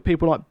you look at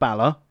people like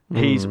Balor,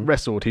 he's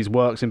wrestled, he's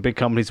worked in big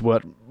companies,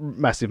 worked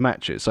massive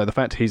matches. So the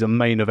fact he's a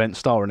main event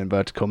star in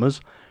inverted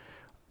commas,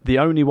 the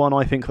only one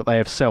I think that they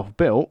have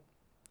self-built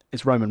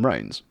is Roman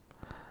Reigns.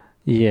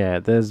 Yeah,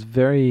 there's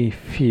very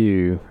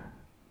few.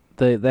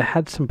 They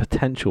had some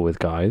potential with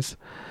guys.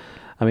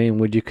 I mean,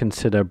 would you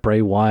consider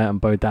Bray Wyatt and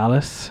Bo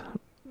Dallas?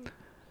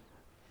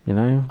 You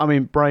know? I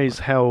mean, Bray's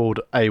held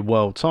a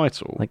world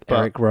title. Like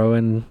Eric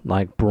Rowan,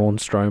 like Braun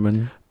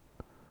Strowman.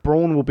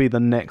 Braun will be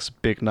the next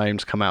big name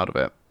to come out of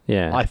it.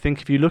 Yeah. I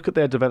think if you look at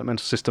their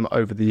developmental system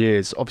over the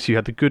years, obviously you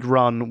had the good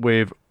run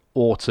with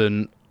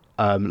Orton,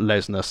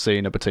 Lesnar,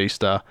 Cena,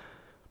 Batista.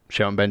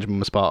 Shelton Benjamin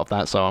was part of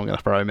that, so I'm going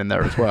to throw him in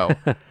there as well.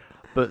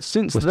 But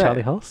since was then...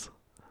 Charlie Haas?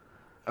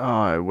 Oh,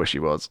 I wish he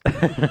was.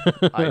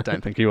 I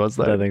don't think he was,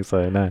 though. I don't think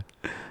so, no.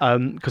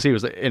 Because he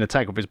was in a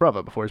tag with his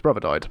brother before his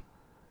brother died.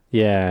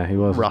 Yeah, he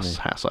was. Russ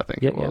Haas, I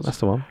think it was. Yeah, that's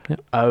the one. Yeah.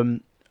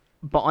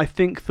 But I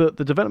think that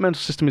the developmental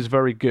system is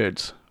very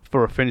good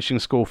for a finishing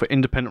school for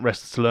independent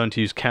wrestlers to learn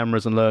to use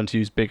cameras and learn to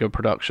use bigger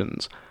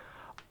productions.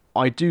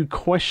 I do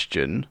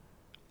question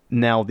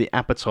now the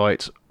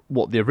appetite,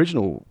 what the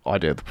original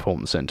idea of the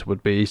Performance Center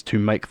would be, is to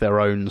make their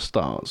own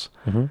stars.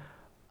 Mm-hmm.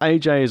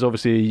 AJ is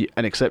obviously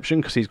an exception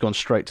because he's gone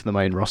straight to the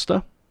main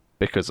roster,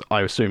 because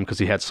I assume because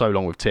he had so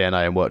long with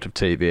TNA and worked with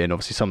TV, and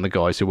obviously some of the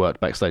guys who worked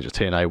backstage at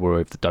TNA were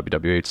with the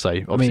WWE to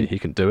say obviously he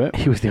can do it.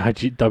 He was the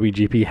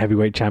WGP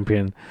heavyweight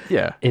champion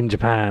in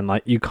Japan.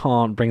 Like, you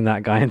can't bring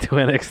that guy into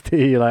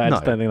NXT. Like, I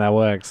just don't think that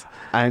works.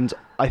 And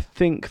I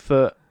think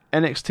that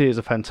NXT is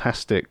a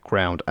fantastic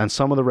ground, and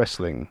some of the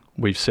wrestling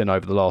we've seen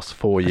over the last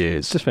 4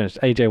 years... Just finished.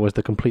 AJ was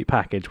the complete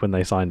package when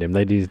they signed him.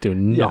 They needed to do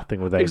nothing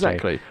with AJ.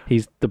 Exactly.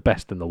 He's the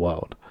best in the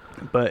world.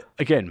 But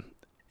again,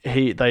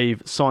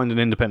 they've signed an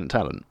independent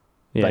talent.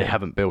 They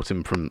haven't built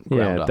him from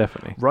ground up.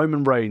 Definitely.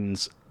 Roman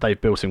Reigns, they've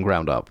built him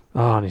ground up.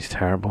 Oh, and he's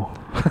terrible.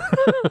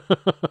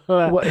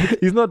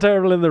 He's not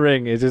terrible in the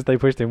ring. It's just they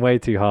pushed him way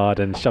too hard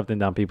and shoved him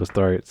down people's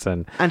throats.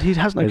 And he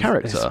has no his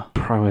character.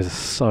 Promos are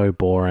so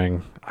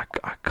boring.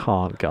 I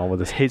can't get on with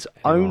this. His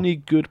only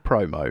good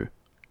promo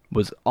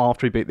was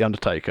after he beat The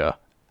Undertaker,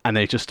 and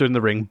they just stood in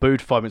the ring,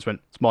 booed 5 minutes,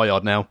 went, "It's my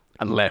yard now,"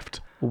 and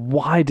left.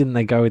 Why didn't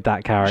they go with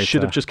that character?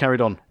 Should have just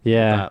carried on.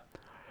 Yeah. With that.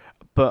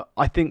 But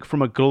I think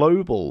from a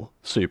global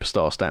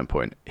superstar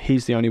standpoint,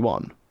 he's the only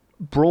one.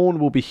 Braun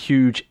will be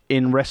huge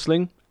in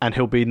wrestling, and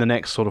he'll be the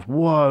next sort of,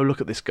 whoa,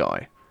 look at this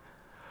guy.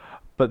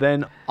 But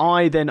then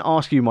I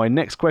ask you my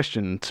next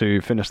question to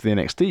finish the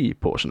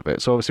NXT portion of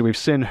it. So obviously we've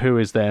seen who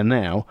is there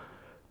now.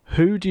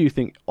 Who do you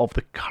think of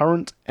the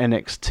current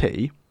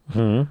NXT,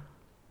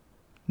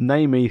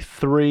 name me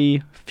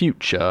 3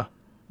 future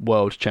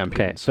world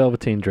champions? Okay,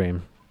 Velveteen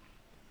Dream.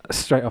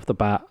 Straight off the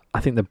bat, I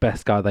think the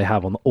best guy they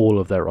have on all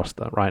of their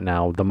roster right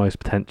now, the most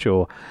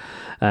potential.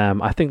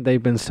 I think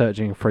they've been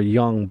searching for a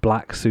young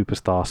black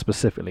superstar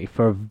specifically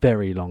for a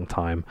very long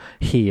time.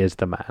 He is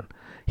the man.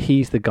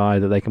 He's the guy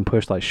that they can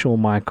push, like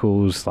Shawn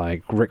Michaels,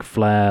 like Ric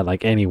Flair,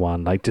 like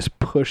anyone. Like, just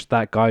push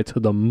that guy to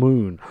the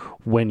moon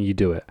when you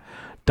do it.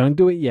 Don't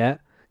do it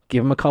yet.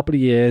 Give him a couple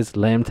of years.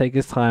 Let him take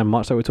his time,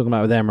 much like we're talking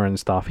about with Emma and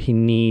stuff. He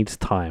needs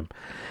time.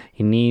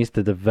 He needs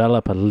to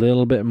develop a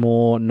little bit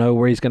more, know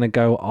where he's going to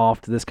go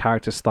after this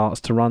character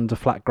starts to run to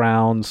flat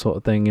ground, sort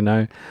of thing, you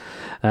know.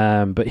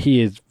 But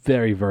he is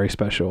very, very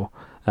special.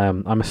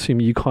 I'm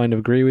assuming you kind of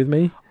agree with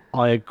me.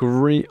 I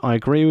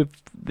agree with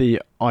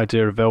the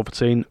idea of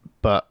Velveteen,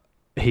 but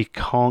he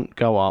can't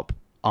go up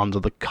under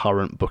the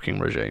current booking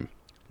regime.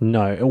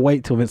 No,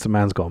 wait till Vince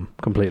McMahon's gone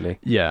completely.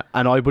 Yeah,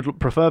 and I would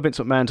prefer Vince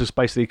McMahon to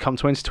basically come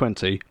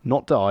 2020,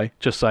 not die,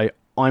 just say,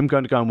 I'm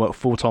going to go and work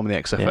full-time in the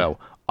XFL. Yeah.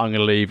 I'm going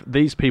to leave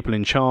these people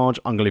in charge.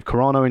 I'm going to leave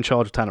Carano in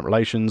charge of talent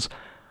relations.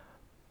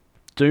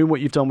 Do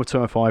what you've done with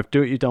 205. Do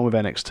what you've done with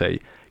NXT.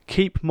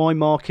 Keep my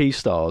marquee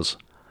stars,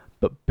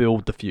 but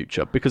build the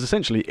future. Because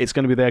essentially, it's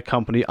going to be their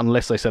company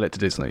unless they sell it to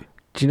Disney.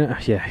 Do you know?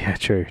 Yeah,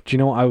 true. Do you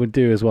know what I would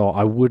do as well?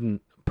 I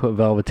wouldn't put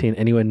Velveteen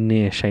anywhere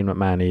near Shane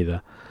McMahon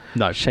either.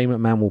 No. Shane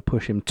McMahon will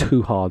push him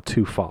too hard,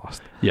 too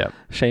fast. Yeah.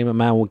 Shane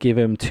McMahon will give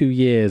him 2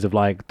 years of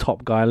like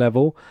top guy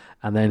level,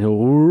 and then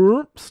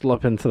he'll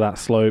slop into that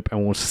slope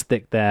and will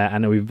stick there,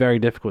 and it'll be very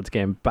difficult to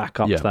get him back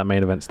up to that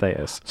main event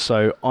status.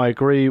 So I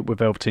agree with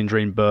Velveteen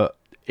Dream, but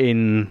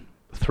in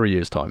 3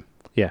 years' time.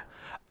 Yeah.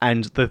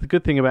 And the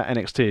good thing about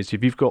NXT is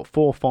if you've got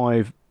 4 or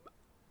 5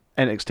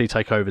 NXT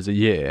takeovers a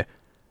year,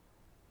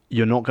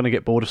 you're not going to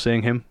get bored of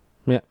seeing him.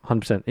 Yeah,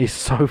 100%. He's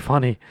so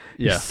funny.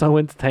 Yeah. He's so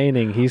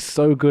entertaining. He's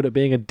so good at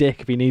being a dick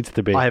if he needs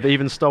to be. I have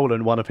even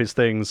stolen one of his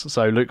things.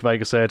 So Luke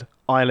Vega said,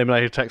 I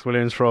eliminated Tex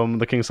Williams from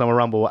the King Summer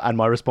Rumble, and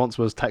my response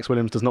was, Tex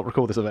Williams does not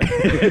recall this event.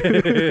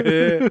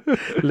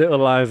 Little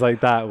lines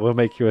like that will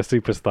make you a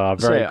superstar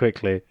very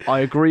quickly.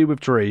 I agree with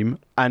Dream,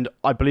 and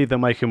I believe they'll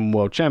make him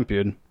world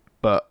champion,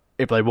 but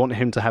if they want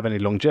him to have any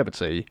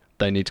longevity,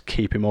 they need to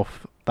keep him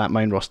off that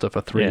main roster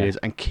for 3 years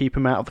and keep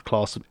him out of the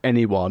class of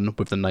anyone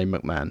with the name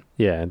McMahon.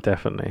 Yeah,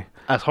 definitely.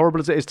 As horrible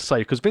as it is to say,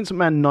 because Vince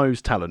McMahon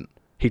knows talent.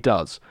 He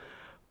does.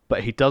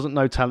 But he doesn't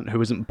know talent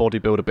who isn't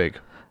bodybuilder big.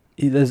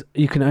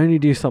 You can only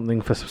do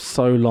something for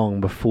so long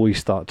before you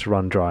start to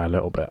run dry a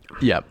little bit.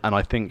 Yeah, and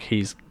I think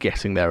he's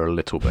getting there a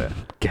little bit.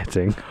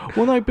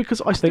 Well, no,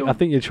 because I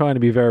think you're trying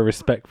to be very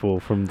respectful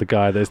from the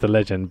guy that's the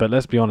legend, but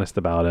let's be honest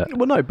about it.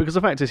 Well, no, because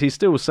the fact is he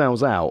still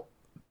sells out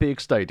big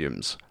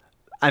stadiums.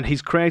 And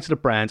he's created a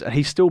brand, and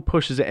he still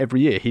pushes it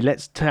every year. He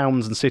lets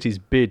towns and cities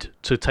bid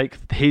to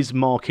take his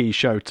marquee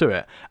show to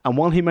it. And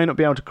while he may not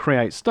be able to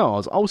create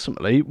stars,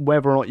 ultimately,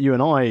 whether or not you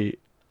and I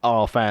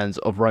are fans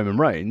of Roman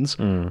Reigns,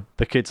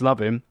 the kids love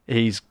him.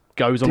 He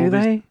goes on do all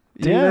they?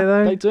 these... Do they,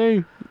 though? They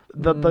do.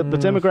 The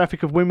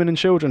demographic of women and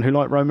children who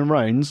like Roman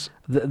Reigns...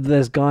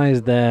 There's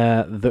guys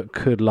there that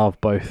could love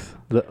both.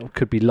 That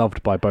could be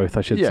loved by both,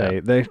 I should say.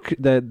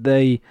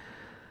 They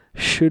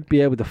should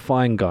be able to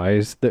find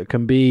guys that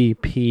can be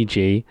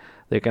PG,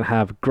 that can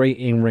have great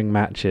in-ring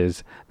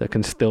matches, that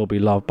can still be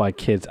loved by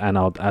kids and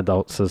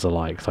adults as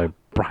alike. So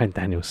Bryan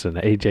Danielson,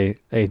 AJ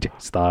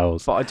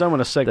Styles. But I don't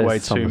want to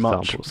segue too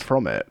much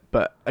from it.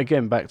 But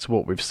again, back to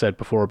what we've said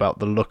before about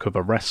the look of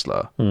a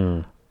wrestler.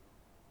 Bryan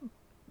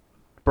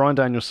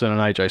Danielson and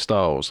AJ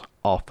Styles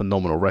are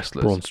phenomenal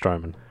wrestlers. Braun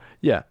Strowman.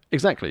 Yeah,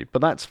 exactly. But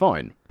that's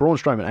fine. Braun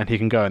Strowman, and he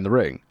can go in the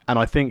ring. And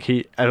I think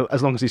he,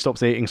 as long as he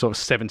stops eating sort of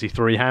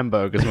 73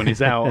 hamburgers when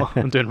he's out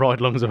and doing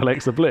ride-alongs with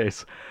Alexa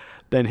Bliss,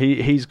 then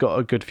he's got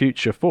a good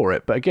future for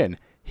it. But again,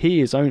 he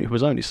was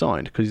only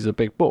signed because he's a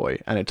big boy,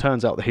 and it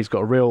turns out that he's got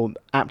a real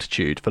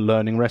aptitude for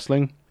learning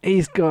wrestling.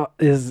 He's got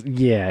his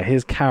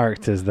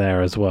character's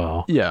there as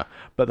well. Yeah,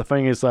 but the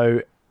thing is,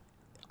 though,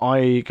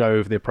 I go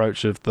with the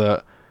approach of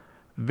that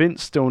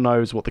Vince still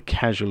knows what the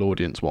casual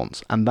audience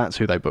wants, and that's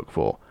who they book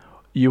for.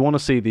 You want to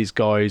see these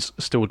guys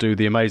still do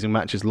the amazing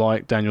matches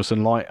like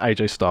Danielson, like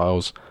AJ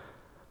Styles,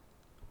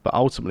 but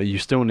ultimately you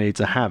still need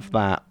to have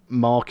that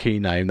marquee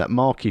name, that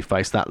marquee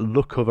face, that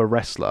look of a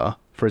wrestler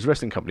for his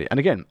wrestling company. And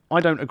again, I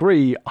don't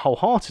agree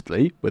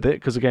wholeheartedly with it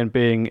because, again,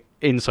 being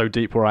in so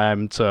deep where I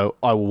am to,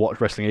 I will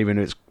watch wrestling even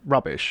if it's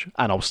rubbish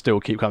and I'll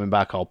still keep coming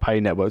back. I'll pay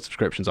network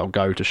subscriptions. I'll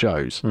go to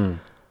shows.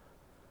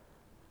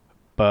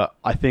 But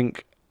I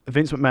think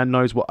Vince McMahon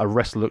knows what a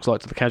wrestler looks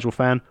like to the casual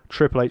fan.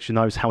 Triple H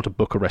knows how to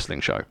book a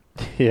wrestling show.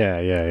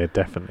 Yeah,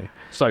 definitely.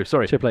 So,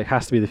 sorry. Triple H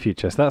has to be the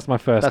future. So that's my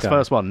first That's guy.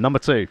 first one. Number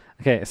 2.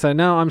 Okay, so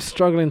now I'm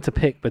struggling to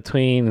pick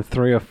between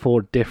 3 or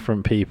 4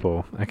 different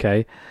people.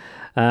 Okay.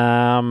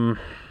 It's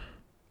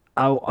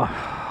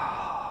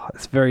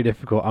very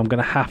difficult. I'm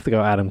going to have to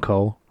go Adam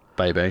Cole.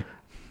 Baby.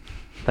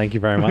 Thank you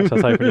very much. I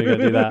was hoping you were going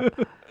to do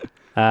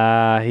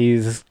that.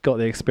 He's got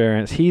the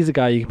experience. He's a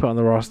guy you can put on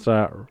the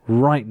roster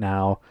right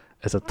now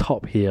as a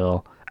top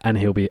heel, and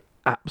he'll be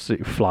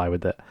absolutely fly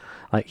with it.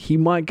 Like, he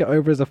might get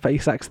over as a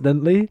face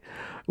accidentally,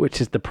 which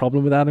is the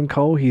problem with Adam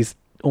Cole. He's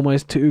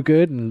almost too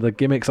good, and the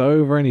gimmick's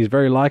over, and he's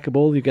very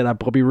likable. You get that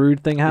Bobby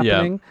Roode thing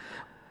happening.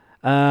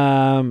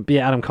 But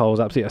yeah, Adam Cole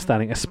is absolutely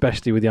outstanding,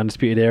 especially with the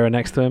Undisputed Era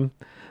next to him.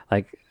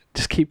 Like,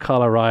 just keep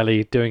Kyle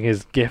O'Reilly doing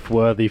his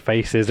GIF-worthy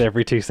faces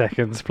every 2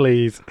 seconds,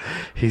 please.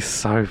 He's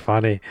so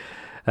funny.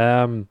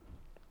 Third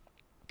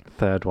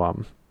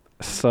one.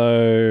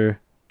 So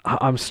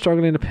I'm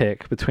struggling to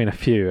pick between a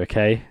few,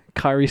 okay?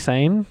 Kairi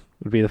Sane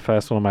would be the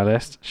first one on my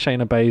list.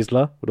 Shayna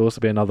Baszler would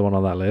also be another one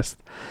on that list.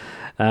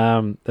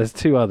 There's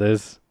 2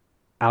 others.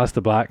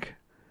 Aleister Black.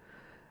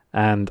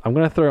 And I'm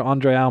going to throw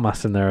Andre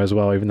Almas in there as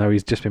well, even though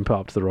he's just been put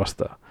up to the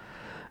roster.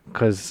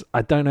 Because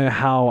I don't know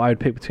how I would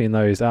pick between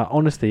those.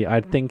 Honestly,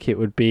 I'd think it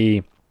would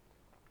be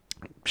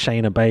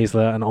Shayna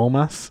Baszler and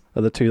Almas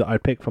are the 2 that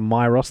I'd pick from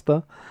my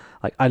roster.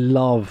 Like, I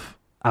love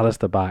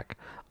Aleister Black.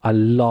 I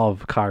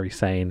love Kairi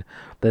Sane.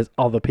 There's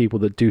other people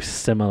that do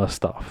similar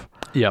stuff.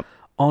 Yep.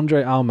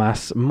 Andre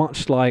Almas,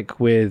 much like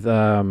with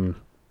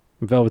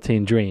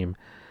Velveteen Dream,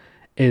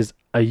 is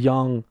a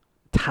young,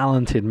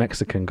 talented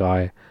Mexican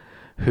guy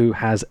who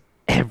has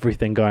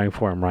everything going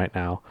for him right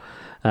now.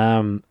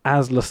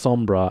 As La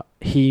Sombra,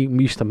 he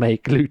used to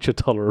make Lucha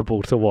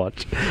tolerable to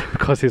watch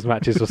because his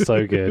matches were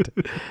so good.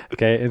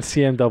 Okay, in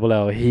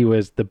CMLL, he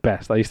was the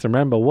best. I used to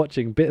remember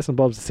watching bits and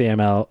bobs of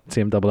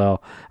CMLL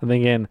and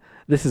thinking,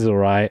 this is all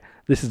right,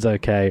 this is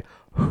okay.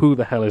 Who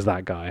the hell is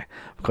that guy?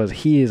 Because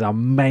he is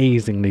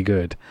amazingly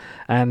good.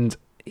 And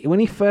when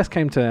he first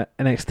came to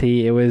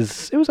NXT, it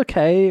was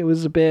okay. It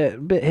was a bit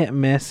hit and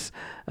miss,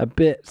 a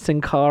bit Sin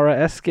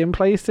Cara-esque in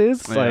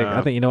places. Yeah. Like,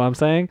 I think you know what I'm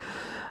saying.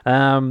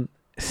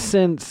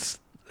 Since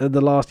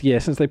the last year,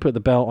 since they put the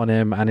belt on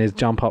him and his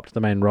jump up to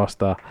the main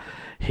roster,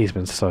 he's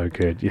been so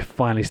good. You're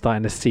finally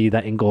starting to see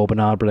that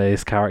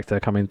Ingobernable's character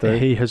coming through.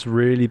 He has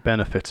really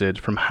benefited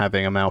from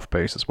having a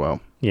mouthpiece as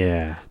well.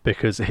 Yeah.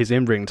 Because his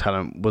in-ring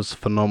talent was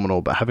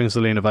phenomenal, but having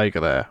Zelina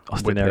Vega there...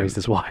 Austin Aries,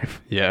 his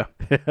wife. Yeah.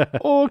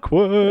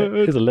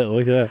 Awkward. He's a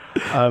little, yeah.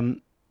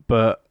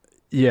 But,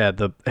 yeah,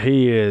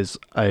 he is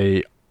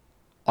a...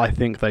 I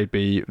think they'd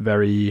be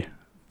very,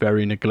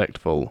 very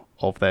neglectful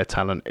of their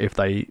talent if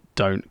they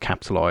don't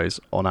capitalise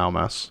on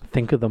Almas.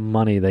 Think of the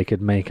money they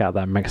could make out of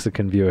that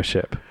Mexican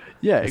viewership.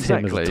 Yeah, It's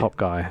exactly. him as a top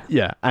guy.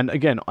 Yeah, and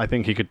again, I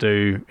think he could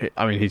do...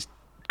 I mean, he's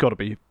got to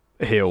be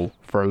heel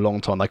for a long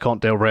time. They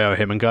can't Del Rio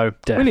him and go,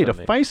 we need a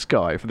Definitely. face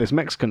guy for this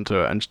Mexican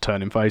tour and just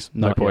turn him face.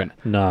 No Not point.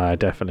 yet. No,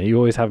 definitely. You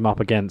always have him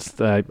up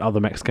against other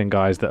Mexican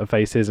guys that are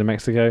faces in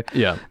Mexico.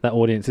 Yeah. That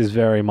audience is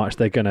very much,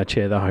 they're going to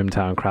cheer their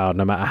hometown crowd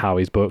no matter how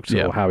he's booked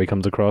Yeah. or how he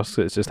comes across.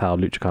 It's just how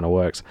Lucha kind of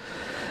works.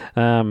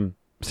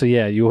 So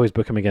yeah, you always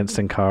book him against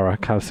Sin Cara.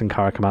 Have Sin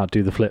Cara come out,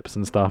 do the flips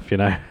and stuff, you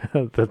know,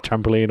 the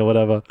trampoline or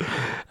whatever.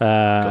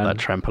 Got that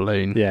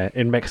trampoline. Yeah,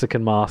 in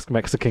Mexican mask,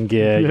 Mexican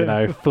gear, you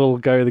know, full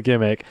go the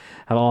gimmick.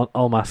 Have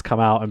Almas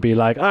come out and be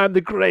like, I'm the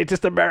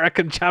greatest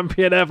American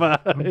champion ever.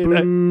 You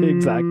know?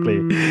 Exactly.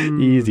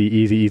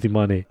 Easy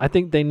money. I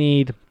think they've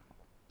needed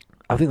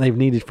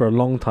for a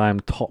long time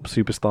top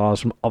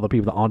superstars from other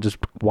people that aren't just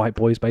white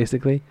boys,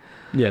 basically.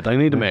 Yeah, they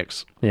need a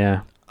mix.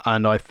 Yeah.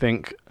 And I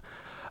think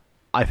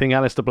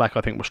Aleister Black,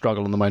 will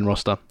struggle on the main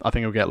roster. I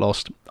think he'll get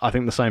lost. I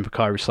think the same for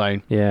Kairi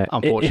Sane. Yeah.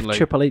 Unfortunately. If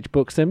Triple H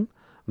books him,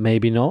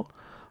 maybe not.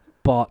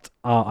 But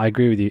I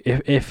agree with you.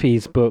 If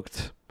he's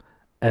booked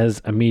as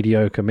a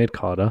mediocre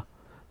mid-carder,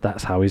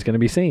 that's how he's going to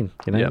be seen.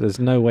 You know, Yeah. There's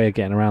no way of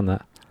getting around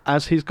that.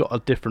 As he's got a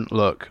different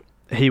look,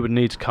 he would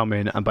need to come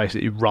in and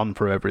basically run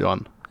through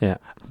everyone. Yeah.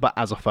 But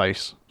as a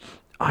face.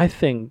 I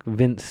think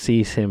Vince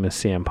sees him as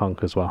CM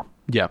Punk as well.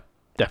 Yeah,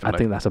 definitely. I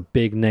think that's a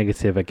big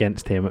negative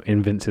against him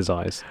in Vince's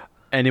eyes.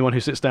 Anyone who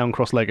sits down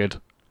cross-legged.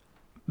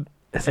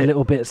 There's a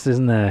little bits,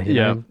 isn't there? You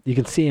know? You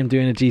can see him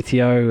doing a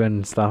GTO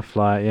and stuff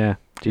like,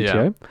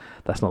 GTO?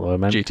 That's not the word,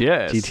 man.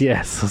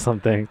 GTS or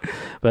something.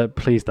 But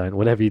please don't.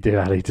 Whatever you do,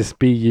 Ali, just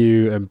be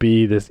you and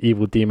be this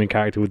evil demon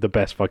character with the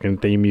best fucking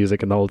theme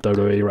music in the whole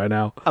WWE right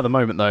now. At the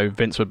moment, though,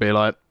 Vince would be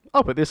like,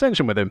 I'll put the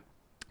Ascension with him.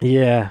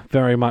 Yeah,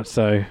 very much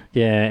so.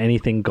 Yeah,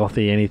 anything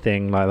gothy,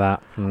 anything like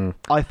that.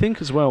 I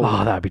think as well...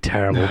 Oh, that'd be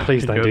terrible.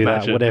 Please Can don't you do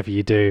imagine? that. Whatever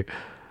you do.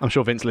 I'm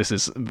sure Vince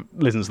listens to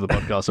the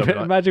podcast. So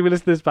Imagine we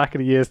listen to this back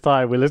in a year's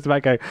time. We listen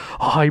back, and go,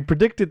 "Oh, I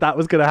predicted that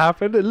was going to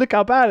happen, and look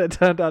how bad it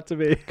turned out to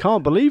be."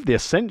 Can't believe the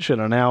Ascension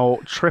are now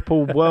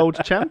triple world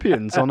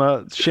champions on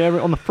the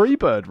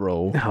Freebird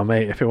rule. Oh,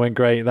 mate, if it went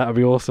great, that would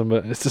be awesome.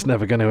 But it's just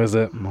never going to, is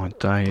it? My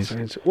days.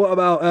 What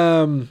about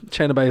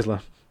Shayna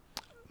Baszler?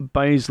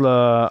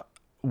 Baszler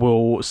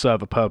will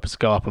serve a purpose to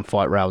go up and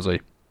fight Rousey.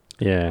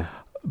 Yeah,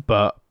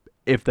 but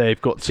if they've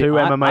got two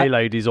MMA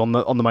ladies on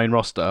the main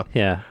roster,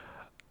 yeah,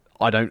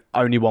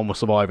 only one will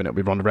survive, and it'll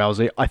be Ronda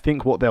Rousey. I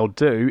think what they'll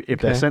do, if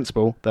they're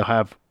sensible, they'll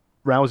have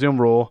Rousey on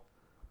Raw,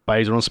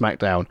 Baszler on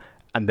SmackDown,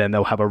 and then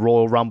they'll have a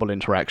Royal Rumble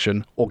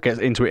interaction, or get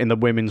into it in the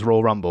Women's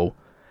Royal Rumble,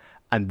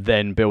 and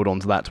then build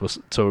onto that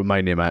to a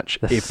Mania match.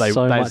 There's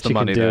so much you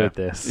can do with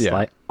this. Yeah.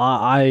 Like,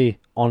 I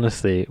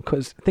honestly,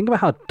 because think about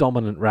how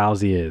dominant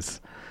Rousey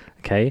is.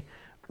 Okay,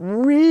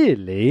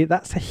 really,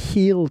 that's a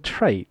heel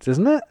trait,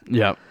 isn't it?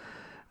 Yeah.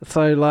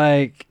 So,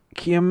 like,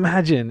 can you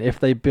imagine if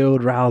they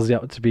build Rousey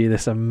up to be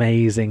this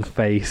amazing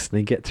face, and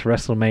they get to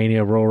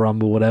WrestleMania, Royal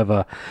Rumble,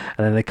 whatever,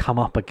 and then they come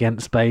up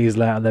against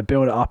Baszler, and they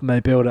build it up, and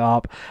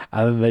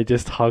then they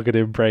just hug and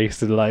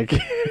embrace and, like,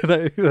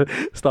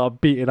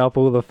 start beating up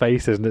all the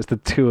faces, and it's the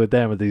two of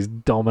them with these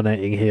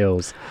dominating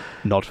heels.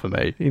 Not for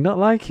me. You not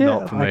like it?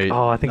 Not for me.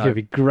 Oh, I think it'd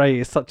be great.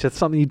 It's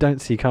something you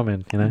don't see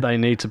coming. You know, they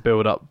need to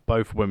build up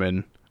both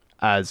women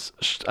as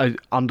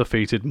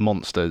undefeated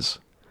monsters,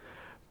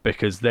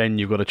 because then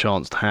you've got a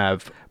chance to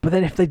have... But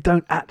then if they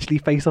don't actually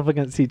face off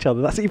against each other,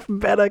 that's even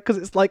better, because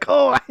it's like,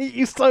 oh, I hate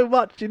you so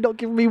much, you're not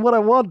giving me what I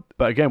want.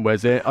 But again,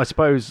 where's the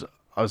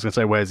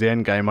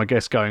end game? I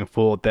guess going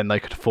forward, then they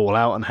could fall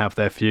out and have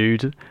their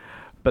feud,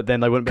 but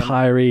then they wouldn't be...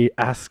 Kyrie,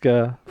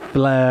 Asuka,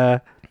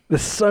 Flair,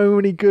 there's so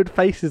many good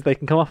faces they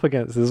can come up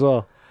against as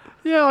well.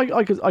 Yeah,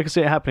 I could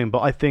see it happening,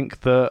 but I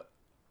think that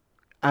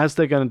as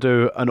they're going to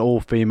do an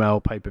all-female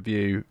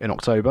pay-per-view in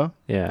October,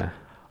 yeah,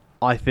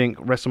 I think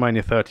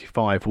WrestleMania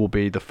 35 will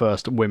be the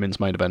first women's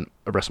main event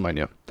of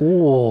WrestleMania.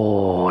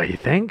 Oh, you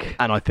think?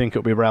 And I think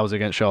it'll be Rousey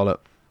against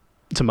Charlotte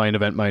to main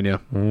event Mania.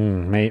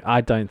 Mate,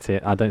 I don't see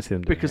it. I don't see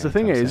them doing because it. The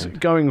thing is,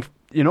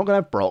 you're not going to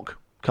have Brock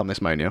come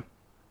this Mania.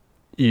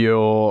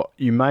 You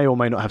may or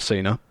may not have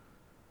Cena.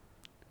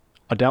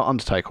 I doubt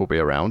Undertaker will be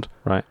around.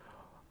 Right.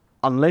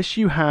 Unless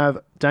you have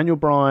Daniel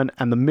Bryan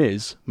and The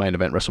Miz main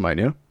event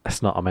WrestleMania.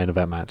 It's not a main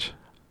event match.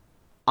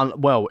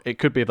 Well, it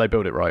could be if they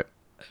build it right.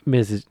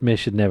 Miz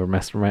should never main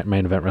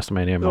event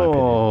WrestleMania, in my opinion.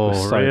 It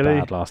was so really?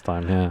 bad last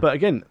time, yeah. But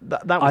again,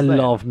 that was I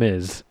love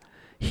Miz.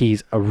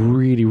 He's a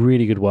really,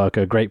 really good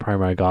worker, great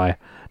promo guy,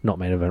 not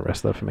main event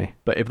wrestler for me.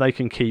 But if they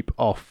can keep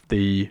off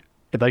Miz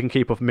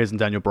and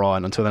Daniel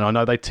Bryan until then, I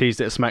know they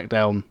teased it at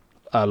SmackDown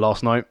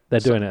last night. They're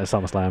doing it at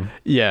SummerSlam.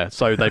 Yeah,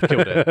 so they've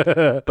killed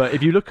it. But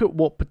if you look at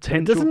what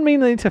potential... It doesn't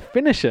mean they need to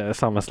finish it at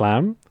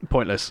SummerSlam.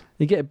 Pointless.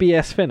 You get a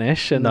BS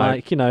finish and,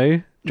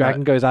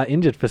 Dragon goes out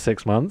injured for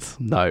 6 months.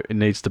 No, it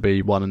needs to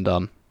be one and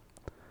done.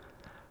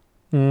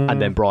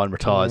 And then Bryan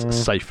retires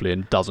safely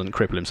and doesn't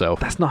cripple himself.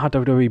 That's not how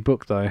WWE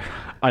book, though.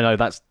 I know,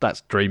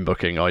 that's dream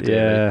booking, ideally.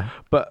 Yeah.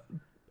 But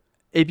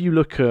if you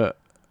look at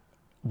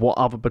what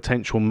other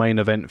potential main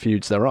event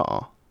feuds there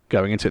are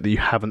going into it that you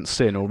haven't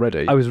seen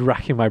already... I was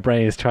racking my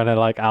brains trying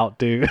to,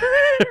 outdo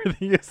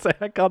everything you say.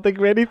 I can't think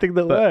of anything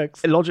that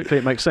works. Logically,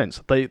 it makes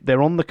sense.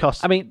 They're on the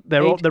cusp. I mean,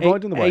 they're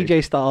riding the wave.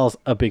 AJ Styles,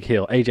 a big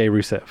heel. AJ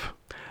Rusev.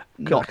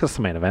 That's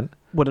the main event.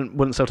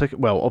 Wouldn't sell tickets.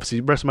 Well, obviously,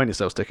 WrestleMania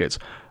sells tickets.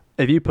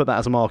 If you put that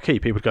as a marquee,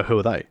 people would go, who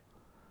are they?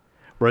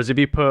 Whereas if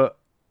you put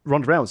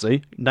Ronda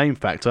Rousey, name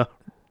factor,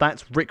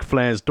 that's Ric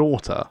Flair's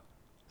daughter.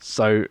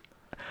 So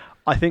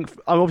I think,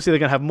 obviously, they're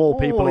going to have more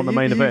people on the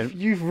main event.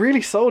 You've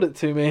really sold it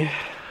to me.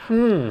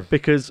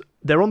 Because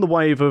they're on the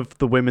wave of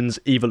the women's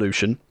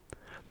evolution.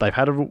 They've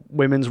had a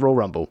women's Royal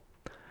Rumble.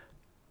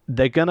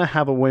 They're going to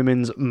have a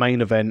women's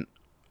main event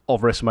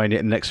of WrestleMania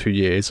in the next few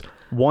years.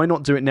 Why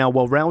not do it now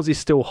while Rousey's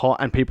still hot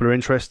and people are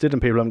interested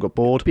and people haven't got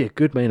bored? It'd be a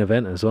good main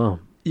event as well.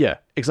 Yeah,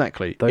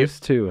 exactly. Those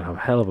two have a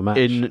hell of a match.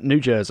 In New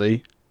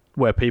Jersey,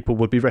 where people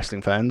would be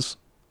wrestling fans,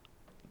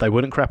 they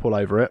wouldn't crap all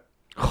over it.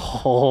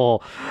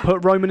 Oh,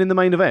 put Roman in the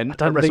main event. I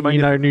don't think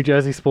you know New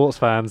Jersey sports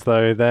fans,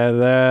 though.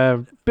 They're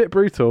a bit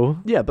brutal.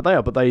 Yeah, but they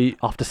are. But they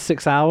after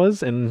 6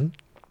 hours in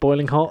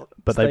boiling hot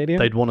stadium,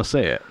 they'd want to see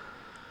it.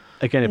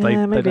 Again, if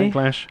they don't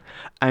clash.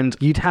 And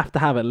you'd have to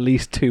have at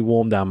least 2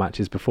 warm-down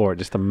matches before it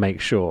just to make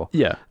sure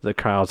the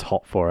crowd's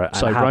hot for it.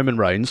 So Roman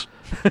Reigns.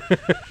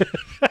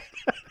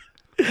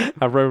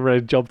 Have Roman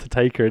Reigns' job to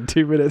Taker in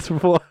 2 minutes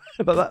before.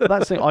 But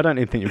that's the thing. I don't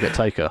even think you'll get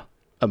Taker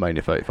at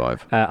Mania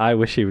 35. I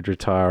wish he would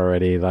retire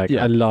already.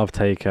 I love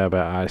Taker,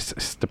 but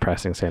it's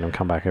depressing seeing him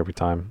come back every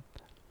time.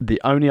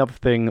 The only other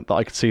thing that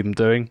I could see them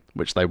doing,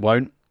 which they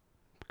won't,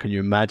 can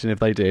you imagine if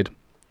they did?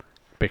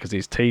 Because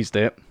he's teased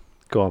it.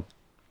 Go on.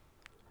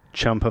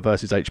 Ciampa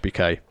versus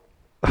HBK.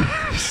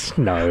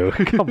 No,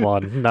 come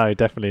on. No,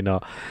 definitely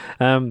not.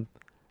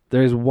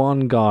 There is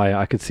one guy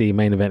I could see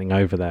main eventing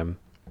over them,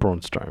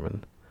 Braun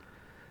Strowman.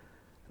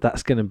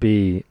 That's going to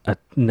be a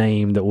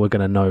name that we're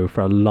going to know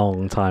for a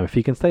long time. If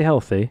he can stay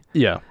healthy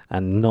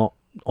and not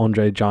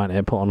Andre the Giant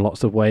here put on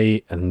lots of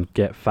weight and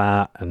get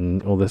fat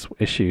and all this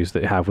issues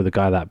that you have with a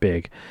guy that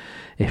big.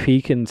 If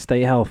he can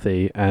stay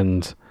healthy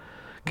and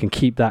can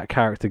keep that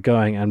character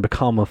going and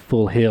become a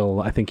full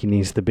heel, I think he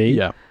needs to be.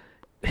 Yeah.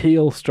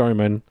 Heel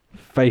Strowman,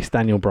 face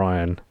Daniel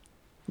Bryan,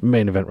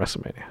 main event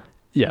WrestleMania.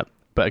 Yeah.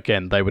 But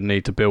again, they would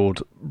need to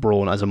build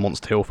Braun as a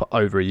monster heel for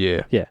over a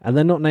year. Yeah, and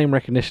they're not name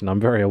recognition, I'm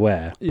very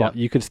aware. Yeah. But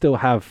you could still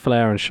have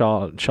Flair and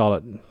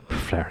Rousey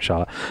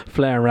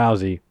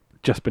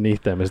just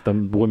beneath them as the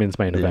women's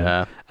main event.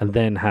 Yeah. And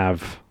then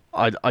have...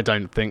 I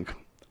don't think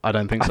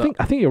so.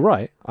 I think you're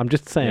right. I'm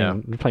just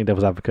saying, playing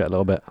devil's advocate a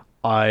little bit.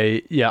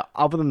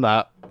 Other than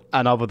that,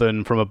 and other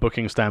than from a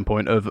booking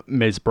standpoint of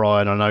Miz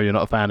Bryan, I know you're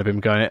not a fan of him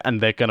going, and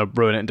they're going to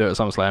ruin it and do it at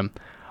SummerSlam.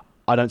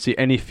 I don't see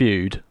any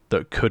feud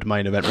that could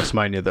main event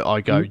WrestleMania that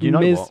I go,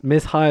 what?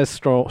 Miz hires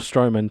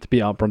Strowman to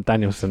beat up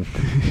Danielson.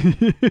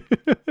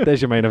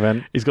 There's your main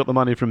event. He's got the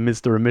money from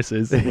Mr. and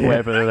Mrs.,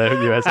 whatever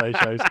their USA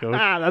show's called.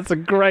 That's a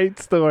great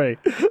story.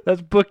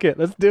 Let's book it.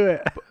 Let's do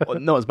it.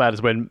 Not as bad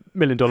as when $1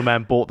 Million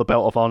Man bought the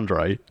belt off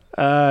Andre.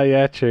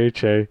 Yeah,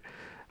 true.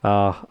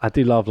 I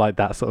do love like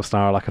that sort of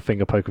scenario, like a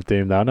finger poke of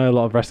doom. Though I know a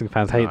lot of wrestling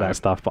fans hate that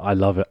stuff, but I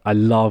love it. I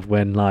love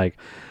when like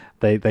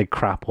they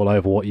crap all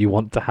over what you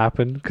want to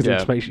happen because it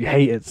just makes you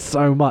hate it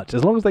so much.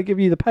 As long as they give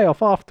you the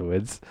payoff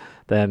afterwards,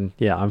 then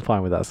yeah, I'm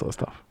fine with that sort of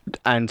stuff.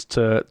 And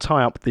to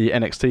tie up the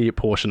NXT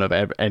portion of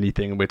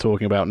anything we're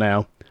talking about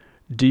now,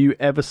 do you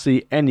ever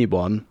see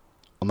anyone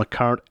on the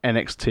current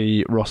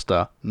NXT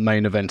roster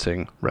main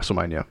eventing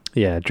WrestleMania?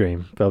 Yeah,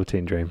 Dream,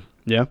 Velveteen Dream.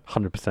 Yeah,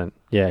 100%.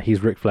 Yeah,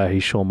 he's Ric Flair,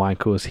 he's Shawn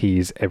Michaels,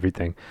 he's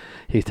everything.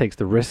 He takes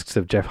the risks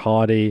of Jeff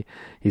Hardy.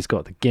 He's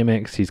got the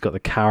gimmicks, he's got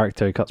the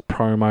character, he cuts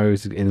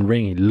promos in the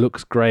ring, he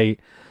looks great.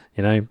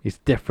 You know, he's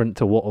different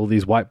to what all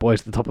these white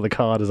boys at the top of the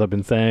card, as I've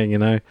been saying, you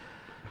know.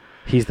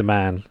 He's the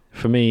man.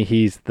 For me,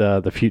 he's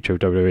the future of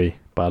WWE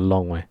by a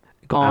long way.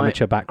 Got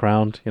amateur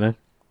background, you know.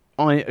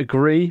 I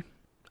agree.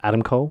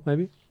 Adam Cole,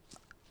 maybe?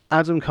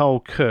 Adam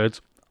Cole could.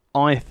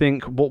 I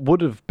think what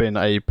would have been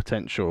a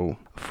potential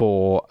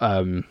for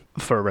a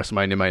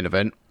WrestleMania main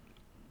event,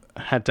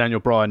 had Daniel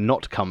Bryan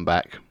not come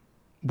back,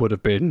 would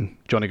have been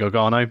Johnny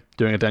Gargano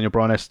doing a Daniel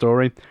Bryan-esque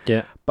story.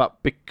 Yeah.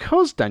 But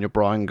because Daniel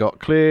Bryan got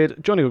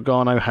cleared, Johnny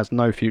Gargano has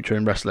no future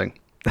in wrestling.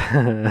 This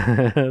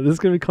is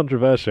going to be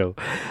controversial.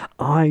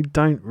 I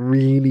don't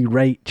really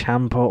rate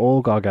Ciampa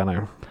or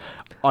Gargano.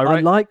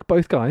 I like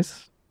both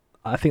guys.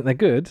 I think they're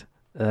good.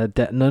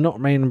 They're not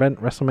main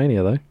event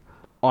WrestleMania, though.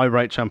 I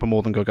rate Ciampa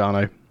more than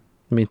Gargano.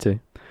 Me too.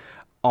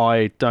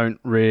 I don't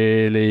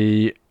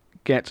really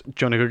get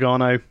Johnny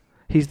Gargano.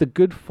 He's the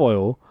good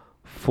foil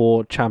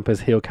for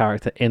Ciampa's heel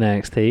character in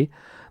NXT.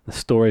 The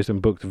story's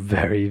been booked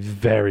very,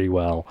 very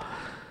well.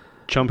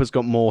 Ciampa's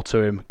got more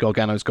to him.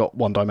 Gargano's got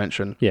one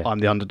dimension. Yeah. I'm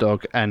the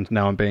underdog, and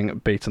now I'm being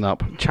beaten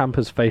up.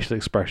 Ciampa's facial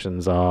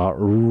expressions are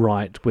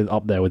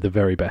up there with the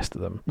very best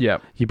of them. Yeah.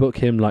 You book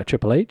him like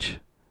Triple H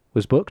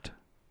was booked.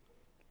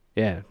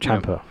 Yeah,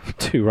 Ciampa. Yeah.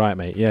 Too right,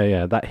 mate.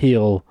 Yeah. That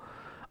heel,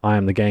 I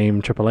am the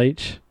game, Triple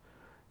H.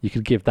 You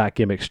could give that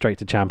gimmick straight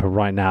to Ciampa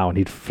right now and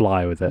he'd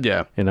fly with it.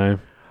 Yeah. You know?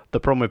 The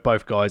problem with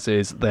both guys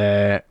is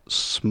they're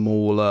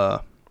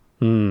smaller.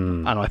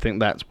 And I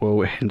think that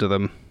will hinder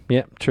them.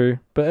 Yeah, true.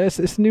 But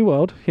it's a new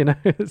world, you know?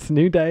 It's a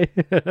new day.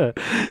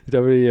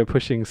 WWE are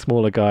pushing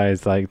smaller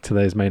guys like to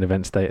those main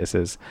event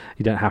statuses.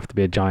 You don't have to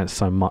be a giant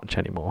so much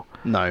anymore.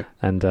 No.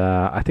 And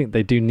I think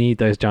they do need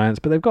those giants,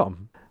 but they've got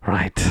them.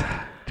 Right. Do you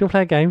want to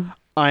play a game?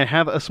 I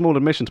have a small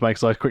admission to make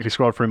as I quickly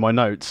scrolled through my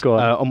notes. Go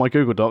on. On my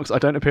Google Docs, I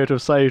don't appear to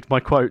have saved my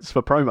quotes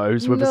for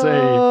promos with a Z.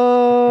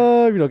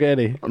 No, you not get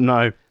any.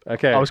 No.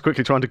 Okay. I was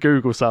quickly trying to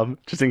Google some,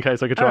 just in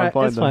case I could try and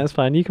find them. It's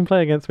fine. You can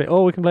play against me.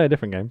 Or we can play a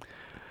different game.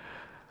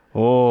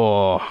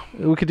 Oh.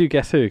 We could do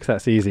Guess Who, because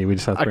that's easy. We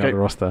just have to bring up the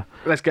roster.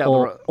 Let's get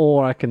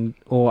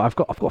I've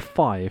got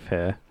 5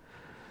 here.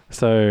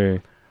 So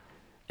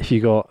if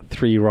you got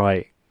 3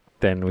 right,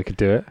 then we could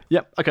do it.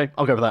 Yep. Okay.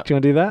 I'll go with that. Do you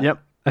want to do that?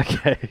 Yep.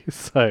 Okay,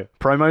 so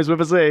promos with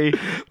a Z.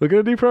 We're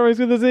going to do promos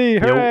with a Z.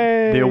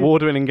 Hooray! The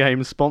award-winning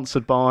game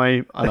sponsored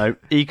by,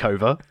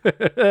 Ecover.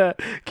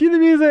 Cue the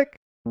music.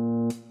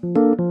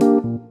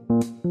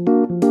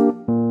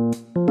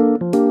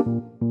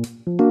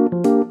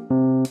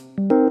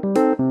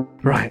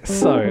 Right,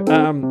 so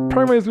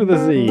promos with a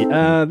Z.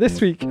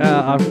 This week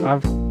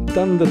I've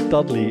done the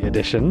Dudley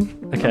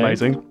edition. Okay,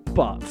 amazing.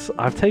 But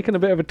I've taken a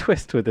bit of a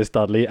twist with this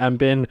Dudley and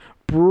been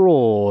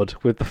broad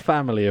with the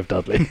family of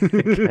Dudley.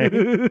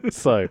 Okay?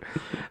 So,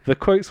 the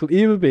quotes will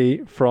either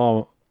be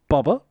from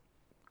Bubba,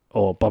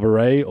 or Bubba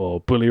Ray, or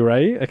Bully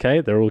Ray.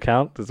 Okay, they all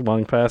count as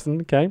one person.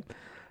 Okay,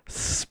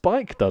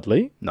 Spike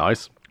Dudley.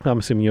 Nice. I'm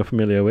assuming you're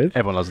familiar with.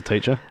 Everyone loves a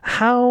teacher.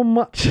 How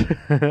much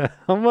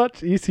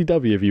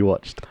ECW have you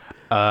watched?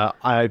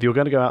 If you're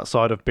going to go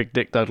outside of Big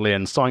Dick Dudley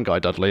and Sign Guy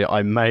Dudley,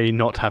 I may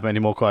not have any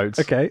more quotes.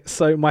 Okay,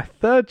 so my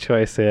third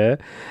choice here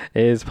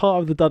is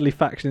part of the Dudley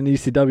faction in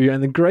ECW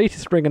and the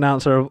greatest ring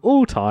announcer of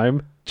all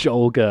time,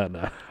 Joel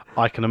Gertner.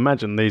 I can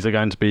imagine these are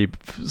going to be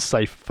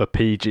safe for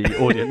PG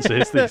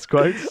audiences, these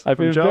quotes. I've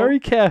been Joel. very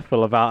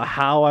careful about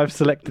how I've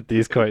selected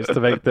these quotes to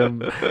make them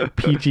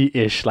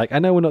PG-ish. Like, I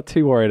know we're not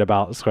too worried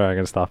about swearing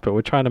and stuff, but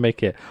we're trying to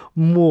make it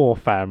more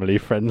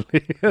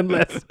family-friendly and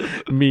less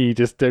me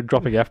just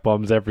dropping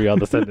F-bombs every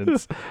other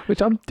sentence,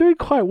 which I'm doing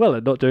quite well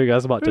at not doing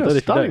as much. Yeah, I don't know if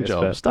you stunning noticed,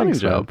 job, but stunning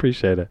thanks, man. job.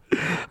 Appreciate it.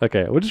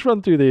 Okay, we'll just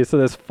run through these. So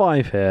there's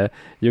 5 here.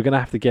 You're going to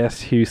have to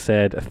guess who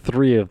said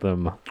 3 of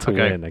them to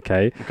win,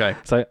 okay? Okay.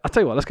 So I'll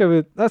tell you what, let's go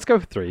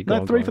with 3. Go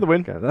No, on, 3 go for the on.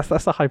 win. Okay,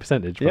 that's a high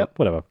percentage, but Yep.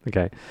 whatever.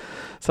 Okay.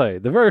 So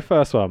the very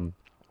first one.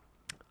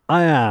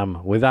 I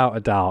am, without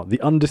a doubt,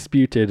 the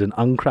undisputed and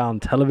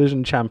uncrowned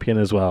television champion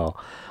as well.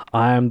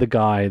 I am the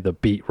guy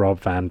that beat Rob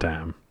Van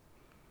Dam.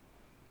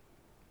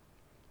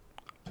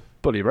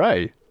 Bully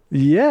Ray.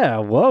 Yeah,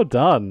 well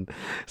done.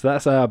 So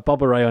that's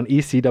Bubba Ray on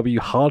ECW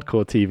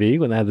Hardcore TV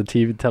when they had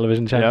the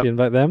television champion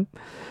back then.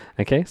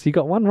 Okay, so you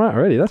got one right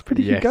already. That's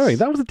pretty good Yes. going.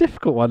 That was a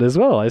difficult one as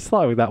well. I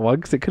started with that one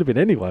because it could have been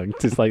anyone.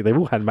 It's like they've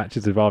all had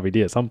matches with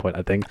RVD at some point,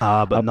 I think.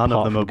 But none of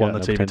apart them from have won the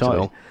Gertner, TV potentially.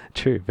 title.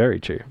 True, very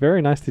true.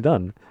 Very nicely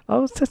done. I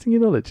was testing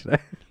your knowledge, you know.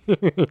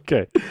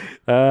 Okay,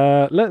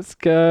 let's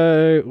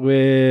go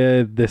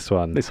with this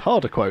one. It's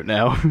hard to quote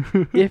now.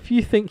 If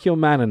you think you're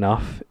man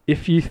enough,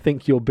 if you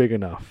think you're big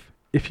enough,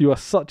 if you are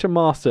such a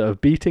master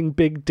of beating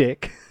Big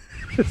Dick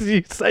as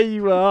you say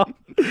you are,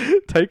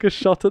 take a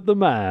shot at the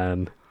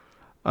man.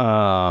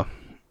 Now,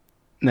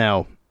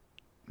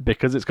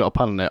 because it's got a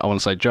pun in it, I want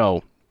to say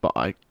Joel, but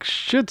I'm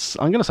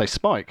going to say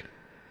Spike.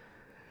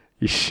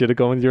 You should have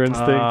gone with your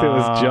instinct. It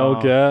was Joel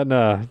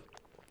Gertner.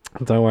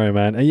 Don't worry,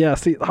 man. And yeah,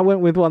 see, I went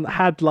with one that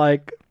had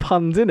like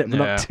puns in it, but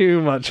not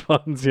too much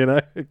puns, you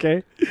know?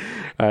 Okay.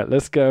 All right,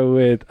 let's go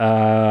with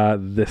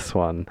this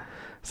one.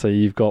 So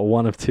you've got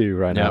 1 of 2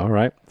 right now,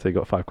 right? So you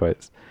got 5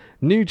 quotes.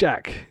 New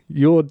Jack,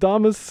 you're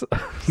dumb as...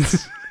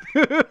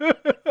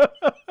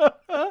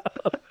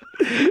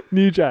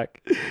 New Jack,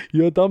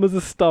 you're dumb as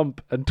a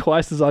stump and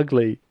twice as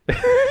ugly.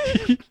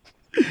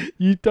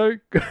 You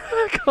don't...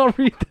 I can't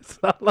read this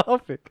without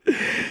laughing.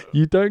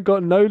 You don't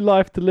got no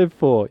life to live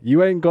for.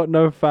 You ain't got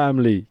no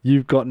family.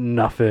 You've got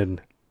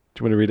nothing. Do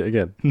you want to read it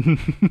again?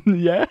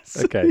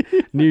 Yes. Okay.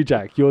 New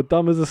Jack, you're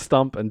dumb as a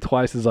stump and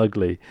twice as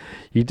ugly.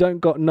 You don't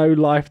got no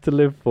life to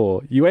live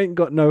for. You ain't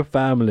got no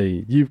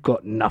family. You've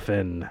got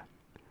nothing.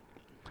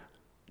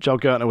 Joel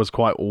Gertner was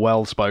quite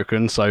well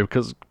spoken, so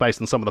because based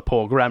on some of the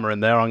poor grammar in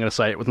there, I'm going to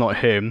say it was not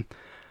him.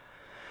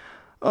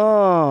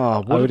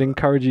 I would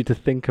encourage you to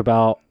think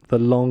about the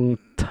long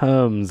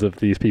terms of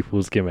these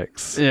people's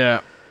gimmicks.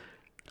 Yeah.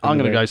 I'm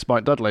going to go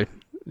Spike Dudley.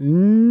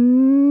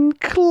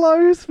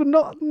 Close, but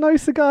no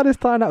cigar this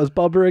time. That was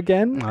Bubba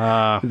again.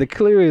 The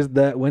clue is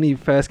that when he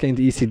first came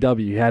to ECW,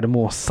 he had a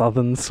more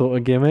southern sort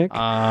of gimmick.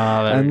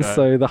 And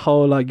so the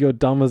whole like you're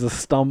dumb as a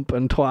stump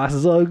and twice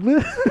as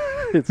ugly.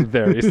 It's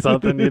very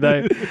southern, you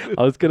know.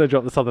 I was going to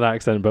drop the southern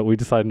accent, but we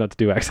decided not to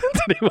do accents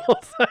anymore.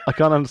 So. I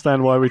can't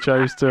understand why we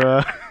chose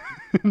to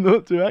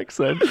not do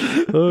accent.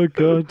 Oh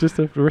god, just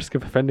at the risk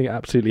of offending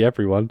absolutely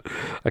everyone.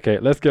 Okay,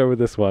 let's go with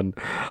this one.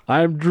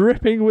 I am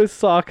dripping with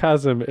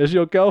sarcasm as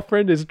your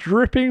girlfriend is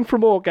dripping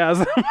from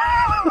orgasm.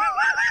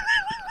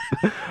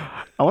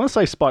 I want to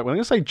say Spike, but I'm going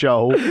to say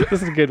Joel.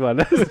 This is a good one.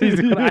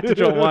 He's going to have to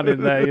drop one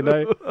in there, you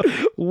know.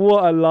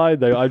 What a line,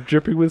 though. I'm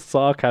dripping with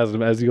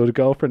sarcasm as your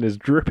girlfriend is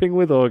dripping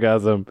with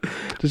orgasm.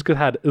 Just because it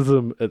had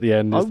ism at the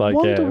end. I It's like,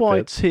 wonder yeah, why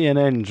fits.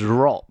 TNN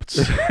dropped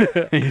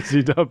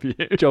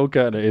ECW. Joel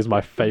Gertner is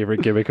my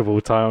favourite gimmick of all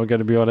time, I'm going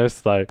to be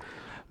honest. Like,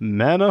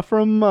 Men are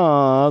from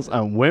Mars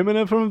and women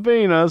are from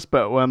Venus,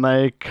 but when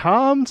they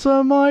come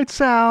to my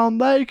town,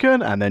 they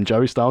can... And then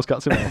Joey Styles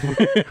cuts him off.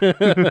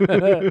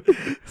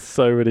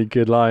 so many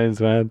good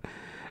lines, man.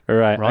 All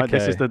right, Right,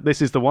 okay.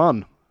 this is the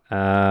one.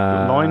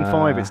 Line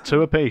 5, it's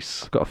 2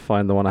 apiece. I've got to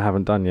find the one I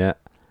haven't done yet.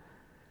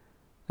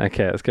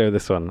 Okay, let's go with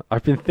this one.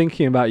 I've been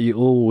thinking about you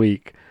all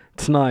week.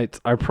 Tonight,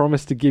 I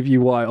promise to give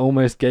you what I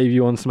almost gave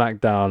you on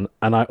SmackDown,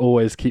 and I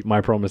always keep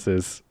my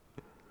promises.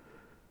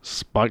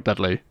 Spike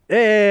Dudley.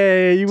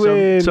 Hey, you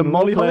win. Some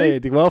Molly well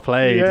played. Well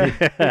played.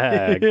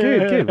 Yeah.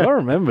 Good. Well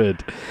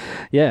remembered.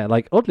 Yeah,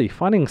 like oddly,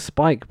 finding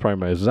Spike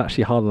promos was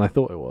actually harder than I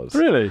thought it was.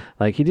 Really?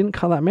 Like he didn't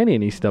cut that many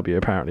in ECW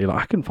apparently.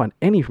 Like I couldn't find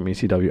any from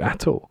ECW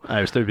at all.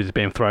 I was too busy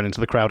being thrown into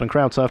the crowd and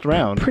crowd surfed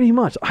around. Pretty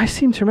much. I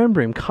seem to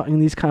remember him cutting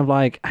these kind of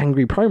like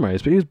angry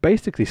promos, but he was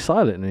basically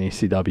silent in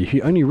ECW.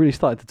 He only really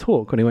started to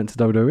talk when he went to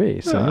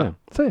WWE. So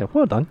yeah,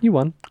 well done. You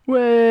won.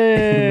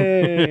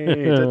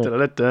 Way!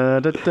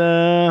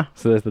 Da-da-da-da-da-da.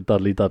 So there's the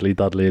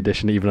Dudley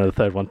edition, even though the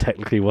third one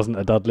technically wasn't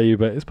a Dudley,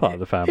 but it's part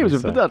of the family. He was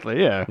with so. the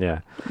Dudley, yeah.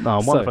 Yeah.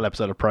 Oh, wonderful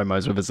episode of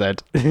promos with a Z.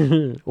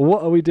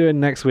 What are we doing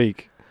next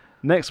week?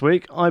 Next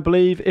week, I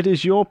believe it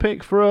is your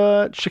pick for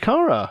a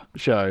Shikara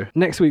show.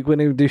 Next week we're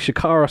going to do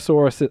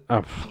Shikarasaurus.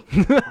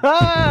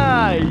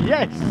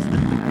 Yes!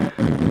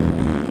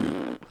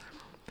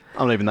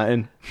 I'm leaving that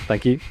in.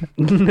 Thank you.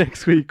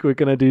 Next week, we're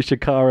going to do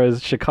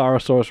Shikara's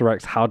Shikarasaurus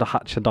Rex, How to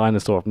Hatch a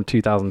Dinosaur from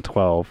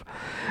 2012,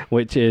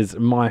 which is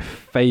my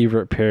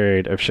favourite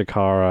period of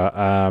Shikara.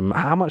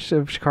 How much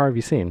of Shikara have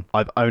you seen?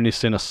 I've only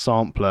seen a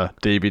sampler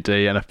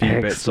DVD and a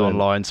few bits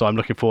online, so I'm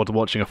looking forward to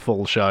watching a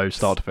full show,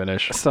 start to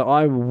finish. So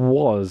I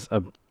was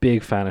a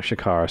big fan of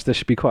Shikara, so this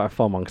should be quite a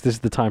fun one, because this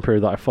is the time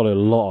period that I follow a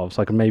lot of,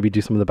 so I can maybe do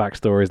some of the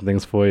backstories and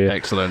things for you.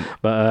 Excellent.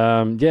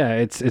 But yeah,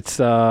 it's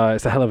a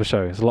hell of a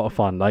show. It's a lot of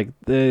fun. Like,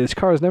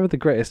 Shikara is never the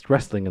greatest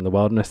wrestling in the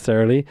world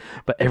necessarily,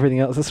 but everything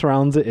else that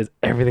surrounds it is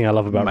everything I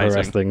love about pro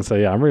wrestling. So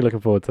yeah, I'm really looking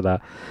forward to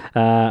that.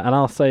 And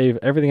I'll save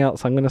everything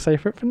else I'm going to say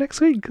for next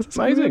week, because it's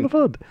amazing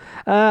fun.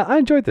 I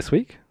enjoyed this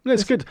week.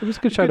 It's good. It was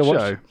a good show to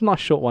watch. Nice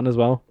short one as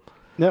well.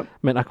 Yep.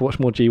 Meant I could watch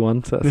more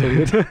G1, so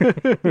that's all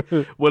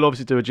good. We'll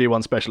obviously do a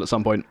G1 special at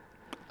some point,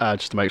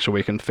 just to make sure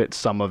we can fit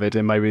some of it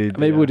in. Maybe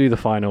we'll do the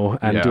final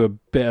and do a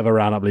bit of a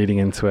roundup leading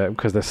into it,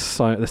 because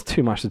there's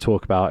too much to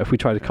talk about. If we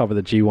try to cover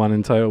the G1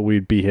 in total,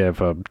 we'd be here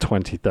for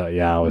 20, 30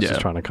 hours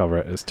just trying to cover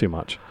it. It's too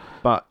much.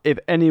 But if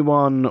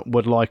anyone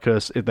would like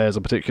us, if there's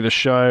a particular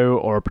show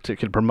or a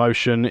particular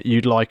promotion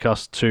you'd like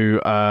us to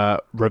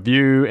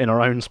review in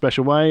our own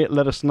special way,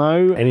 let us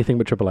know. Anything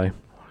but AAA.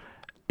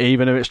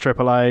 Even if it's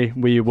AAA,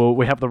 we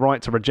have the right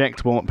to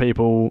reject what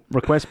people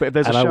request. But if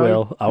there's a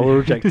show, I will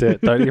reject it.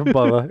 Don't even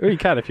bother. Well, you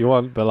can if you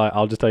want, but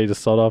I'll just tell you to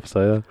sod off.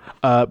 So,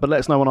 but let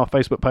us know on our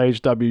Facebook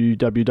page,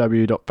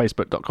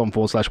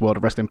 www.facebook.com/World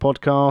of Wrestling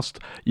Podcast.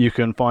 You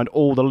can find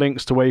all the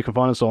links to where you can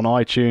find us on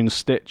iTunes,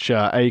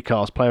 Stitcher,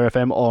 Acast, Player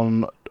FM,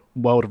 on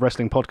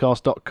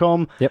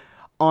worldofwrestlingpodcast.com. Yep.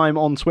 I'm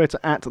on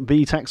Twitter at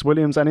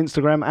TheTaxWilliams and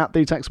Instagram at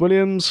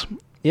TheTaxWilliams.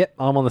 Yep,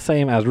 I'm on the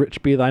same as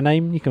Rich Be Thy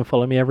Name. You can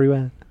follow me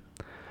everywhere.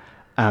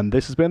 And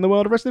this has been the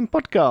World of Wrestling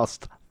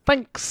Podcast.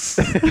 Thanks.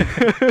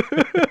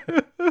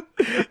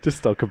 Just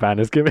stole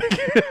Cabana's gimmick.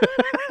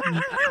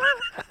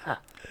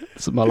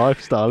 It's my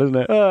lifestyle, isn't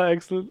it? Oh,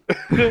 excellent.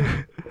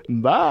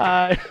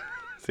 Bye.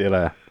 See you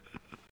later.